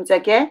masi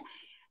thamjage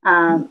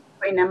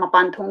oina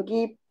mapan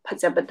thongi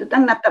phajabadu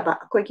dang nataba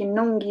akoigi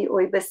nungi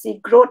oiba si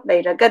growth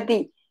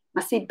leiragadi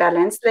masi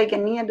balance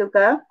leigani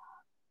aduga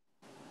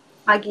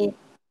agi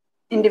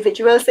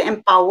individuals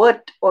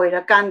empowered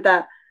oirakanda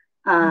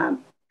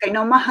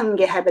kainoma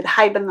hange haibad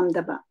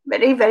haibangamdaba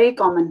very very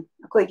common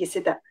akoi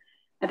gisida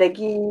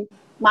adagi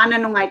mana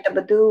nungai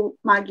tabadu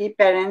magi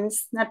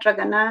parents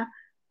natragana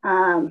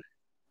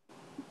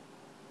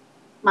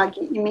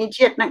magi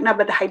immediate nakna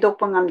bad haidok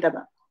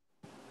pangamdaba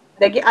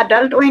adagi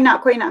adult oina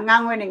akoi na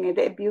ngang oina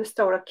de abuse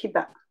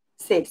tawrakiba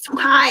se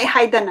sunghai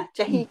haidana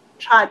chahi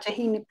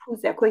chahi ni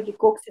phuze akoi gi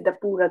kok sida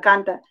pura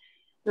kanda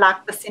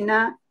lakpasina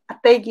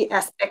ategi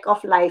aspect of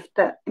life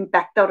the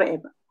impact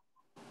tawreba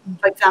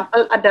For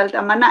example, adult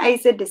amana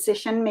aise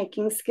decision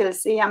making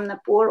skills se yamna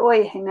poor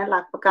oi hena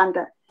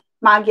lakpakanda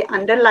magi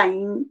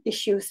underlying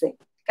issues se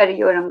kari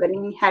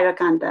oramgani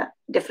hairakanda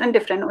different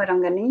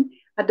oramgani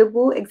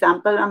adubu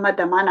example ama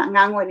damana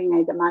ngang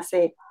oringai dama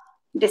se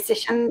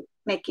decision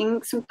making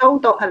sumtau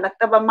to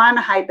halaktaba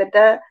mana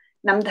haibada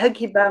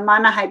namdhagiba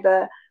mana haiba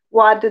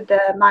wadu da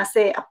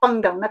mase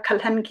apangdang na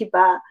khalhan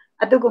kiba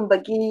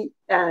adugumbagi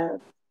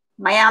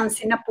mayam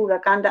sina pura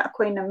kanda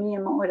akoi na mi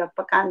ama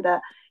orakpakanda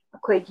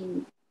akoi gi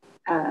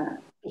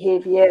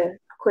behavior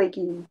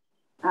akoigi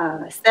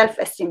self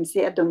esteem se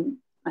adum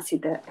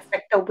asida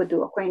effect tawbadu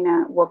akoina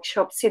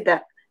workshop sida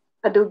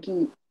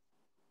adugi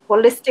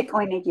holistic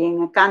oina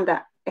yenga kanda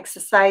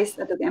exercise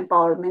aduga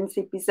empowerment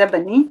si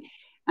pisabani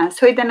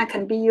soidana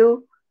can be you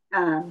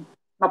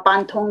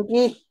mapan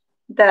thonggi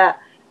da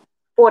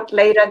pot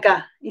leiraga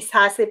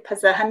isase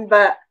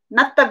phajahanba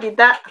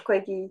nattabida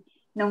akoigi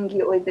nunggi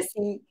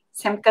oibasi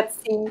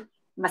semkatsi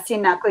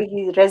masina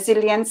akoigi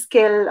resilience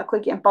skill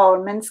akoigi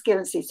empowerment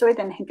skill si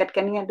soidan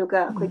henkatkani aduga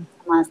akoigi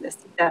samas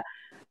asida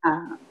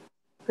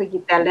akoigi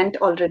talent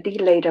already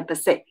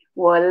leirabase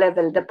world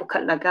level da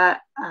pukhatlaga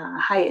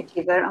high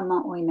achiever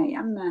ama oina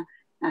yamna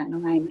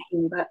nungai na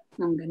hingba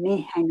ngangani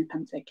haina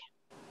tamjage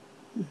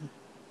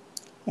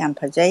yam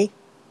phajai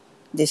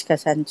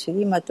discussion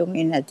sigi matung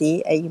inadi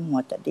ai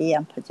motadi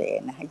yam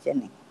phajai na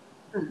hajani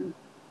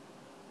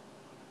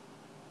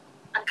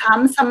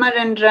Akham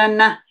Samarendra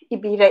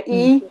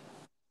Ibirai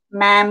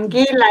ma'am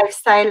gi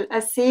lifestyle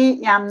asi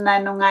yamna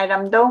nungai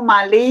ramdo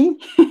mali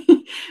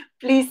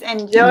please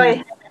enjoy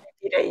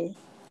Ibirai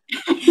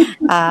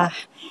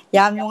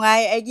yam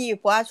nungai aigi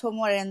ipwa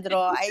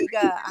somorendro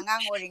aiga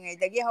angang oringai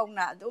dagi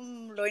hauna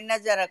dum loina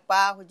jarakpa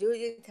huju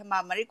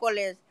thama mari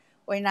college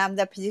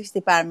oinamda physics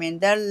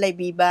department da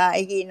lebiba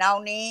aigi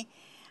nauni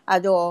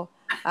ado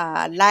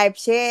life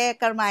se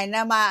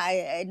karmaina ma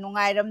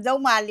nungai ramdo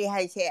mali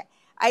haise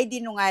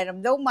aidi nungai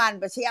ramdo man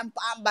base yam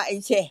pamba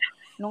aise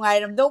nungai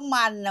ramdo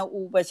man na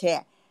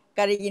ubase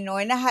karigino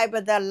ina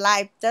haibada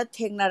life ta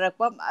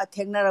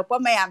thengnarakpa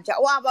mayam cha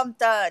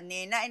awabamta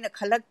ne na ina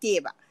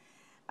khalaktiba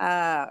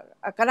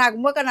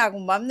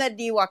kanagumba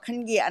amnadi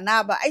wakhangi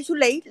anaba aisu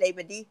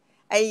leibadi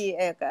ai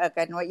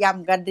kano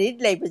yam gadri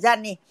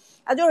leibajani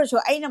adorso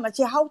aina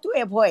machi how to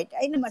avoid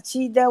aina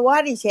machi da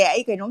wari se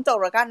ai kainom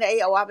tawrakanda ai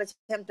awaba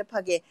semta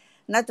phage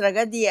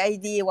natragadi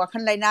aidi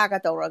wakhan laina ka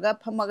tawraga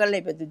phamaga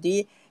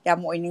leibadudi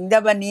yam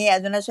oiningdabani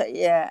aduna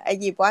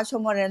aigi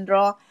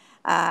pasomorendro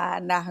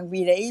na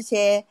hangbirei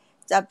se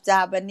chap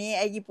chabani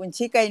aigi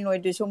punchi kainoi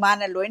dusu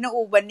mana loina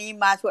ubani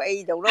masu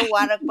ai dawra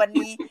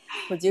warakpani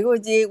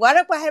huji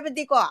warakpa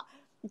haibadi ko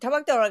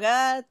thabak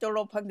tawraga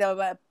tolo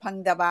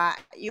phangdaba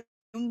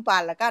yum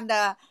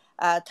palakanda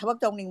thabak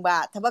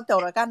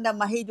tawrakanda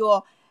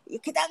mahido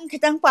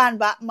khitang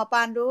panba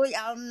mapandu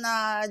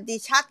yamna di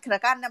sat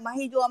khrakanda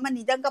mahido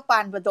amani danga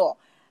panbado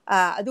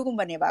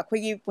adugumbane ba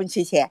khoigi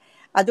punchi se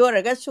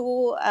adoraga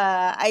su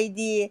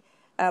aidi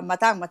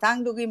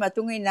matang dugi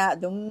matungina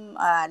dum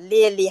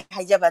leli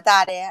haijaba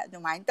tare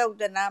dumain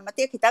tawdana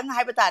mate khitang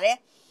haiba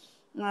tare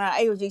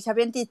ai huji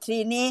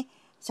 73 ni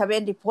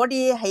 74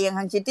 di hayang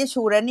hangchiti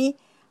surani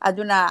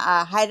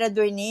aduna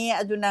hairadoini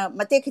aduna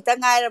mate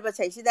khitang ngairaba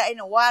saisida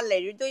aina wa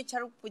leiridoi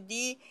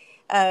charukpudi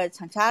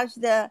sangsar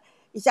sida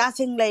icha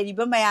sing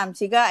leiriba mayam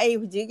siga ai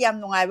huji yam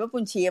nungaiba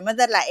punchi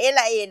amada lae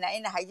na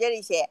aina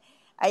haijari se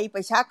ai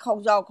paisa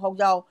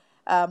khaujau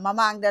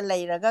mamangda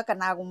leiraga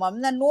kanagumma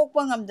amna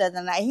nokpa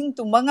ngamdadana ahing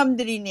tumba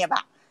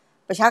ngamdrineba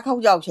paisa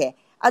khaujau se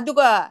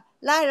aduga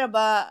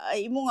lairaba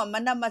imung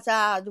amana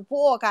macha du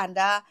po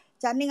kanda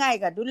chaningai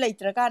ga du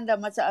leitrakanda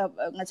macha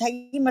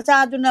ngasai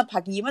macha duna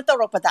phagi ma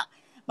tawrakpada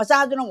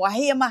macha duna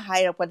wahi ama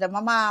hairakpada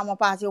mama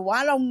mapa se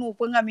walau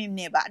nokpa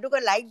ngamimneba aduga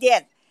like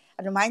that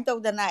adumain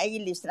tawdana ai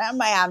listener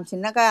mayam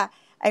sinaka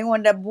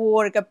aingonda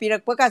bor ka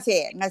pirakpa ka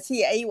se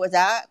ngasi ai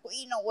oja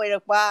kuina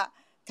oirakpa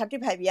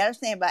 35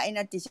 years neba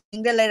aina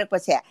teaching da leirakpa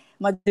se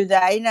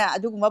maduda aina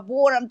aduguma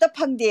bor amta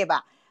phangdeba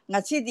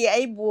ngasi di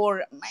ai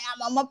bor mayam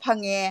ama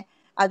phange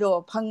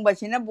ado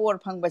phangbasina bor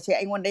phangbase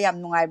aingonda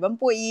yam nungaibam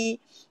poi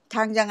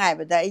thangjangai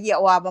bada ai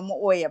awaba ma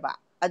oyeba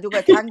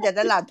aduga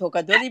thangjada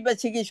lanthokadoriba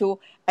sigisu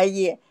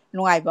ai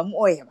nungaibam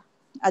oyeba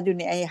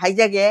aduni ai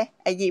haijage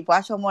ai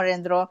paso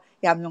morendro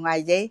yam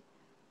nungaijei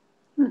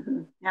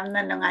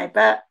yamna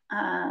nungaiba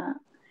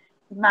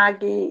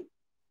magi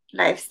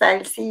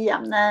lifestyle si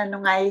yamna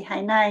nungai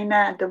haina aina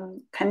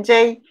dum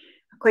khanjai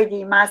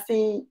akoigi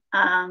masi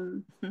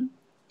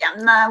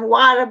yamna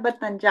waraba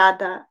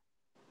tanjada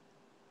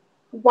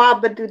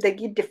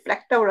wabadudagi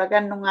deflect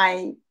tawraga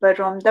nungai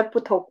baromda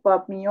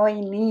puthokpa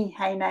miyoi ni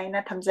haina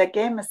aina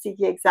thamjage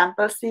masigi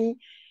example si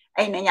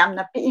aina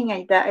yamna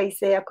piingai da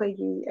aise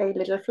akoigi ai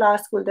little flower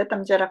school da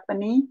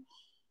tamjarakpani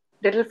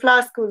little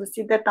flower school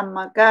si da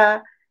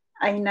tamaga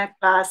aina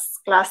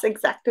class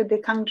exact to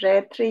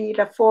dekhangre 3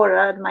 ra 4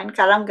 ra main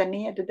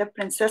karamgani aduda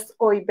princess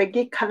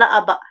oibagi khala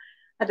aba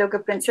adoga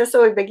princess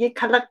oibagi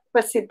khalak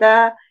pasida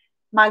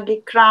magi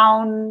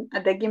crown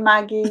adagi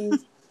magi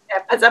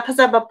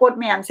faza bapot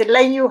mayam se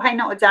layu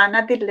haina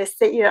ojana dilles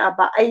se ira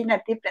aba aina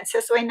ti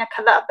princess oina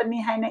khala abani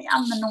haina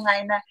yamna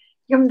nungaina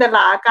yumda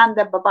la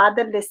akanda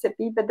babada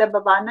recipe bada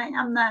babana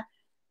yamna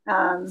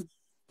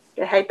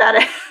hai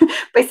tare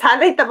paisa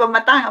lai taba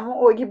matang amu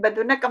ogi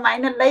baduna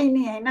kamaina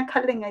laini haina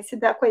khalingai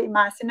sida koi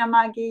ma sina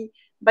magi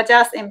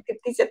Bajaj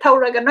M50 se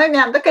thauraga noi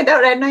myam da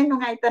kaidare noi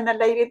nungai tana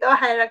lairi to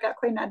hairaga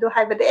khoina du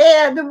haibade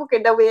adu bu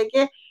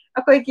kaidawege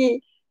akoi ki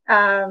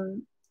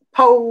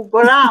phau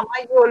bora ma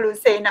yolu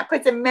se na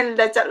khoi se mel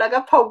da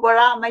chalaga phau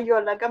bora ma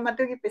yolaga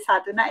madugi pesa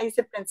duna ai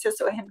se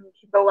princess ohen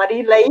ki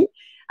bawari lai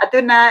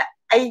aduna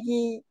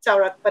aigi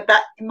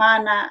chaurakpada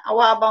imana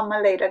awaba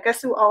ma leiraga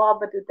su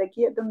awaba du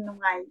dagi adum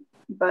nungai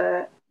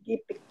ba gi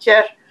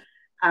picture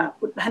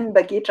uthan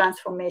bagi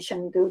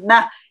transformation du na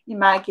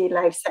imagi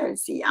lifestyle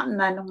si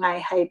amna nungai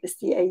hai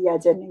bisi ai ya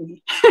janini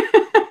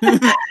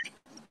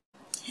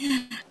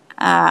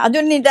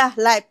ꯑꯗꯨꯅꯤꯗ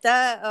ꯂꯥꯏꯐꯇ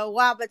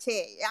ꯋꯥꯕꯁꯦ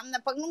ꯌꯥꯝꯅ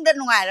ꯄꯛꯅꯨꯡꯗ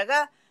ꯅꯨꯡꯉꯥꯏꯔꯒ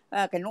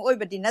ꯀꯩꯅꯣ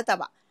ꯑꯣꯏꯕꯗꯤ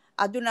ꯅꯠꯇꯕ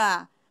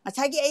ꯑꯗꯨꯅ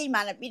ꯉꯁꯥꯏꯒꯤ ꯑꯩ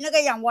ꯏꯃꯥꯟꯅꯕꯤꯅꯒ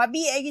ꯌꯥꯝ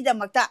ꯋꯥꯕꯤ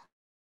ꯑꯩꯒꯤꯗꯃꯛꯇ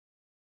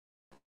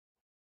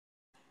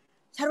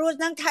Saroj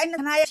nang thaina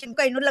thanaya sim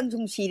kaino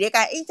langsung sire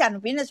ka ei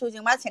chanupina su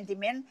jing ma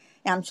sentiment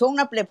yam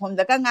songna platform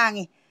da ka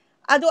ngangi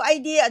ado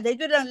id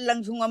adaidu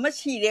langsung ama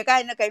sire ka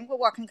ina kaim ko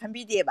wakhan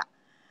khambi de ba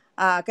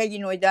kai gi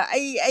noida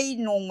ai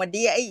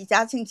nongmadi ai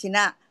cha sing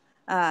sina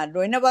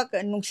loina ba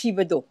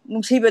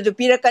nungsibado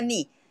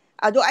pirakani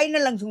ado aina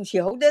langsung si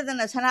hauda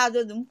na sana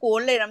do dum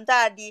ko leram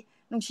ta di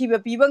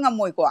nungsiba piba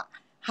ngamoi ko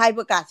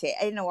haiba ka se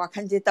aina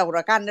wakhan je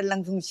tawra kan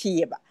langsung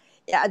siye ba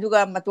ya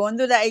aduga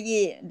matondu da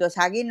ai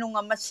dosagi nung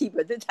ama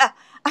sibadu da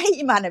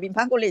ai imana bin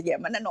phang college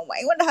mana no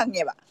mai won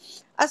hange ba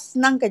as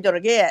nang ka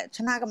jorge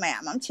chana ka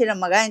mayam am chira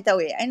maga in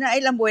tawe aina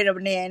ai lamboi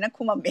rabne aina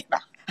khumam be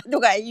ba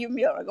aduga ai yum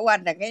yo ga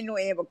wan da ngai no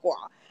e ba ko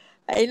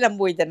ai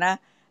lamboi da na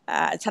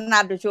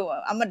chana du chu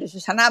ama du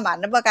sana ma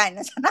na ba kai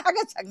na sana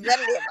ga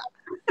changjal le ba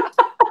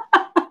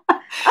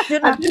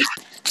aduna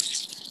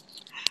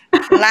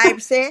life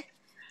say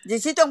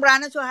jisi tong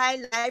brana so high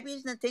life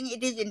is nothing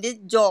it is in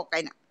this joke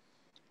kaina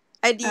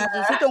ai di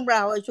jisi tong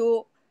bra ho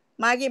chu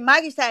magi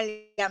style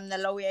yam na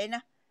lawi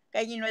aina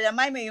kai gi no da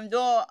mai me yum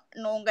do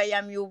nong ga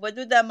yam yu ba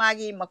du da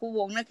magi maku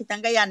wong na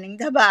kitang ga yan ning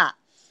da ba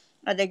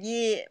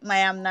adagi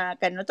mayam na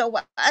kano to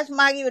as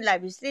magi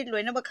life street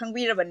loina ba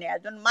khangbi ra bane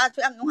adun ma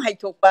chu am nung hai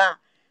thok ba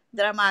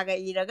drama ga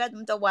iraga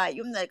dum to wa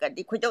yum na ka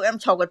di khoidok am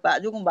chawgat ba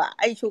adugumba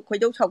ai chu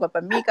khoidok chawgat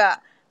ba mi ka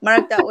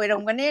marakta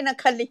oiram gane na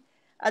khali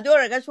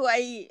adora ga su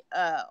ai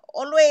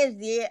always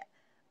the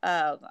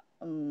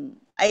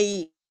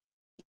ai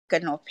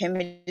kano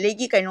family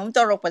gi kainom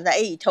torok pa da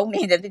ai thong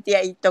ne da ti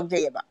ai tok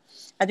je ba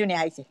aduni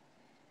hai se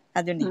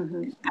aduni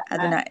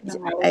aduna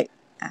ai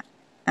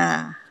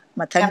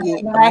mathangi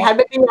ngai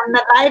habati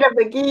yamna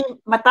lairabagi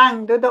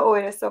matang do da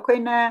oiraso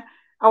koina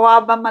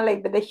awaba ma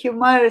leibada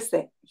humor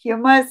se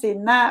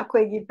na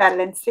koi gi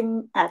balancing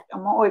act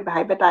amo oi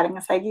bai ba tar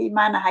ngasai gi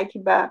imana hai ki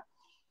ba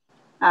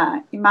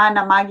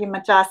imana magi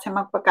macha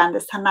semak pa kanda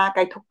sana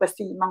kai thuk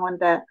pasi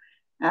mangonda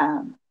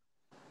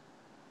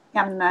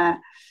yamna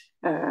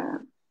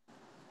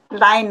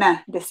laina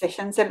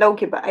decision se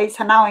logi ba ai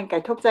sana oi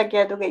kai thuk ja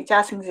ge do ga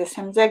icha sing se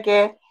semja ge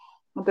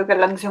do ga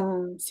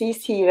langsum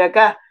si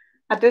raga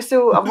adusu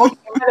amok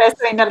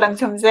restaurant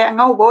langsum se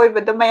angau boy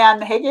badu mayan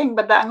hegeng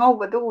bada angau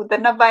badu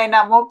udana baina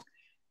amok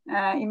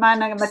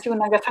imana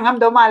machuna ga sangam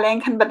do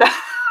maleng khan bada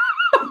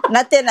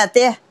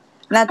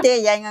nate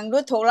yang du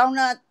tholau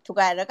na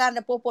thugai ra kan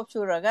pop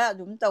suraga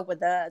dum taw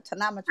bada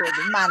chana ma chu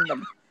dum man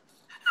ban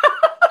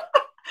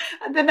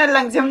aduna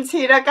langsum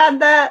sira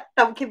kanda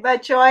tamkiba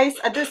choice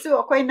adusu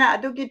akoina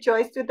adugi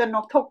choice tu da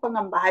nok thok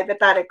pangam ba hai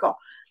batare ko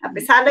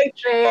pesa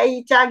leitre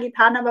ai chagi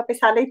thana ba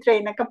pesa leitre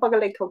na kapaga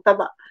lei thok ta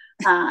ba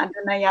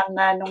aduna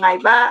yamna nungai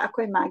ba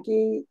akoi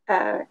magi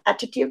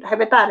attitude hai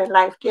batare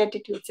life ki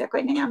attitude se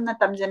akoina yamna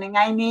tamjane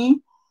ngai ni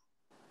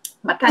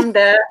mathang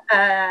da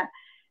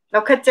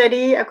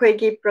lokachari akoi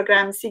gi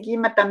program sigi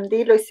matamdi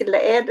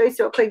loisilae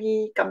doisu akoi gi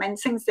comment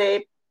sing se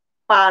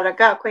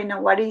paraga akoina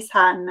wari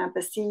sana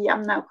basi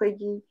yamna akoi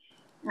gi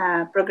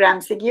program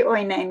sigi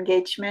oina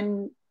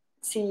engagement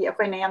si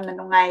akoina yamna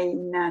nungai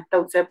na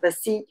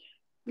tawjabasi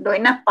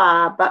loina pa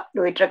ba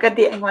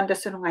loitragadi aingonda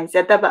su nungai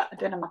jadaba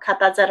aduna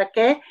makhata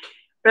jarake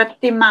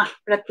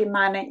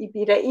pratima na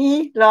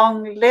ibirai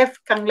long live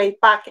kanglei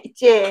pak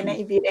iche na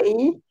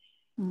ibirai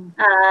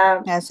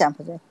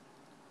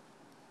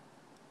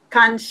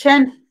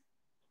kanshan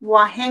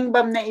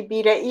wahengbam na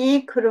ibirai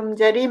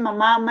khurumjari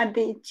mama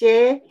amadi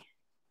iche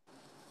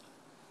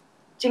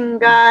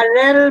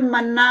Chingarel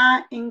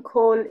Mana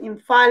Inkhol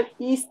Imphal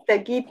East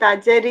Tagi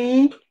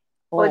Tajari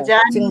Oja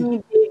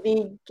Nee Devi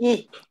gi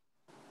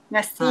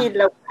ngasi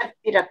lawkhat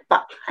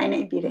pirakpa haina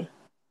ibire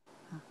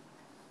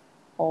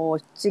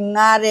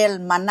Chingarel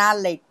Mana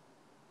Lei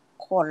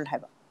Khol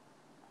haba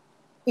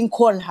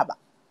Inkhol haba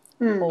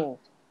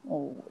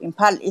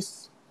Imphal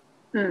East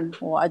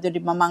adudi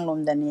mamang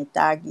lom da ni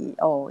tagi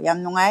yam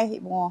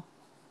nungai mo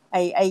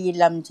ai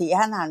lam chi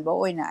han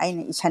bo oina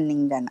aina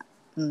isaning dana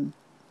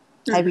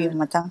hai bi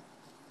matang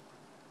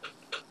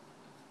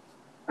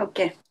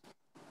okay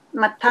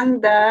matang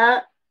da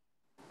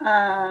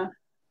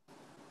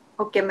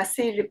okay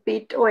masi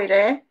repeat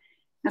oire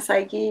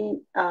ngasai gi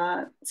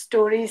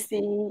story si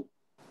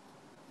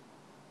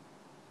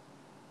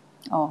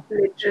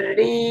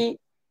literary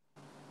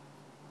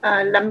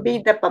lambi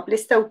da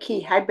publish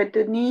tauki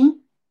haibaduni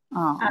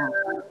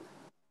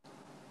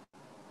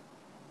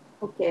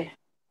okay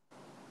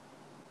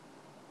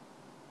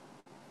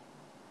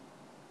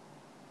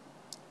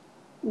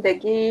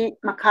dagi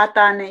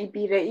makhata na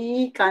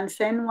ibirai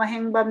kansen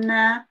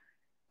wahengbamna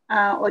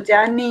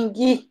ojani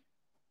gi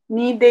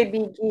Nee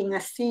Devi gi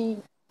ngasi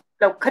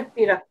lawkhat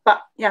pirakpa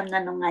yamna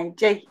nungai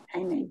jai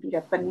haina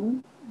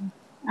ibirapani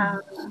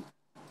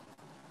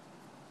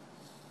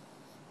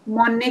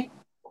Monik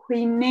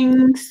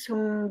Huining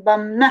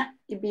Sumbamna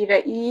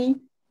ibirai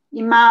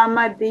Ima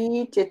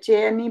amadi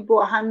cheche ani bu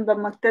ahanba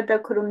maktada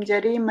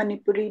khurumjari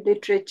Manipuri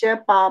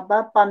literature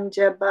paba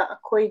pamjaba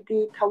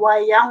akhoidi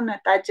thawai yauna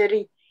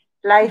tajari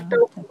life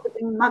to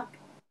khudingmak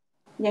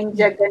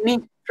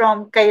yengjagani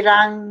from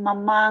Kairang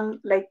Mamang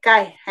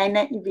Laikai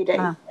haina ibirai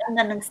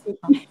yamna nungsi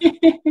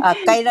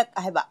Kairak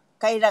haiba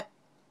Kairak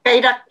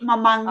Kairak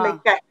Mamang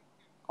Laikai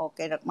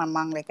Kairak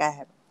Mamang Laikai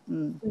haiba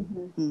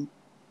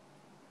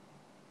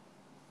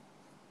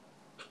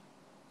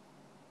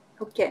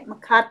Okay,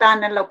 makata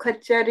na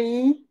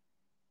laukhatchari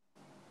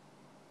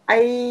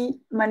ai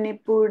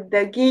Manipur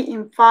dagi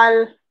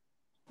Imphal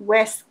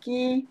West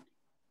ki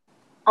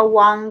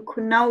awang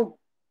khunau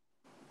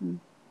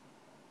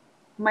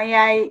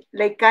mayai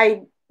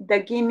laikai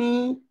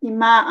dagini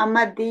ima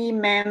amadi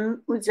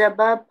mem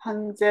ujaba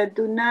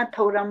phangjaduna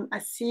thauram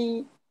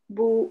asi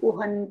bu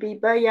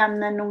uhanbiba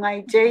yamna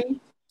nungaijai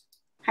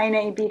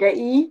haina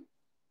ibirai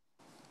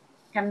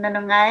yamna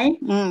nungai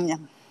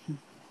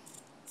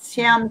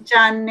Siam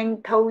Chan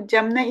Ningthau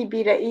Jamna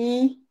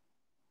ibirai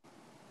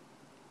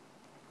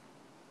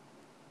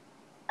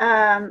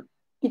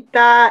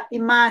ita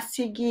ima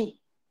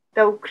sigi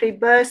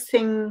tawkriba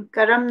sing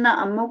karamna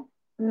amuk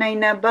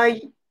nainaba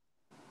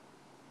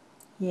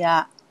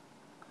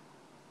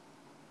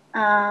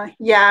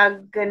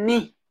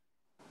yagani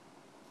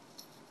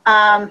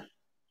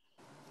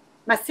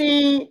masi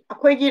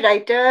akhoi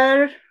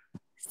writer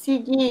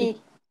sigi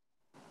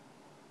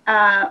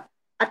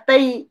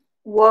atai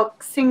work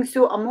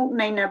singsu amuk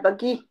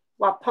nainabagi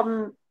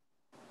wafam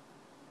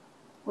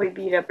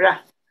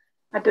oibirabra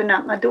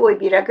aduna madu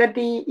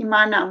oibiragadi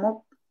imana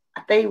amuk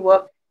atai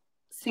work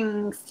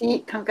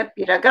singsi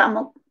khangkatpiraga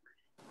amuk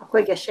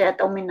akhoi share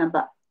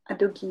tauminaba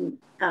adugi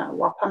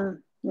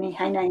wafam ni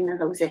haina ina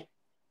lause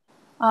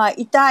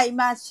ita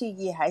ima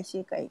sigi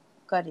haisi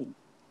kari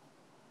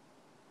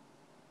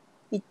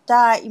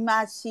ita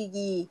ima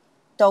sigi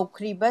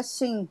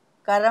tawkribasing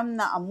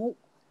karamna amuk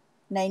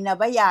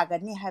nainaba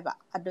yagani haiba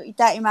ado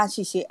ita ima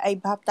sisi ai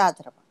bhab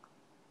tadraba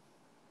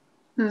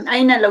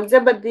aina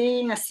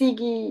laujabadi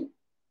ngasigi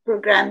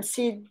program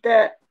si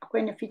da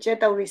akoina feature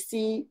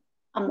tawrisi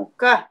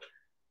amuka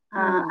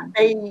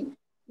ai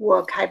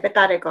work haiba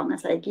tare ko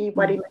ngasai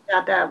wari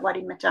machada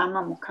wari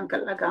machama muk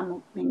khangkatlaga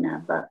amuk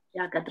nainaba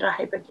yagadra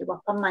haiba ki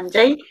wafam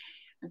manjai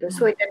ado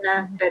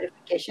soidana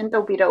clarification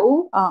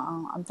tawbirau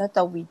amta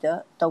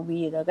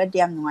tawbiraga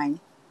diam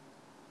nungai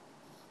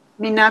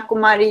Mina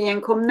Kumari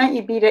Yengkhomna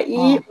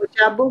ibirai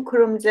ojabu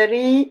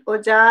khurumjari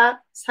oja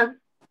sak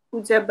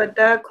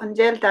ujabada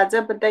khonjel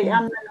tajabada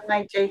yamna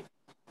nungaijai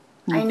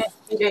aina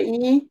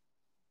ibirai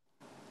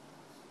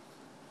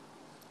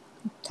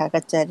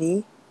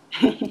thagachari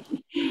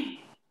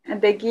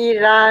adagi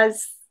Raj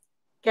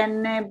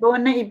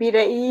Kannebona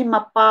ibirai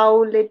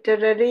Mapau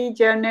Literary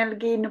Journal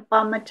gi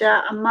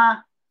nupamacha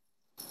ama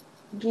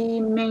gi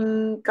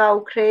ming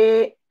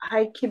kaukre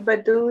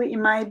haikibadu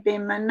imai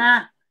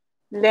bemana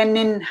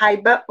Lenin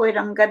haiba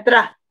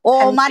oiramgadra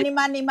mani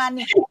mani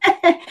mani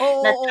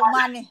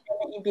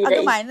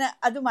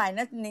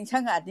adumaina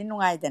ningsangadi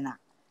nungaidana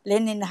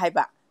Lenin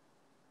haiba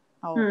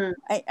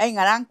ai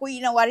ngarang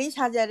kuina wari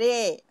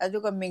sajare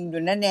aduga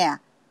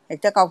mingdunane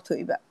hekta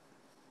kauthuiba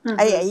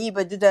ai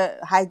baduda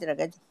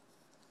haidragadi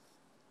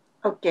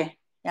okay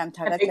yam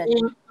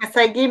thagachari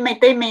ngasagi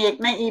maitai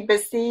mayekna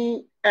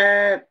ibasi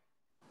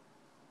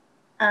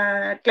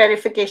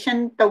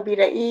clarification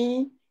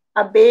tawbirai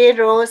abe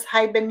rose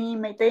haibani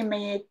maitai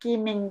mayeki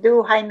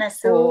mingdu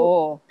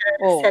hainasu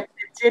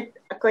set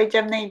akoi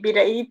jamna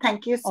ibirai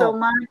thank you so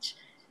much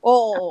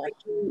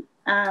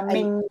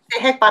ming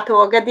hek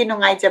pathogadi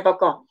nungai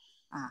jabako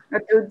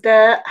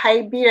aduda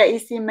haibirai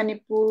si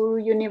Manipur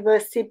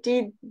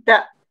University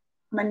da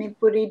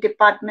Manipuri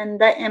department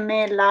da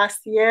MA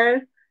last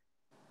year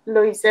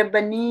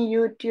loizabani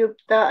YouTube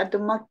ta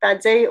adumak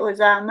tajai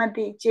oja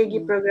amadi ichegi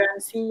program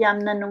si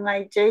yamna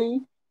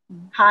nungaijai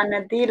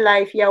hanadi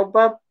live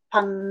yauba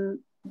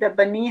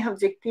phangdabani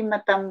hojikti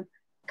matam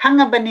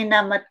khangabanina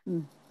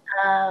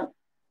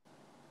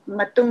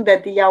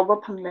matungdadi yauba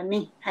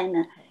phanglani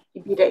haina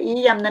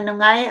ibirai yamna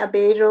nungai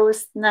abe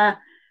rose na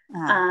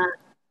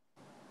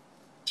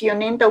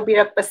tune in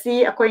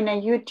tawbirakpasi akoina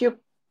YouTube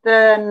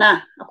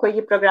na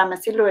akoigi program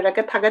asi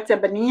loiraga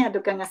thagachabani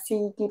aduga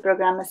ngasi ki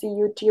program asi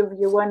YouTube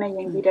viewer na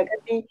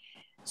yengbiragati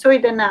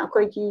soidana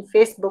akoigi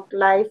Facebook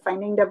live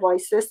finding the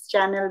voices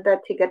channel da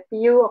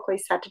thigatpiu akoi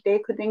Saturday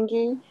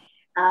khudingi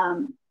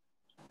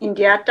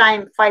India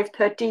time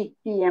 5:30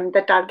 PM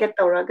the target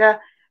tawraga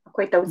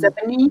akoi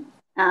tawjabani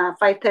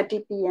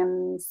 5:30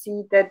 PM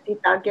si the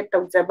target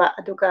tawjaba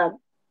aduga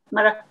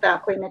marakta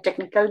akoina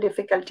technical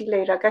difficulty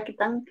leiraga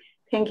kitang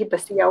thank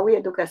basi yawi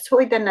aduga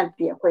soidana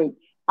di akoi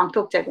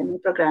pangthok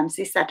jagani program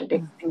si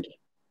Saturday thingi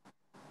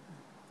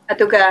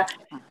aduga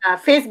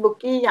Facebook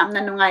ki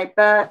yamna nungai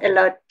pa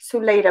alert su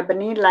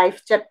leirabani live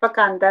chat pa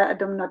kanda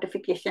adum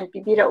notification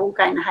pibira u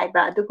kaina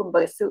haiba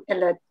adugumba su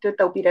alert to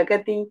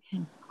tawbiragadi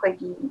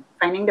akoigi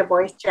finding the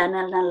voice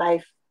channel na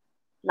live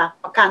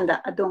lakpa kanda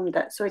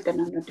adumda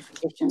soidana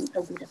notification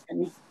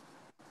tawbiragani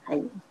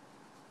hai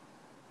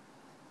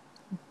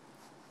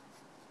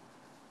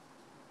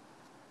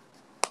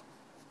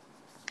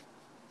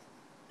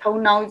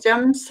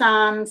Thaunaujam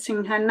Sam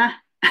Singhana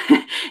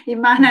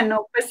Imana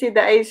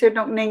nokpasida aisu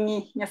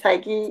nokningi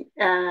ngasagi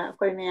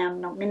koi mayam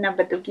nokmina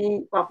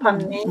batugi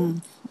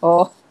wafamni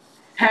Oh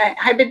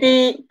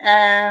haibadi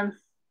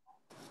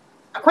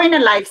akoina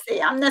life se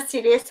yamna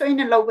serious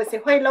oina lobase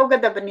hoi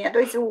logadabani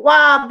adoisu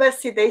waba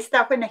sidaista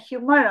akoina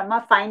humor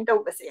ama find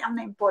tobase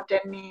yamna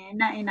important ni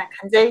na ina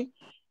khanjai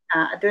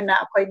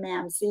aduna akoi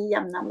mayam si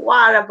yamna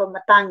waraba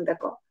matangda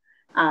ko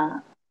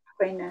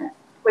akoina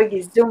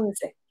koigi zoom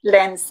se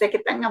lens se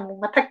kitang amu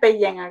mathakta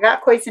yengaga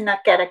akoi sina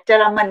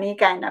character amani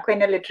kaina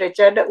akoina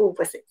literature da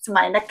ubase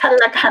sumaina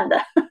khalla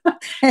khanda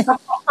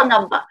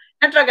ngamba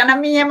natragana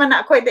mi yamana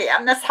akoi da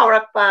yamna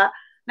saurakpa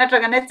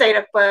natragana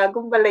chairakpa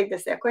gumba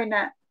leibase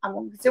akoina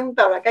among zoom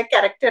tawraga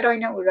character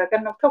oina uraga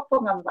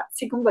nokthokpa ngamba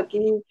sigumba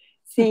ki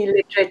si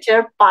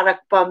literature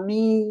parakpa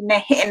mi na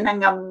hena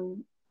ngam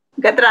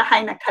gadra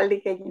haina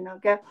khalli ke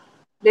ga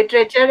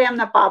literature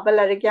yamna paba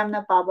larik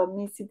yamna paba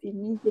mi sidi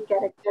mi ki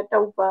character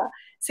tawba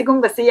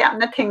sigumba si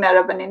yamna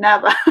thengnarabani na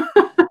ba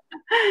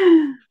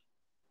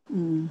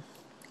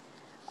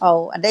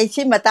Oh, adai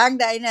si matang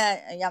da ina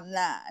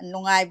yamna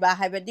nungai ba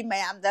haibadi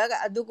mayam da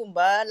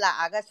adugumba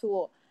la aga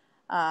su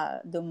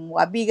dum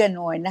wabiga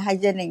no na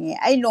haijaningi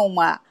ai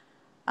noma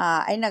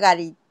aina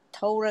gari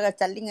thauraga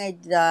chalingai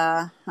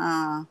da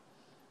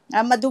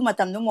madu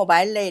matam no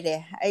mobile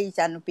leire ai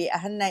chanupi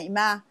ahanna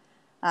ima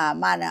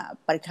mana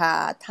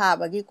parikha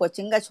thabagi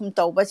coaching ga sum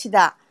tawba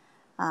sida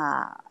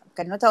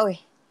kano tawi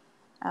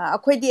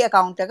akhoi di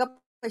account ga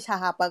paisa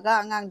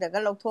hapaga angang daga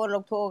loktho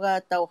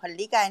taw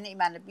halli kaina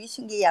imanabi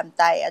singi yam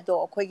tai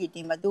ado akhoi gi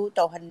di madu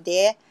taw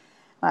hande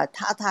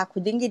tha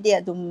khudingi de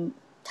adum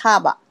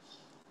thaba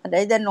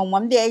adai da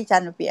nomam de ai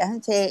chanupi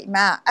han se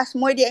ma as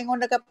moi di engon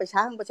daga paisa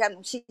hang paisa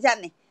nusi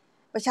jani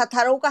paisa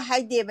tharo ka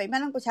haide bai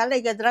manang paisa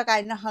leigadra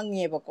kaina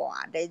hange ba ko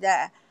adai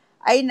da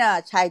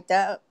aina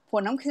chaita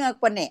phonam khingak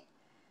pane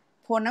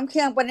phonam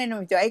khingak pane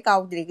no jo ai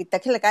kaudri ki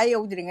takhila ka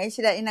yodri ngai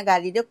sida ina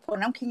gari de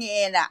phonam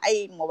khinge na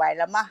ai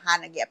mobile ma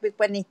hana ge apik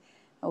pani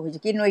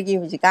hujiki noigi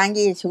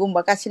hujikangi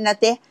sugumba ka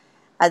sinate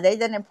adai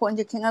da ne phone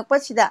ji khingak pa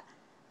sida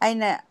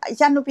aina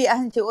ichanupi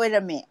ahan chi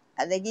oirame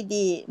adagi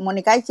di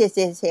monikai che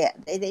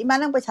adai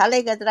imanang paisa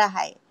leigadra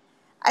hai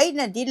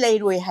aina di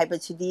leiroi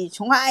haiba sidi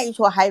chungai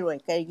so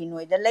hairoi kai gi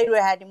noi da leiroi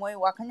ha di moi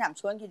wakhan yam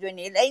chon gi joi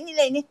ni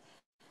leini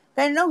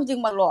kai no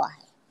hujing malo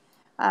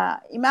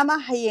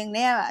imama hayeng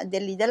ne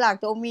delhi da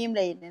lak to mim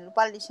lei ne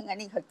lupa lising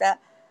ani khakta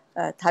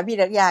thabi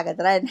rak ya ga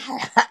dra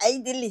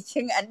ai di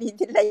lising ani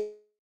di lei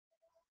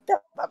ta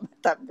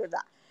tam du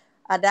da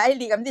ada ai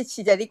li gam di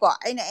chijari ko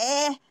aina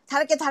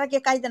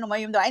tharake kai da no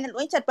mayum do aina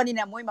loi chat pani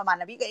na moi mama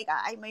na bi kai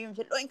ka ai mayum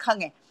se loi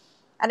khange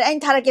ada ain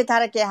tharake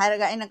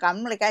haraga aina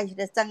kam le kai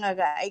sida changa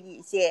ga ai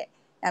gi se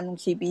yam nung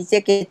si bi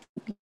se ke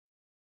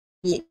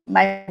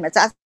mai ma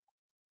cha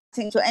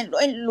sing so ain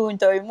loi luin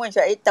to moi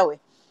so ai tawi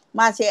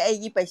ma se ai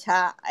gi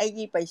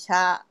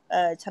paisa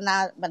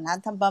chana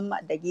banhan thambam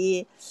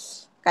adagi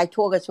kai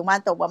thoga suma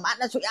to ba ma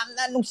na su yam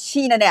na nung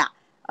si na ne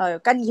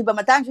kan hi ba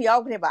matang su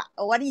yaw khre ba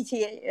wari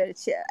si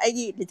ai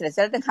gi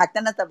literature da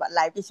khakta na ta ba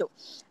live ki su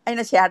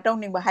aina share tong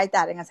ning ba hai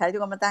ta re nga sai du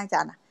matang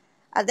chana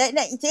adai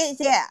na ise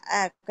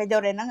kai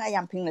dore nang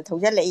ayam phing na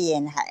thoja le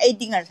yen ha ai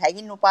dinga sai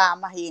gi nupa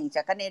ma hing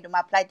cha kane du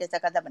ma flight ta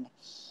ka da bane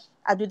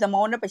adu da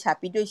mo na paisa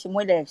pi do si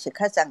moi le si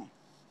kha chang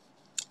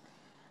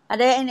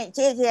ada ene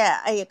che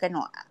ai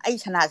kano ai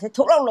sana se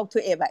thorong lok thu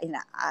e ba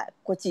ina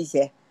ko chi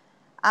se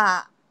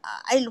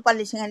ai lupa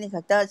lising ani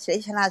khata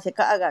se sana se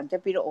ka aga te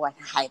piro wa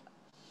hai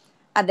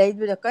ada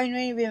du da kai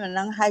noi bi man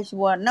nang hai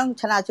suwa nang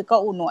sana se ka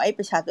uno ai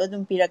paisa to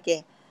dum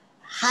pirake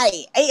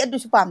hai ai adu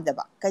su pam da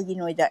ba kai gi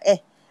noi da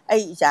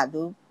ai ja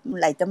du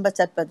lai tam ba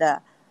chat pa da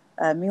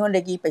mi hon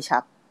de gi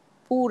paisa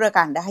pura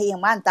kan da hai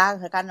man ta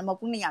kan ma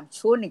pung ni yam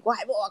chu ni ko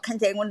hai bo khan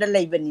je ngon da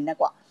lai ba ni na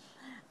ko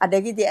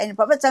adagi di ain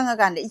papa changa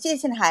kan iche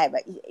sin hai ba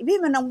bi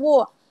manang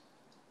wo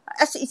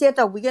as iche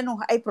to bi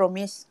no I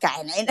promise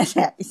kai na ina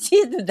sa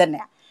iche du da ne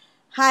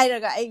hai ra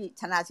ga ai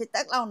chana se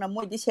tak law na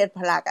moi di set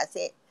phala ka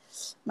se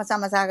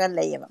macha ga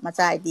lei ba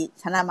macha di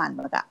chana man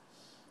ba ka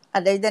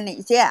adai da ne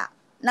iche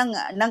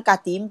nang ka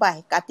tim bai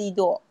ka ti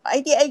do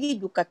ai di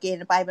du ka ke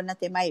na pai ba na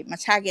te mai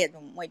macha ge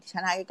du moi di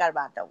chana ge kar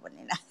ba ta ba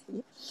ni na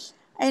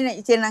ai na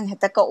iche nang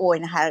heta ka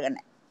oi na har ga ne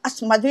as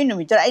madui no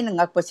mi tar ai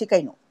ngak pa si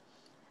kai no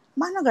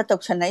mana ga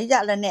tok sanai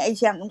ja la ne ai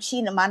siam nung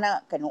si na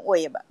mana kanu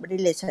oye ba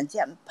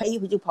relationship phai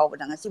hu ju phau ba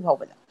nga si phau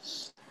ba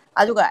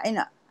adu ga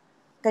aina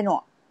kanu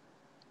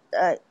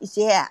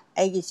ise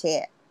ai gi se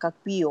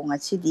kakpi yo nga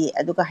si di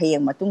adu ga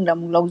hayeng matung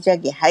lam lawja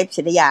ge hype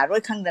se da ya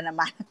roi khang da na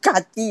ma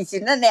ka ti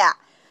sin na ne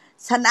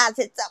sana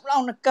se chap law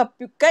na kap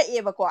pi ka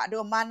e ba ko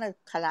adu mana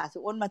khala su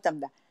on ma tam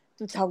da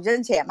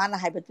 2000 se mana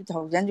hai ba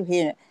 2000 ju he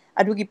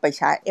adu gi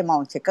paisa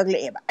amount se kak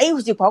le ba ai hu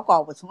ji phau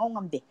ko ba sung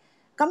ngam de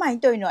kamai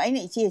toi no ai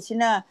ne ise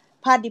sina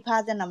padi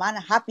phaja na mana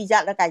happy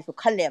ja la kai su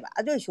khalle ba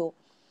adu su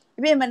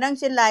ibe manang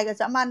se lai ga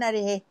samana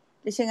re he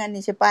lising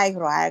ani se pai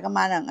khro ha ga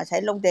mana nga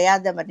sai long de ya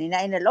da ba ni na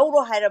ina lo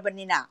ro hai ra ba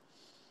ni na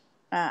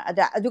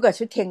ada adu ga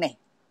su theng nei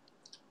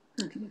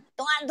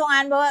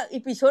tongan ba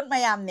episode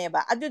mayam ne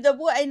ba adu da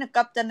bu aina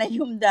kapta na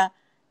yum da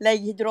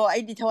ꯂꯩꯈꯤꯗ꯭ꯔꯣ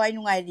ꯑꯩꯗꯤ ꯊꯋꯥꯏ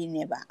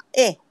ꯅꯨꯡꯉꯥꯏꯔꯤꯅꯦꯕ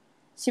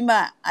ꯁꯤꯃ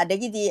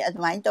ꯑꯗꯒꯤꯗꯤ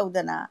ꯑꯗꯨꯃꯥꯏꯅ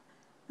ꯇꯧꯗꯅ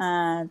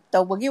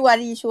ꯇꯧꯕꯒꯤ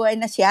ꯋꯥꯔꯤꯁꯨ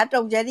ꯑꯩꯅ share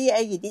ꯇꯧꯖꯔꯤ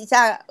ꯑꯩꯒꯤꯗꯤ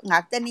ꯏꯆꯥ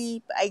ꯉꯥꯛꯇꯅꯤ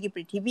ꯑꯩꯒꯤ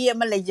ꯄ꯭ꯔꯤꯊꯤꯕꯤ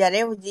ꯑꯃ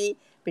ꯂꯩꯖꯔꯦ ꯍꯧꯖꯤꯛ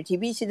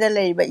ꯄ꯭ꯔꯤꯊꯤꯕꯤꯁꯤꯗ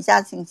ꯂꯩꯔꯤꯕ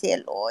ꯏꯆꯥꯁꯤꯡꯁꯦ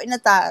ꯂꯣꯏꯅ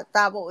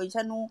ꯇꯥꯕ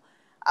ꯑꯣꯏꯁꯅꯨ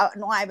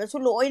ꯅꯨꯡꯉꯥꯏꯕꯁꯨ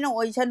ꯂꯣꯏꯅ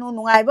ꯑꯣꯏꯁꯅꯨ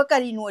ꯅꯨꯡꯉꯥꯏꯕ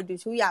ꯀꯔꯤꯅꯣ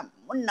ꯑꯗꯨꯁꯨ ꯌꯥꯝ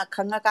ꯃꯨꯟꯅ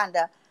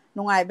ꯈꯪꯉꯀꯥꯟꯗ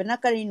ꯅꯨꯡꯉꯥꯏꯕꯅ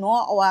ꯀꯔꯤꯅꯣ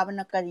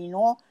ꯑꯋꯥꯕꯅ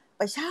ꯀꯔꯤꯅꯣ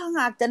ꯄꯩꯁꯥ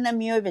ꯉꯥꯛꯇꯅ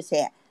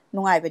ꯃꯤꯑꯣꯏꯕꯁꯦ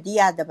ꯅꯨꯡꯉꯥꯏꯕꯗꯤ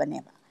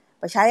ꯌꯥꯗꯕꯅꯦꯕ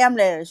ꯄꯩꯁꯥ ꯌꯥꯝ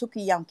ꯂꯩꯔꯁꯨ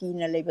ꯌꯥꯝ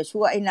ꯀꯤꯅ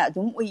ꯂꯩꯕꯁꯨ ꯑꯩꯅ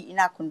ꯑꯗꯨꯝ ꯎꯏ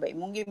ꯏꯅꯥꯛ ꯈꯨꯟꯕ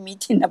ꯏꯃꯨꯡꯒꯤ ꯃꯤ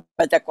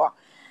ꯊꯤꯟꯅꯕꯗꯀꯣ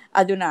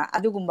ꯑꯗꯨꯅ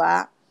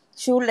ꯑꯗꯨꯒꯨꯝꯕ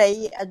ꯁꯨ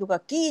ꯂꯩ ꯑꯗꯨꯒ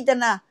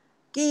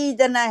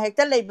ꯀꯤꯗꯅ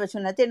ꯍꯦꯛꯇ ꯂꯩꯕꯁꯨ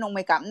ꯅꯠꯇꯦ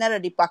ꯅꯣꯡꯃꯩ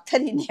ꯀꯥꯞꯅꯔꯗꯤ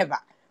ꯄꯥꯛꯊꯔꯤꯅꯦꯕ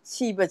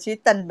ꯁꯤꯕꯁꯤ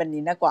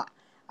ꯇꯟꯕꯅꯤꯅꯀꯣ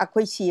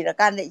ꯑꯩꯈꯣꯏ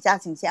ꯁꯤꯔꯀꯥꯟꯗ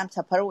ꯏꯆꯥꯁꯤꯡꯁꯦ ꯌꯥꯝ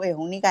ꯁꯐꯔ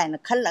ꯑꯣꯏꯍꯧꯅꯤ ꯀꯥꯏꯅ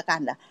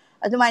ꯈꯜꯂꯀꯥꯟda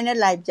ꯑꯗꯨꯃꯥꯏꯅ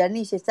ꯂꯥꯏꯐ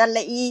ꯖꯔꯅꯤꯁꯦ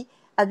ꯆꯠꯂꯛꯏ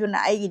ꯑꯗꯨꯅ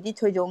ꯑꯩꯒꯤꯗꯤ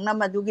ꯊꯣꯏꯗꯣꯛꯅ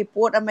ꯃꯗꯨꯒꯤ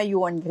ꯄꯣꯠ ꯑꯃ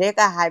ꯌꯣꯟꯈ꯭ꯔꯦ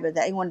ꯀ ꯍꯥꯏꯕꯗ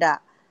ꯑꯩꯉꯣꯟꯗ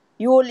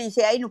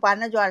ꯌꯣꯜꯂꯤꯁꯦ ꯑꯩ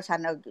ꯅꯨꯄꯥꯅ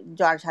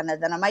ꯖ꯭ꯋꯥꯔ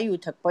ꯁꯥꯟꯅꯗꯅ ꯃꯥ ꯌꯨ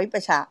ꯊꯛꯄꯒꯤ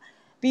ꯄꯩꯁꯥ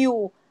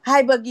ꯄꯤꯌꯨ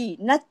ꯍꯥꯏꯕꯒꯤ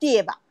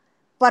ꯅꯠꯇꯦꯕ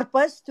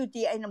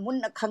ꯄꯔꯄꯁꯇꯨꯗꯤ ꯑꯩꯅ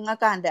ꯃꯨꯟꯅ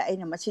ꯈꯪꯉꯀꯥꯟꯗ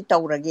ꯑꯩꯅ ꯃꯁꯤ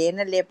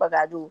ꯇꯧꯔꯒꯦꯅ ꯂꯦꯞꯄꯒ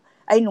ꯑꯗꯨ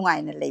ꯑꯩ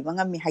ꯅꯨꯡꯉꯥꯏꯅ ꯂꯩꯕ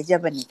ꯉꯝꯃꯤ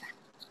ꯍꯥꯏꯖꯕꯅꯤꯗ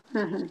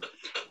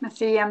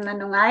ꯃꯁꯤ ꯌꯥꯝꯅ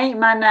ꯅꯨꯡꯉꯥꯏ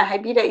ꯏꯃꯥꯅ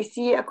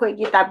ꯍꯥꯏꯕꯤꯔꯛꯏꯁꯤ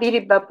ꯑꯩꯈꯣꯏꯒꯤ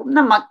ꯇꯥꯕꯤꯔꯤꯕ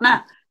ꯄꯨꯝꯅꯃꯛꯅ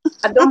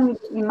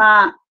ꯑꯗꯣꯝꯒꯤ ꯏꯃꯥ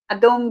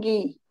ꯑꯗꯣꯝꯒꯤ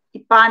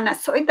ꯏꯄꯥꯅ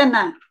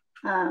ꯁꯣꯏꯗꯅ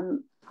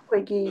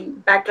ꯑꯩꯈꯣꯏꯒꯤ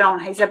ꯕꯦꯛꯒ꯭ꯔꯥꯎꯟ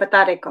ꯍꯥꯏꯖꯕ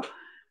ꯇꯥꯔꯦꯀꯣ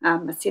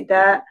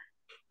ꯃꯁꯤꯗ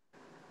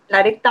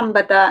ꯂꯥꯏꯔꯤꯛ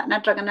ꯇꯝꯕꯗ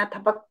ꯅꯠꯇ꯭ꯔꯒꯅ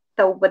ꯊꯕꯛ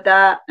ꯇꯧꯕꯗ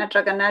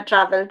ꯅꯠꯇ꯭ꯔꯒꯅ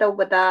ꯇ꯭ꯔꯥꯚꯦꯜ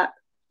ꯇꯧꯕꯗ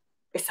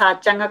ꯄꯩꯁꯥ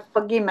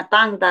ꯆꯪꯉꯛꯄꯒꯤ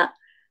ꯃꯇꯥꯡꯗ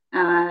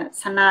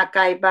ꯁꯅꯥ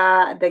ꯀꯥꯏꯕ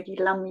ꯑꯗꯒꯤ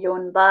ꯂꯝ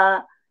ꯌꯣꯟꯕ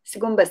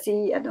ꯁꯤꯒꯨꯝꯕꯁꯤ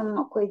ꯑꯗꯨꯝ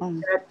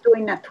ꯑꯩꯈꯣꯏꯗ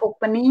ꯇꯣꯏꯅ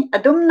ꯊꯣꯛꯄꯅꯤ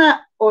ꯑꯗꯨꯝꯅ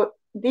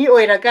ꯗꯤ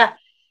ꯑꯣꯏꯔꯒ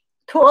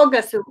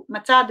ꯊꯣꯛꯑꯒꯁꯨ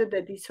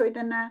ꯃꯆꯥꯗꯨꯗꯗꯤ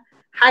ꯁꯣꯏꯗꯅ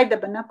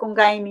ꯍꯥꯏꯗꯕꯅ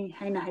ꯀꯣꯡꯒꯥꯏꯅꯤ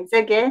ꯍꯥꯏꯅ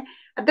ꯍꯥꯏꯖꯒꯦ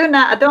ꯑꯗꯨꯅ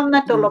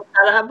ꯑꯗꯣꯝꯅ ꯇꯣꯂꯣꯞ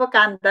ꯇꯥꯔꯛꯑꯕ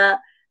ꯀꯥꯟꯗ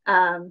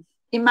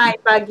ꯏꯃꯥ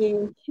ꯏꯄꯥꯒꯤ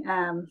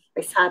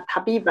ꯄꯩꯁꯥ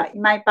ꯊꯥꯕꯤꯕ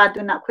ꯏꯃꯥ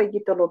ꯏꯄꯥꯗꯨꯅ ꯑꯩꯈꯣꯏꯒꯤ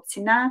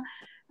ꯇꯣꯂꯣꯞꯁꯤꯅ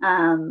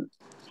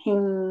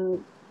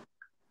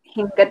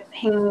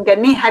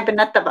ꯍꯤꯡꯒꯅꯤ ꯍꯥꯏꯕ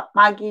ꯅꯠꯇꯕ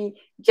ꯃꯥꯒꯤ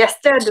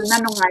ꯖꯦꯁꯇꯔꯗꯨꯅ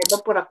ꯅꯨꯡꯉꯥꯏꯕ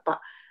ꯄꯨꯔꯛꯄ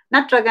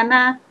ꯅꯠꯇ꯭ꯔꯒꯅ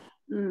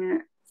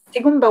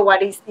ꯁꯤꯒꯨꯝꯕ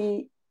ꯋꯥꯔꯤꯁꯤ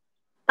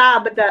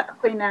ꯇꯥꯕꯗ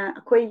ꯑꯩꯈꯣꯏꯅ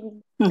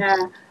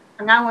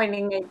ꯑꯉꯥꯡ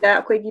ꯑꯣꯏꯔꯤꯉꯩꯗ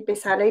ꯑꯩꯈꯣꯏꯒꯤ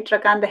ꯄꯩꯁꯥ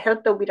ꯂꯩꯇ꯭ꯔꯀꯥꯟꯗ ꯍꯦꯜꯞ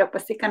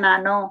ꯇꯧꯕꯤꯔꯛꯄꯁꯤ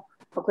ꯀꯅꯥꯅꯣ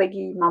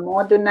ꯑꯩꯈꯣꯏꯒꯤ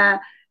ꯃꯃꯣꯗꯨꯅ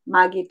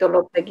ꯃꯥꯒꯤ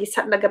ꯇꯣꯂꯣꯞꯇꯒꯤ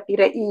ꯁꯠꯂꯒ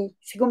ꯄꯤꯔꯛꯏ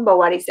ꯁꯤꯒꯨꯝꯕ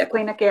ꯋꯥꯔꯤꯁꯦ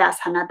ꯑꯩꯈꯣꯏꯅ ꯀꯌꯥ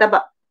ꯁꯥꯟꯅꯗꯕ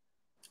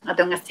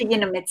ꯑꯗꯣ ꯉꯁꯤꯒꯤ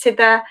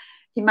ꯅꯨꯃꯤꯠꯁꯤꯗ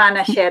ꯏꯃꯥꯅ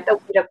ꯁꯦꯌꯔ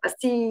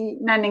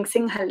ꯇꯧꯕꯤꯔꯛꯄꯁꯤꯅ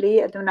ꯅꯤꯡꯁꯤꯡꯍꯜꯂꯤ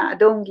ꯑꯗꯨꯅ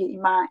ꯑꯗꯣꯝꯒꯤ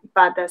ꯏꯃꯥ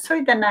ꯏꯄꯥꯗ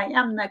ꯁꯣꯏꯗꯅ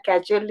ꯌꯥꯝꯅ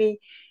ꯀꯦꯖꯨꯋꯦꯜꯂꯤ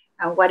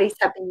ꯋꯥꯔꯤ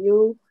ꯁꯥꯕꯤꯌꯨ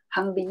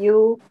ꯍꯪꯕꯤꯌꯨ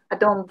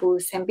ꯑꯗꯣꯝꯕꯨ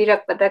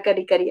ꯁꯦꯝꯕꯤꯔꯛꯄꯗ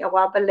ꯀꯔꯤ ꯀꯔꯤ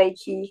ꯑꯋꯥꯕ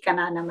ꯂꯩꯈꯤ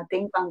ꯀꯅꯥꯅ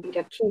ꯃꯇꯦꯡ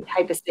ꯄꯥꯡꯕꯤꯔꯛꯈꯤ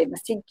ꯍꯥꯏꯕꯁꯦ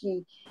ꯃꯁꯤꯒꯤ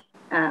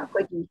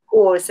ꯑꯩꯈꯣꯏꯒꯤ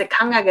ꯀꯣꯔꯁꯁꯦ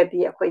ꯈꯪꯉꯒꯗꯤ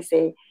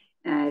ꯑꯩꯈꯣꯏꯁꯦ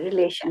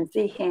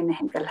ꯔꯤꯂꯦꯁꯟꯁꯤ ꯍꯦꯟꯅ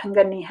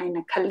ꯍꯦꯟꯒꯠꯍꯟꯒꯅꯤ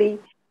ꯍꯥꯏꯅ ꯈꯜꯂꯤ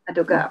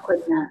ꯑꯗꯨꯒ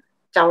ꯑꯩꯈꯣꯏꯅ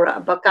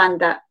ꯆꯥꯎꯔꯛꯑꯕ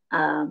ꯀꯥꯟꯗ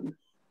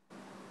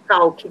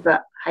ꯀꯥꯎꯈꯤꯕ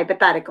ꯍꯥꯏꯕ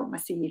ꯇꯥꯔꯦꯀꯣ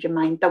ꯃꯁꯤ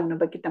ꯔꯤꯃꯥꯏꯟ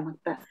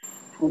ꯇꯧꯅꯕꯒꯤꯗꯃꯛꯇ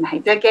ꯍꯥꯏꯅ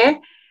ꯍꯥꯏꯖꯒꯦ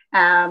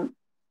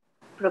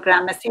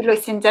ꯄ꯭ꯔꯣꯒ꯭ꯔꯥꯝ ꯑꯁꯤ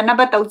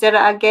ꯂꯣꯏꯁꯤꯟꯖꯅꯕ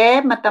ꯇꯧꯖꯔꯛꯑꯒꯦ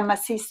ꯃꯇꯝ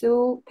ꯑꯁꯤꯁꯨ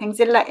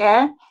ꯊꯦꯡꯖꯤꯜꯂꯛꯑꯦ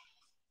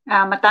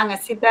ꯃꯇꯥꯡ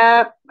ꯑꯁꯤꯗ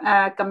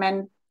ꯀꯃꯦꯟ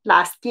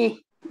ꯂꯥꯁꯀꯤ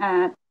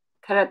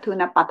ꯈꯔ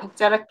ꯊꯨꯅ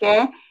ꯄꯥꯊꯣꯛꯆꯔꯛꯀꯦ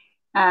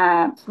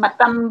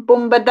ꯃꯇꯝ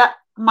ꯄꯨꯝꯕꯗ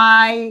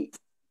ꯃꯥꯏ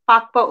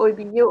ꯄꯥꯛꯄ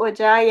ꯑꯣꯏꯕꯤꯌꯨ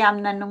ꯑꯣꯖꯥ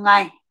ꯌꯥꯝꯅ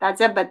ꯅꯨꯡꯉꯥꯏ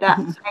ꯇꯥꯖꯕꯗ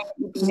ꯍꯥꯏꯅ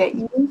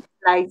ꯏꯕꯤꯔꯛꯏ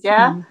ꯂꯥꯏꯖꯥ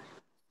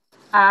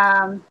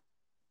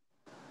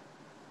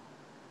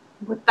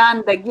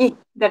ꯚꯨꯇꯥꯟꯗꯒꯤ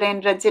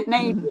ꯗꯔꯦꯟꯗ꯭ꯔꯖꯤꯠꯅ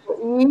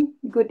ꯏꯕꯤꯔꯛꯏ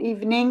ꯒꯨꯗ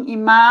ꯏꯚꯤꯅꯤꯡ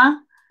ꯏꯃꯥ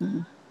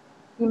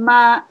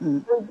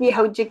ꯑꯩꯗꯤ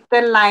ꯍꯧꯖꯤꯛꯇ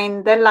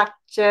ꯂꯥꯏꯟꯗ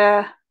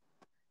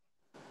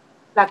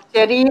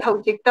ꯂꯥꯛꯆꯔꯤ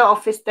ꯍꯧꯖꯤꯛꯇ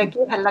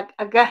ꯑꯣꯐꯤꯁꯇꯒꯤ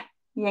ꯍꯜꯂꯛꯑꯒ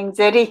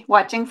ꯌꯦꯡꯖꯔꯤ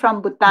ꯋꯥꯆꯤꯡ ꯐ꯭ꯔꯣꯝ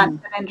ꯚꯨꯇꯥꯟ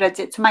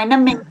ꯗꯔꯦꯟꯗ꯭ꯔꯖꯤꯠ ꯁꯨꯃꯥꯏꯅ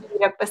ꯃꯤꯡ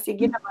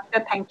ꯏꯕꯤꯔꯛꯄꯁꯤꯒꯤꯗꯃꯛꯇ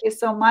ꯊꯦꯡꯛ ꯌꯨ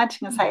ꯁꯣ ꯃꯆ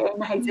ꯉꯁꯥꯏ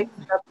ꯑꯩꯅ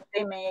ꯍꯥꯏꯖꯈꯤꯕ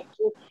ꯃꯩꯇꯩ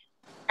ꯃꯌꯦꯛꯀꯤ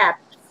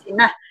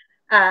ꯑꯦꯞꯁꯤꯅ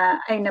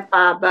ꯑꯩꯅ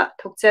ꯄꯥꯕ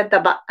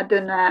ꯊꯣꯛꯆꯗꯕ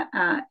ꯑꯗꯨꯅ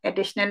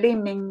ꯑꯦꯗꯤꯁꯅꯦꯜꯂꯤ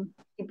ꯃꯤꯡ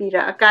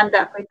ꯏꯕꯤꯔꯛꯑꯀꯥꯟꯗ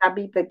ꯑꯩꯈꯣꯏ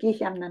ꯇꯥꯕꯤꯕꯒꯤ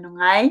ꯌꯥꯝꯅ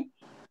ꯅꯨꯡꯉꯥꯏ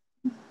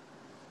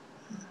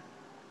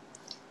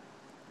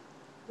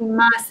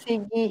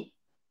ꯏꯃꯥꯁꯤꯒꯤ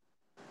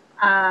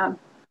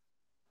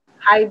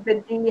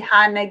ꯍꯥꯏꯕꯗꯤ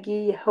ꯍꯥꯟꯅꯒꯤ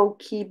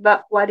ꯍꯧꯈꯤꯕ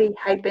ꯋꯥꯔꯤ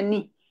ꯍꯥꯏꯕꯅꯤ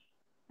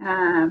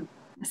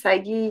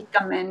ꯉꯁꯥꯏꯒꯤ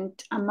ꯀꯃꯦꯟꯠ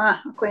ꯑꯃ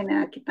ꯑꯩꯈꯣꯏꯅ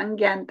ꯈꯤꯇꯪ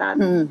ꯒ꯭ꯌꯥꯟ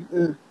ꯇꯥꯗ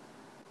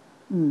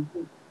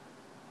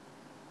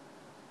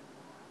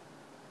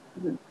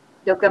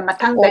ꯑꯗꯨꯒ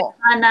ꯃꯊꯪꯗ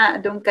ꯏꯃꯥꯅ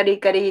ꯑꯗꯨꯝ ꯀꯔꯤ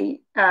ꯀꯔꯤ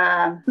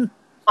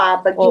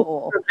ꯄꯥꯕꯒꯤ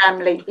ꯄ꯭ꯔꯣꯒ꯭ꯔꯥꯝ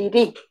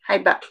ꯂꯩꯕꯤꯔꯤ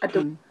ꯍꯥꯏꯕ ꯑꯗꯨ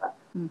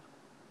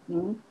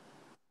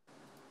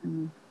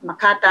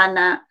ꯃꯈꯥ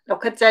ꯇꯥꯅ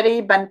ꯂꯧꯈꯠꯆꯔꯤ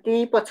ꯕꯟꯇꯤ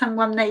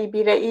ꯄꯣꯠꯁꯪꯕꯝꯅ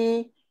ꯏꯕꯤꯔꯛꯏ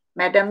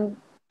ꯃꯦꯗꯝ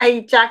ꯑꯩ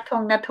ꯆꯥꯛ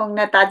ꯊꯣꯡꯅ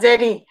ꯊꯣꯡꯅ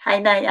ꯇꯥꯖꯔꯤ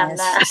ꯍꯥꯏꯅ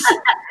ꯌꯥꯝꯅ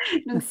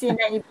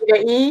ꯅꯨꯡꯁꯤꯅ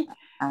ꯏꯕꯤꯔꯛꯏ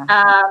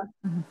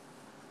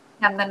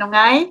ꯌꯥꯝꯅ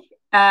ꯅꯨꯡꯉꯥꯏ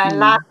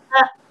ꯂꯥꯁꯇ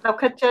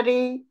ꯂꯧꯈꯠꯆꯔꯤ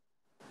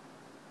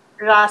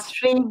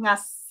ꯔꯥꯁ꯭ꯔꯤ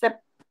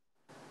ꯉꯥꯁꯦꯞꯄꯝ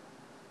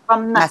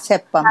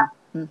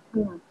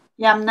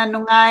ꯌꯥꯝꯅ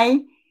ꯅꯨꯡꯉꯥꯏ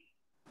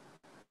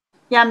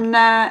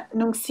ꯌꯥꯝꯅ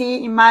ꯅꯨꯡꯁꯤ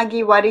ꯏꯃꯥꯒꯤ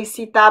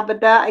ꯋꯥꯔꯤꯁꯤ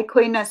ꯇꯥꯕꯗ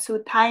ꯑꯩꯈꯣꯏꯅꯁꯨ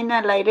ꯊꯥꯏꯅ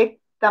ꯂꯥꯏꯔꯤꯛ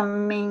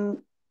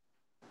ꯇꯝꯃꯤꯡꯁꯤꯗ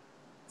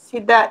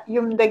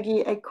ꯌꯨꯝꯗꯒꯤ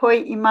ꯑꯩꯈꯣꯏ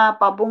ꯏꯃꯥ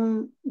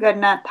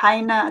ꯄꯥꯕꯨꯡꯒꯅ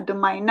ꯊꯥꯏꯅ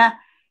ꯑꯗꯨꯃꯥꯏꯅ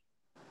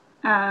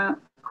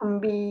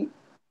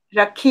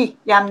ꯈꯨꯝꯕꯤꯔꯛꯈꯤ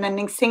ꯌꯥꯝꯅ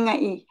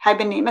ꯅꯤꯡꯁꯤꯡꯉꯛꯏ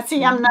ꯍꯥꯏꯕꯅꯤ ꯃꯁꯤ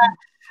ꯌꯥꯝꯅ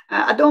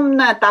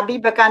adumna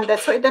tabi bakanda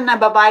soidana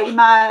baba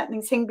ima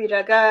ningsing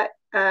biraga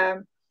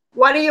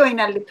wari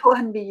oina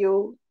lithohan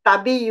biyu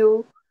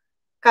tabiyu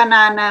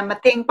kanana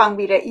mateng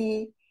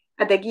pangbirai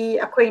adagi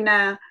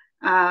akoina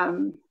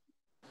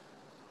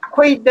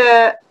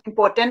akoida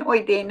important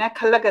oidena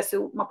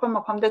khallagasu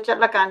mafam da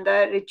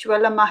chatlakanda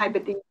ritual ama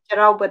haibadi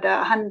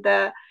charaubada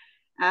handa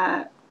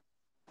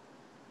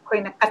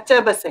akoina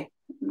kachabase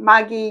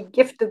magi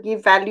gift to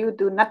give value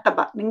do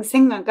nataba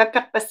ningsing ga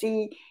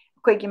katpasi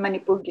akoigi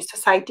Manipur gi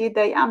society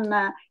da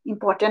yamna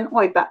important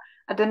oiba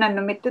aduna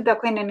numittu da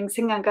akoina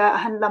ningsing ga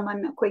ahan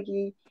laman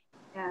akoigi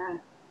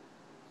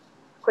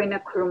akoina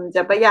khurum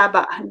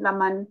jabayaba ahan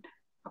laman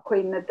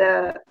akoina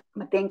da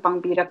mateng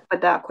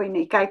pangbirakpada akoina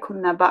ikai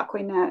khumnaba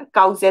akoina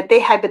kauzade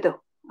haibado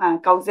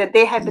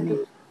kauzade haibadi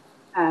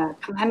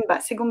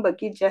khamhanba sigumba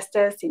gi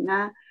gesture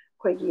sina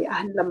akoigi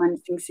ahan laman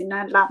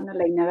singsina lapna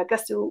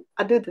lainaragasu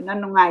aduduna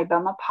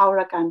nungaiba ma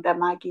phawra kanda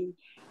magi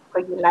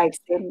akoigi life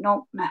style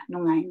nokna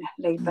nungaina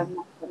leiba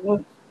ngani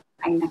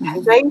aina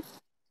khanjai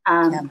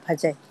yam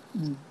phajai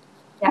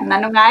yamna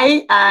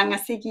nungai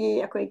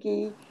ngasigi akoigi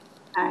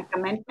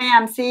comment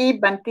mayam si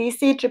banti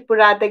si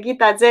Tripura dagi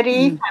tajari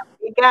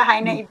ga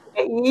haina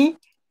ibai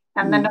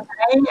yamna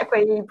nungai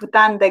akoigi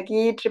Bhutan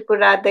dagi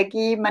Tripura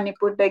dagi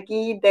Manipur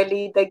dagi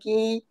Delhi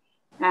dagi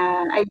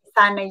ai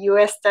sana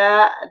US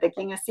da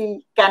dagi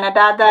ngasi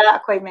Canada da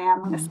akoi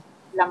mayam ngasi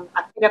lam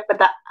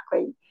akirapada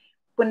akoi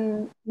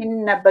pun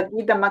minna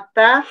bagi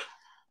damakta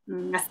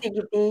ngasi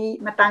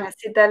gidi matang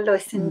asida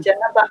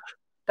loisinjanaba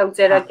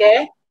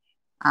tawjarage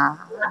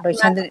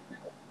loisandri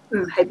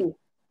habi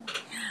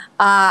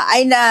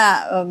aina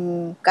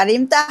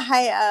karimta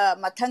hai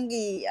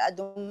mathangi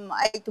adum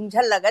ai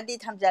tungjalagadi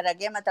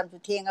thamjarage matam su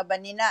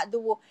thengabanina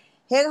adubu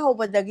hek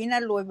hobadagina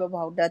loiba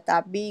bauda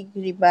tabi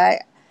griba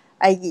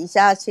aigi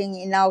isa sing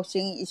inau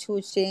sing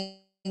isu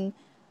sing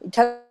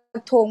ithak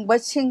thongba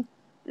sing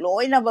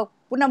loina ba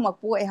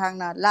punamakpu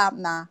ehangna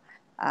lapna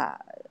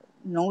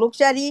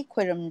nonglukjari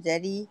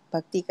khoiramjari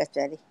bhakti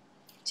kachari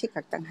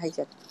chikaktang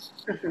haijat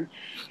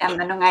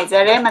yamna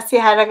nungaijare masi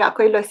haraga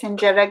akoi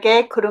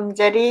loisinjarage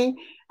khurumjari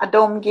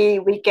adomgi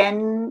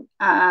weekend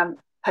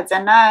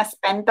phajana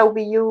spend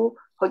tawbiyu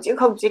hojik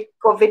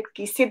covid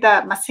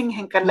kisida masing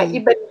henkala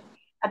iban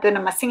aduna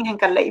masing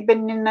henkala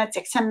ibanina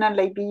section na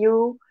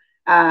leibiyu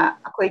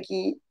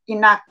akoigi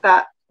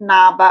inakta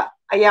naba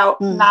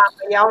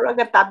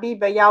yauraga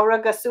tabiba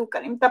yauraga su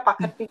karimta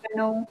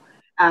pakhatpiganu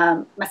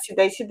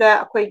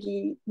masidaisida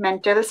akoigi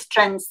mental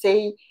strength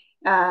sei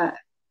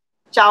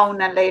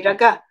chauna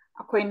leiraga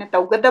akoina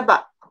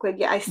tawgadaba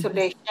akoigi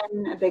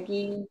isolation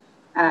adagi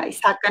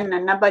isakan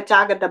naba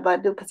chagadaba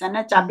du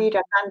phajana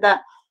chabira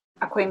kanda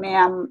akoi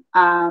mayam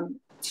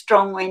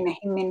strong oina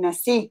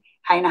himminasi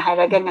haina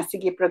hairaga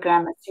ngasigi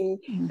program asi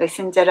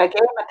loisinjarage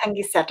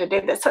mathangi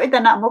Saturday da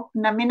soidana amuk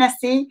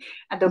naminasi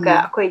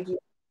aduga akoigi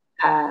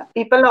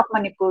people of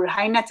Manipur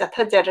haina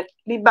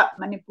chathajarliba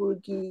Manipur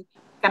gi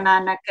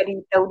kanana kari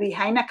tauri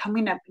haina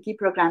khamina gi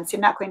program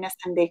sina akoina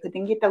Sunday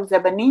khudingi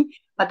tawjabani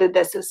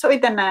maduda su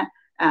soidana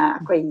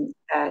akoi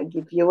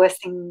gi viewers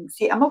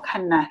si amuk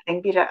hanna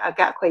lengbira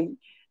aga akoi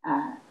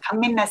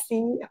khaminasi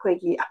akoi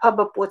gi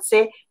afaba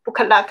potse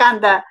pukhala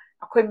kanda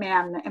akoi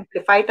mayamna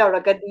amplify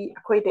tawragadi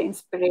akoi the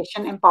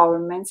inspiration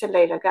empowerment se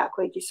leiraga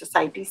akoi gi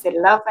society se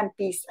love and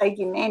peace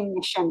aigi main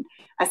mission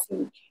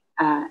asi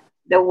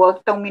the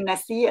work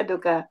tawminasi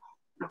aduga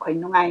akoy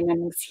nungaina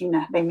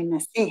nungsina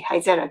laiminasi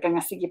haijaraga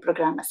ngasigi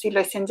program asi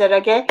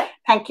loisinjarage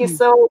thank you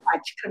so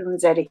much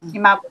khurumjari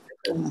ima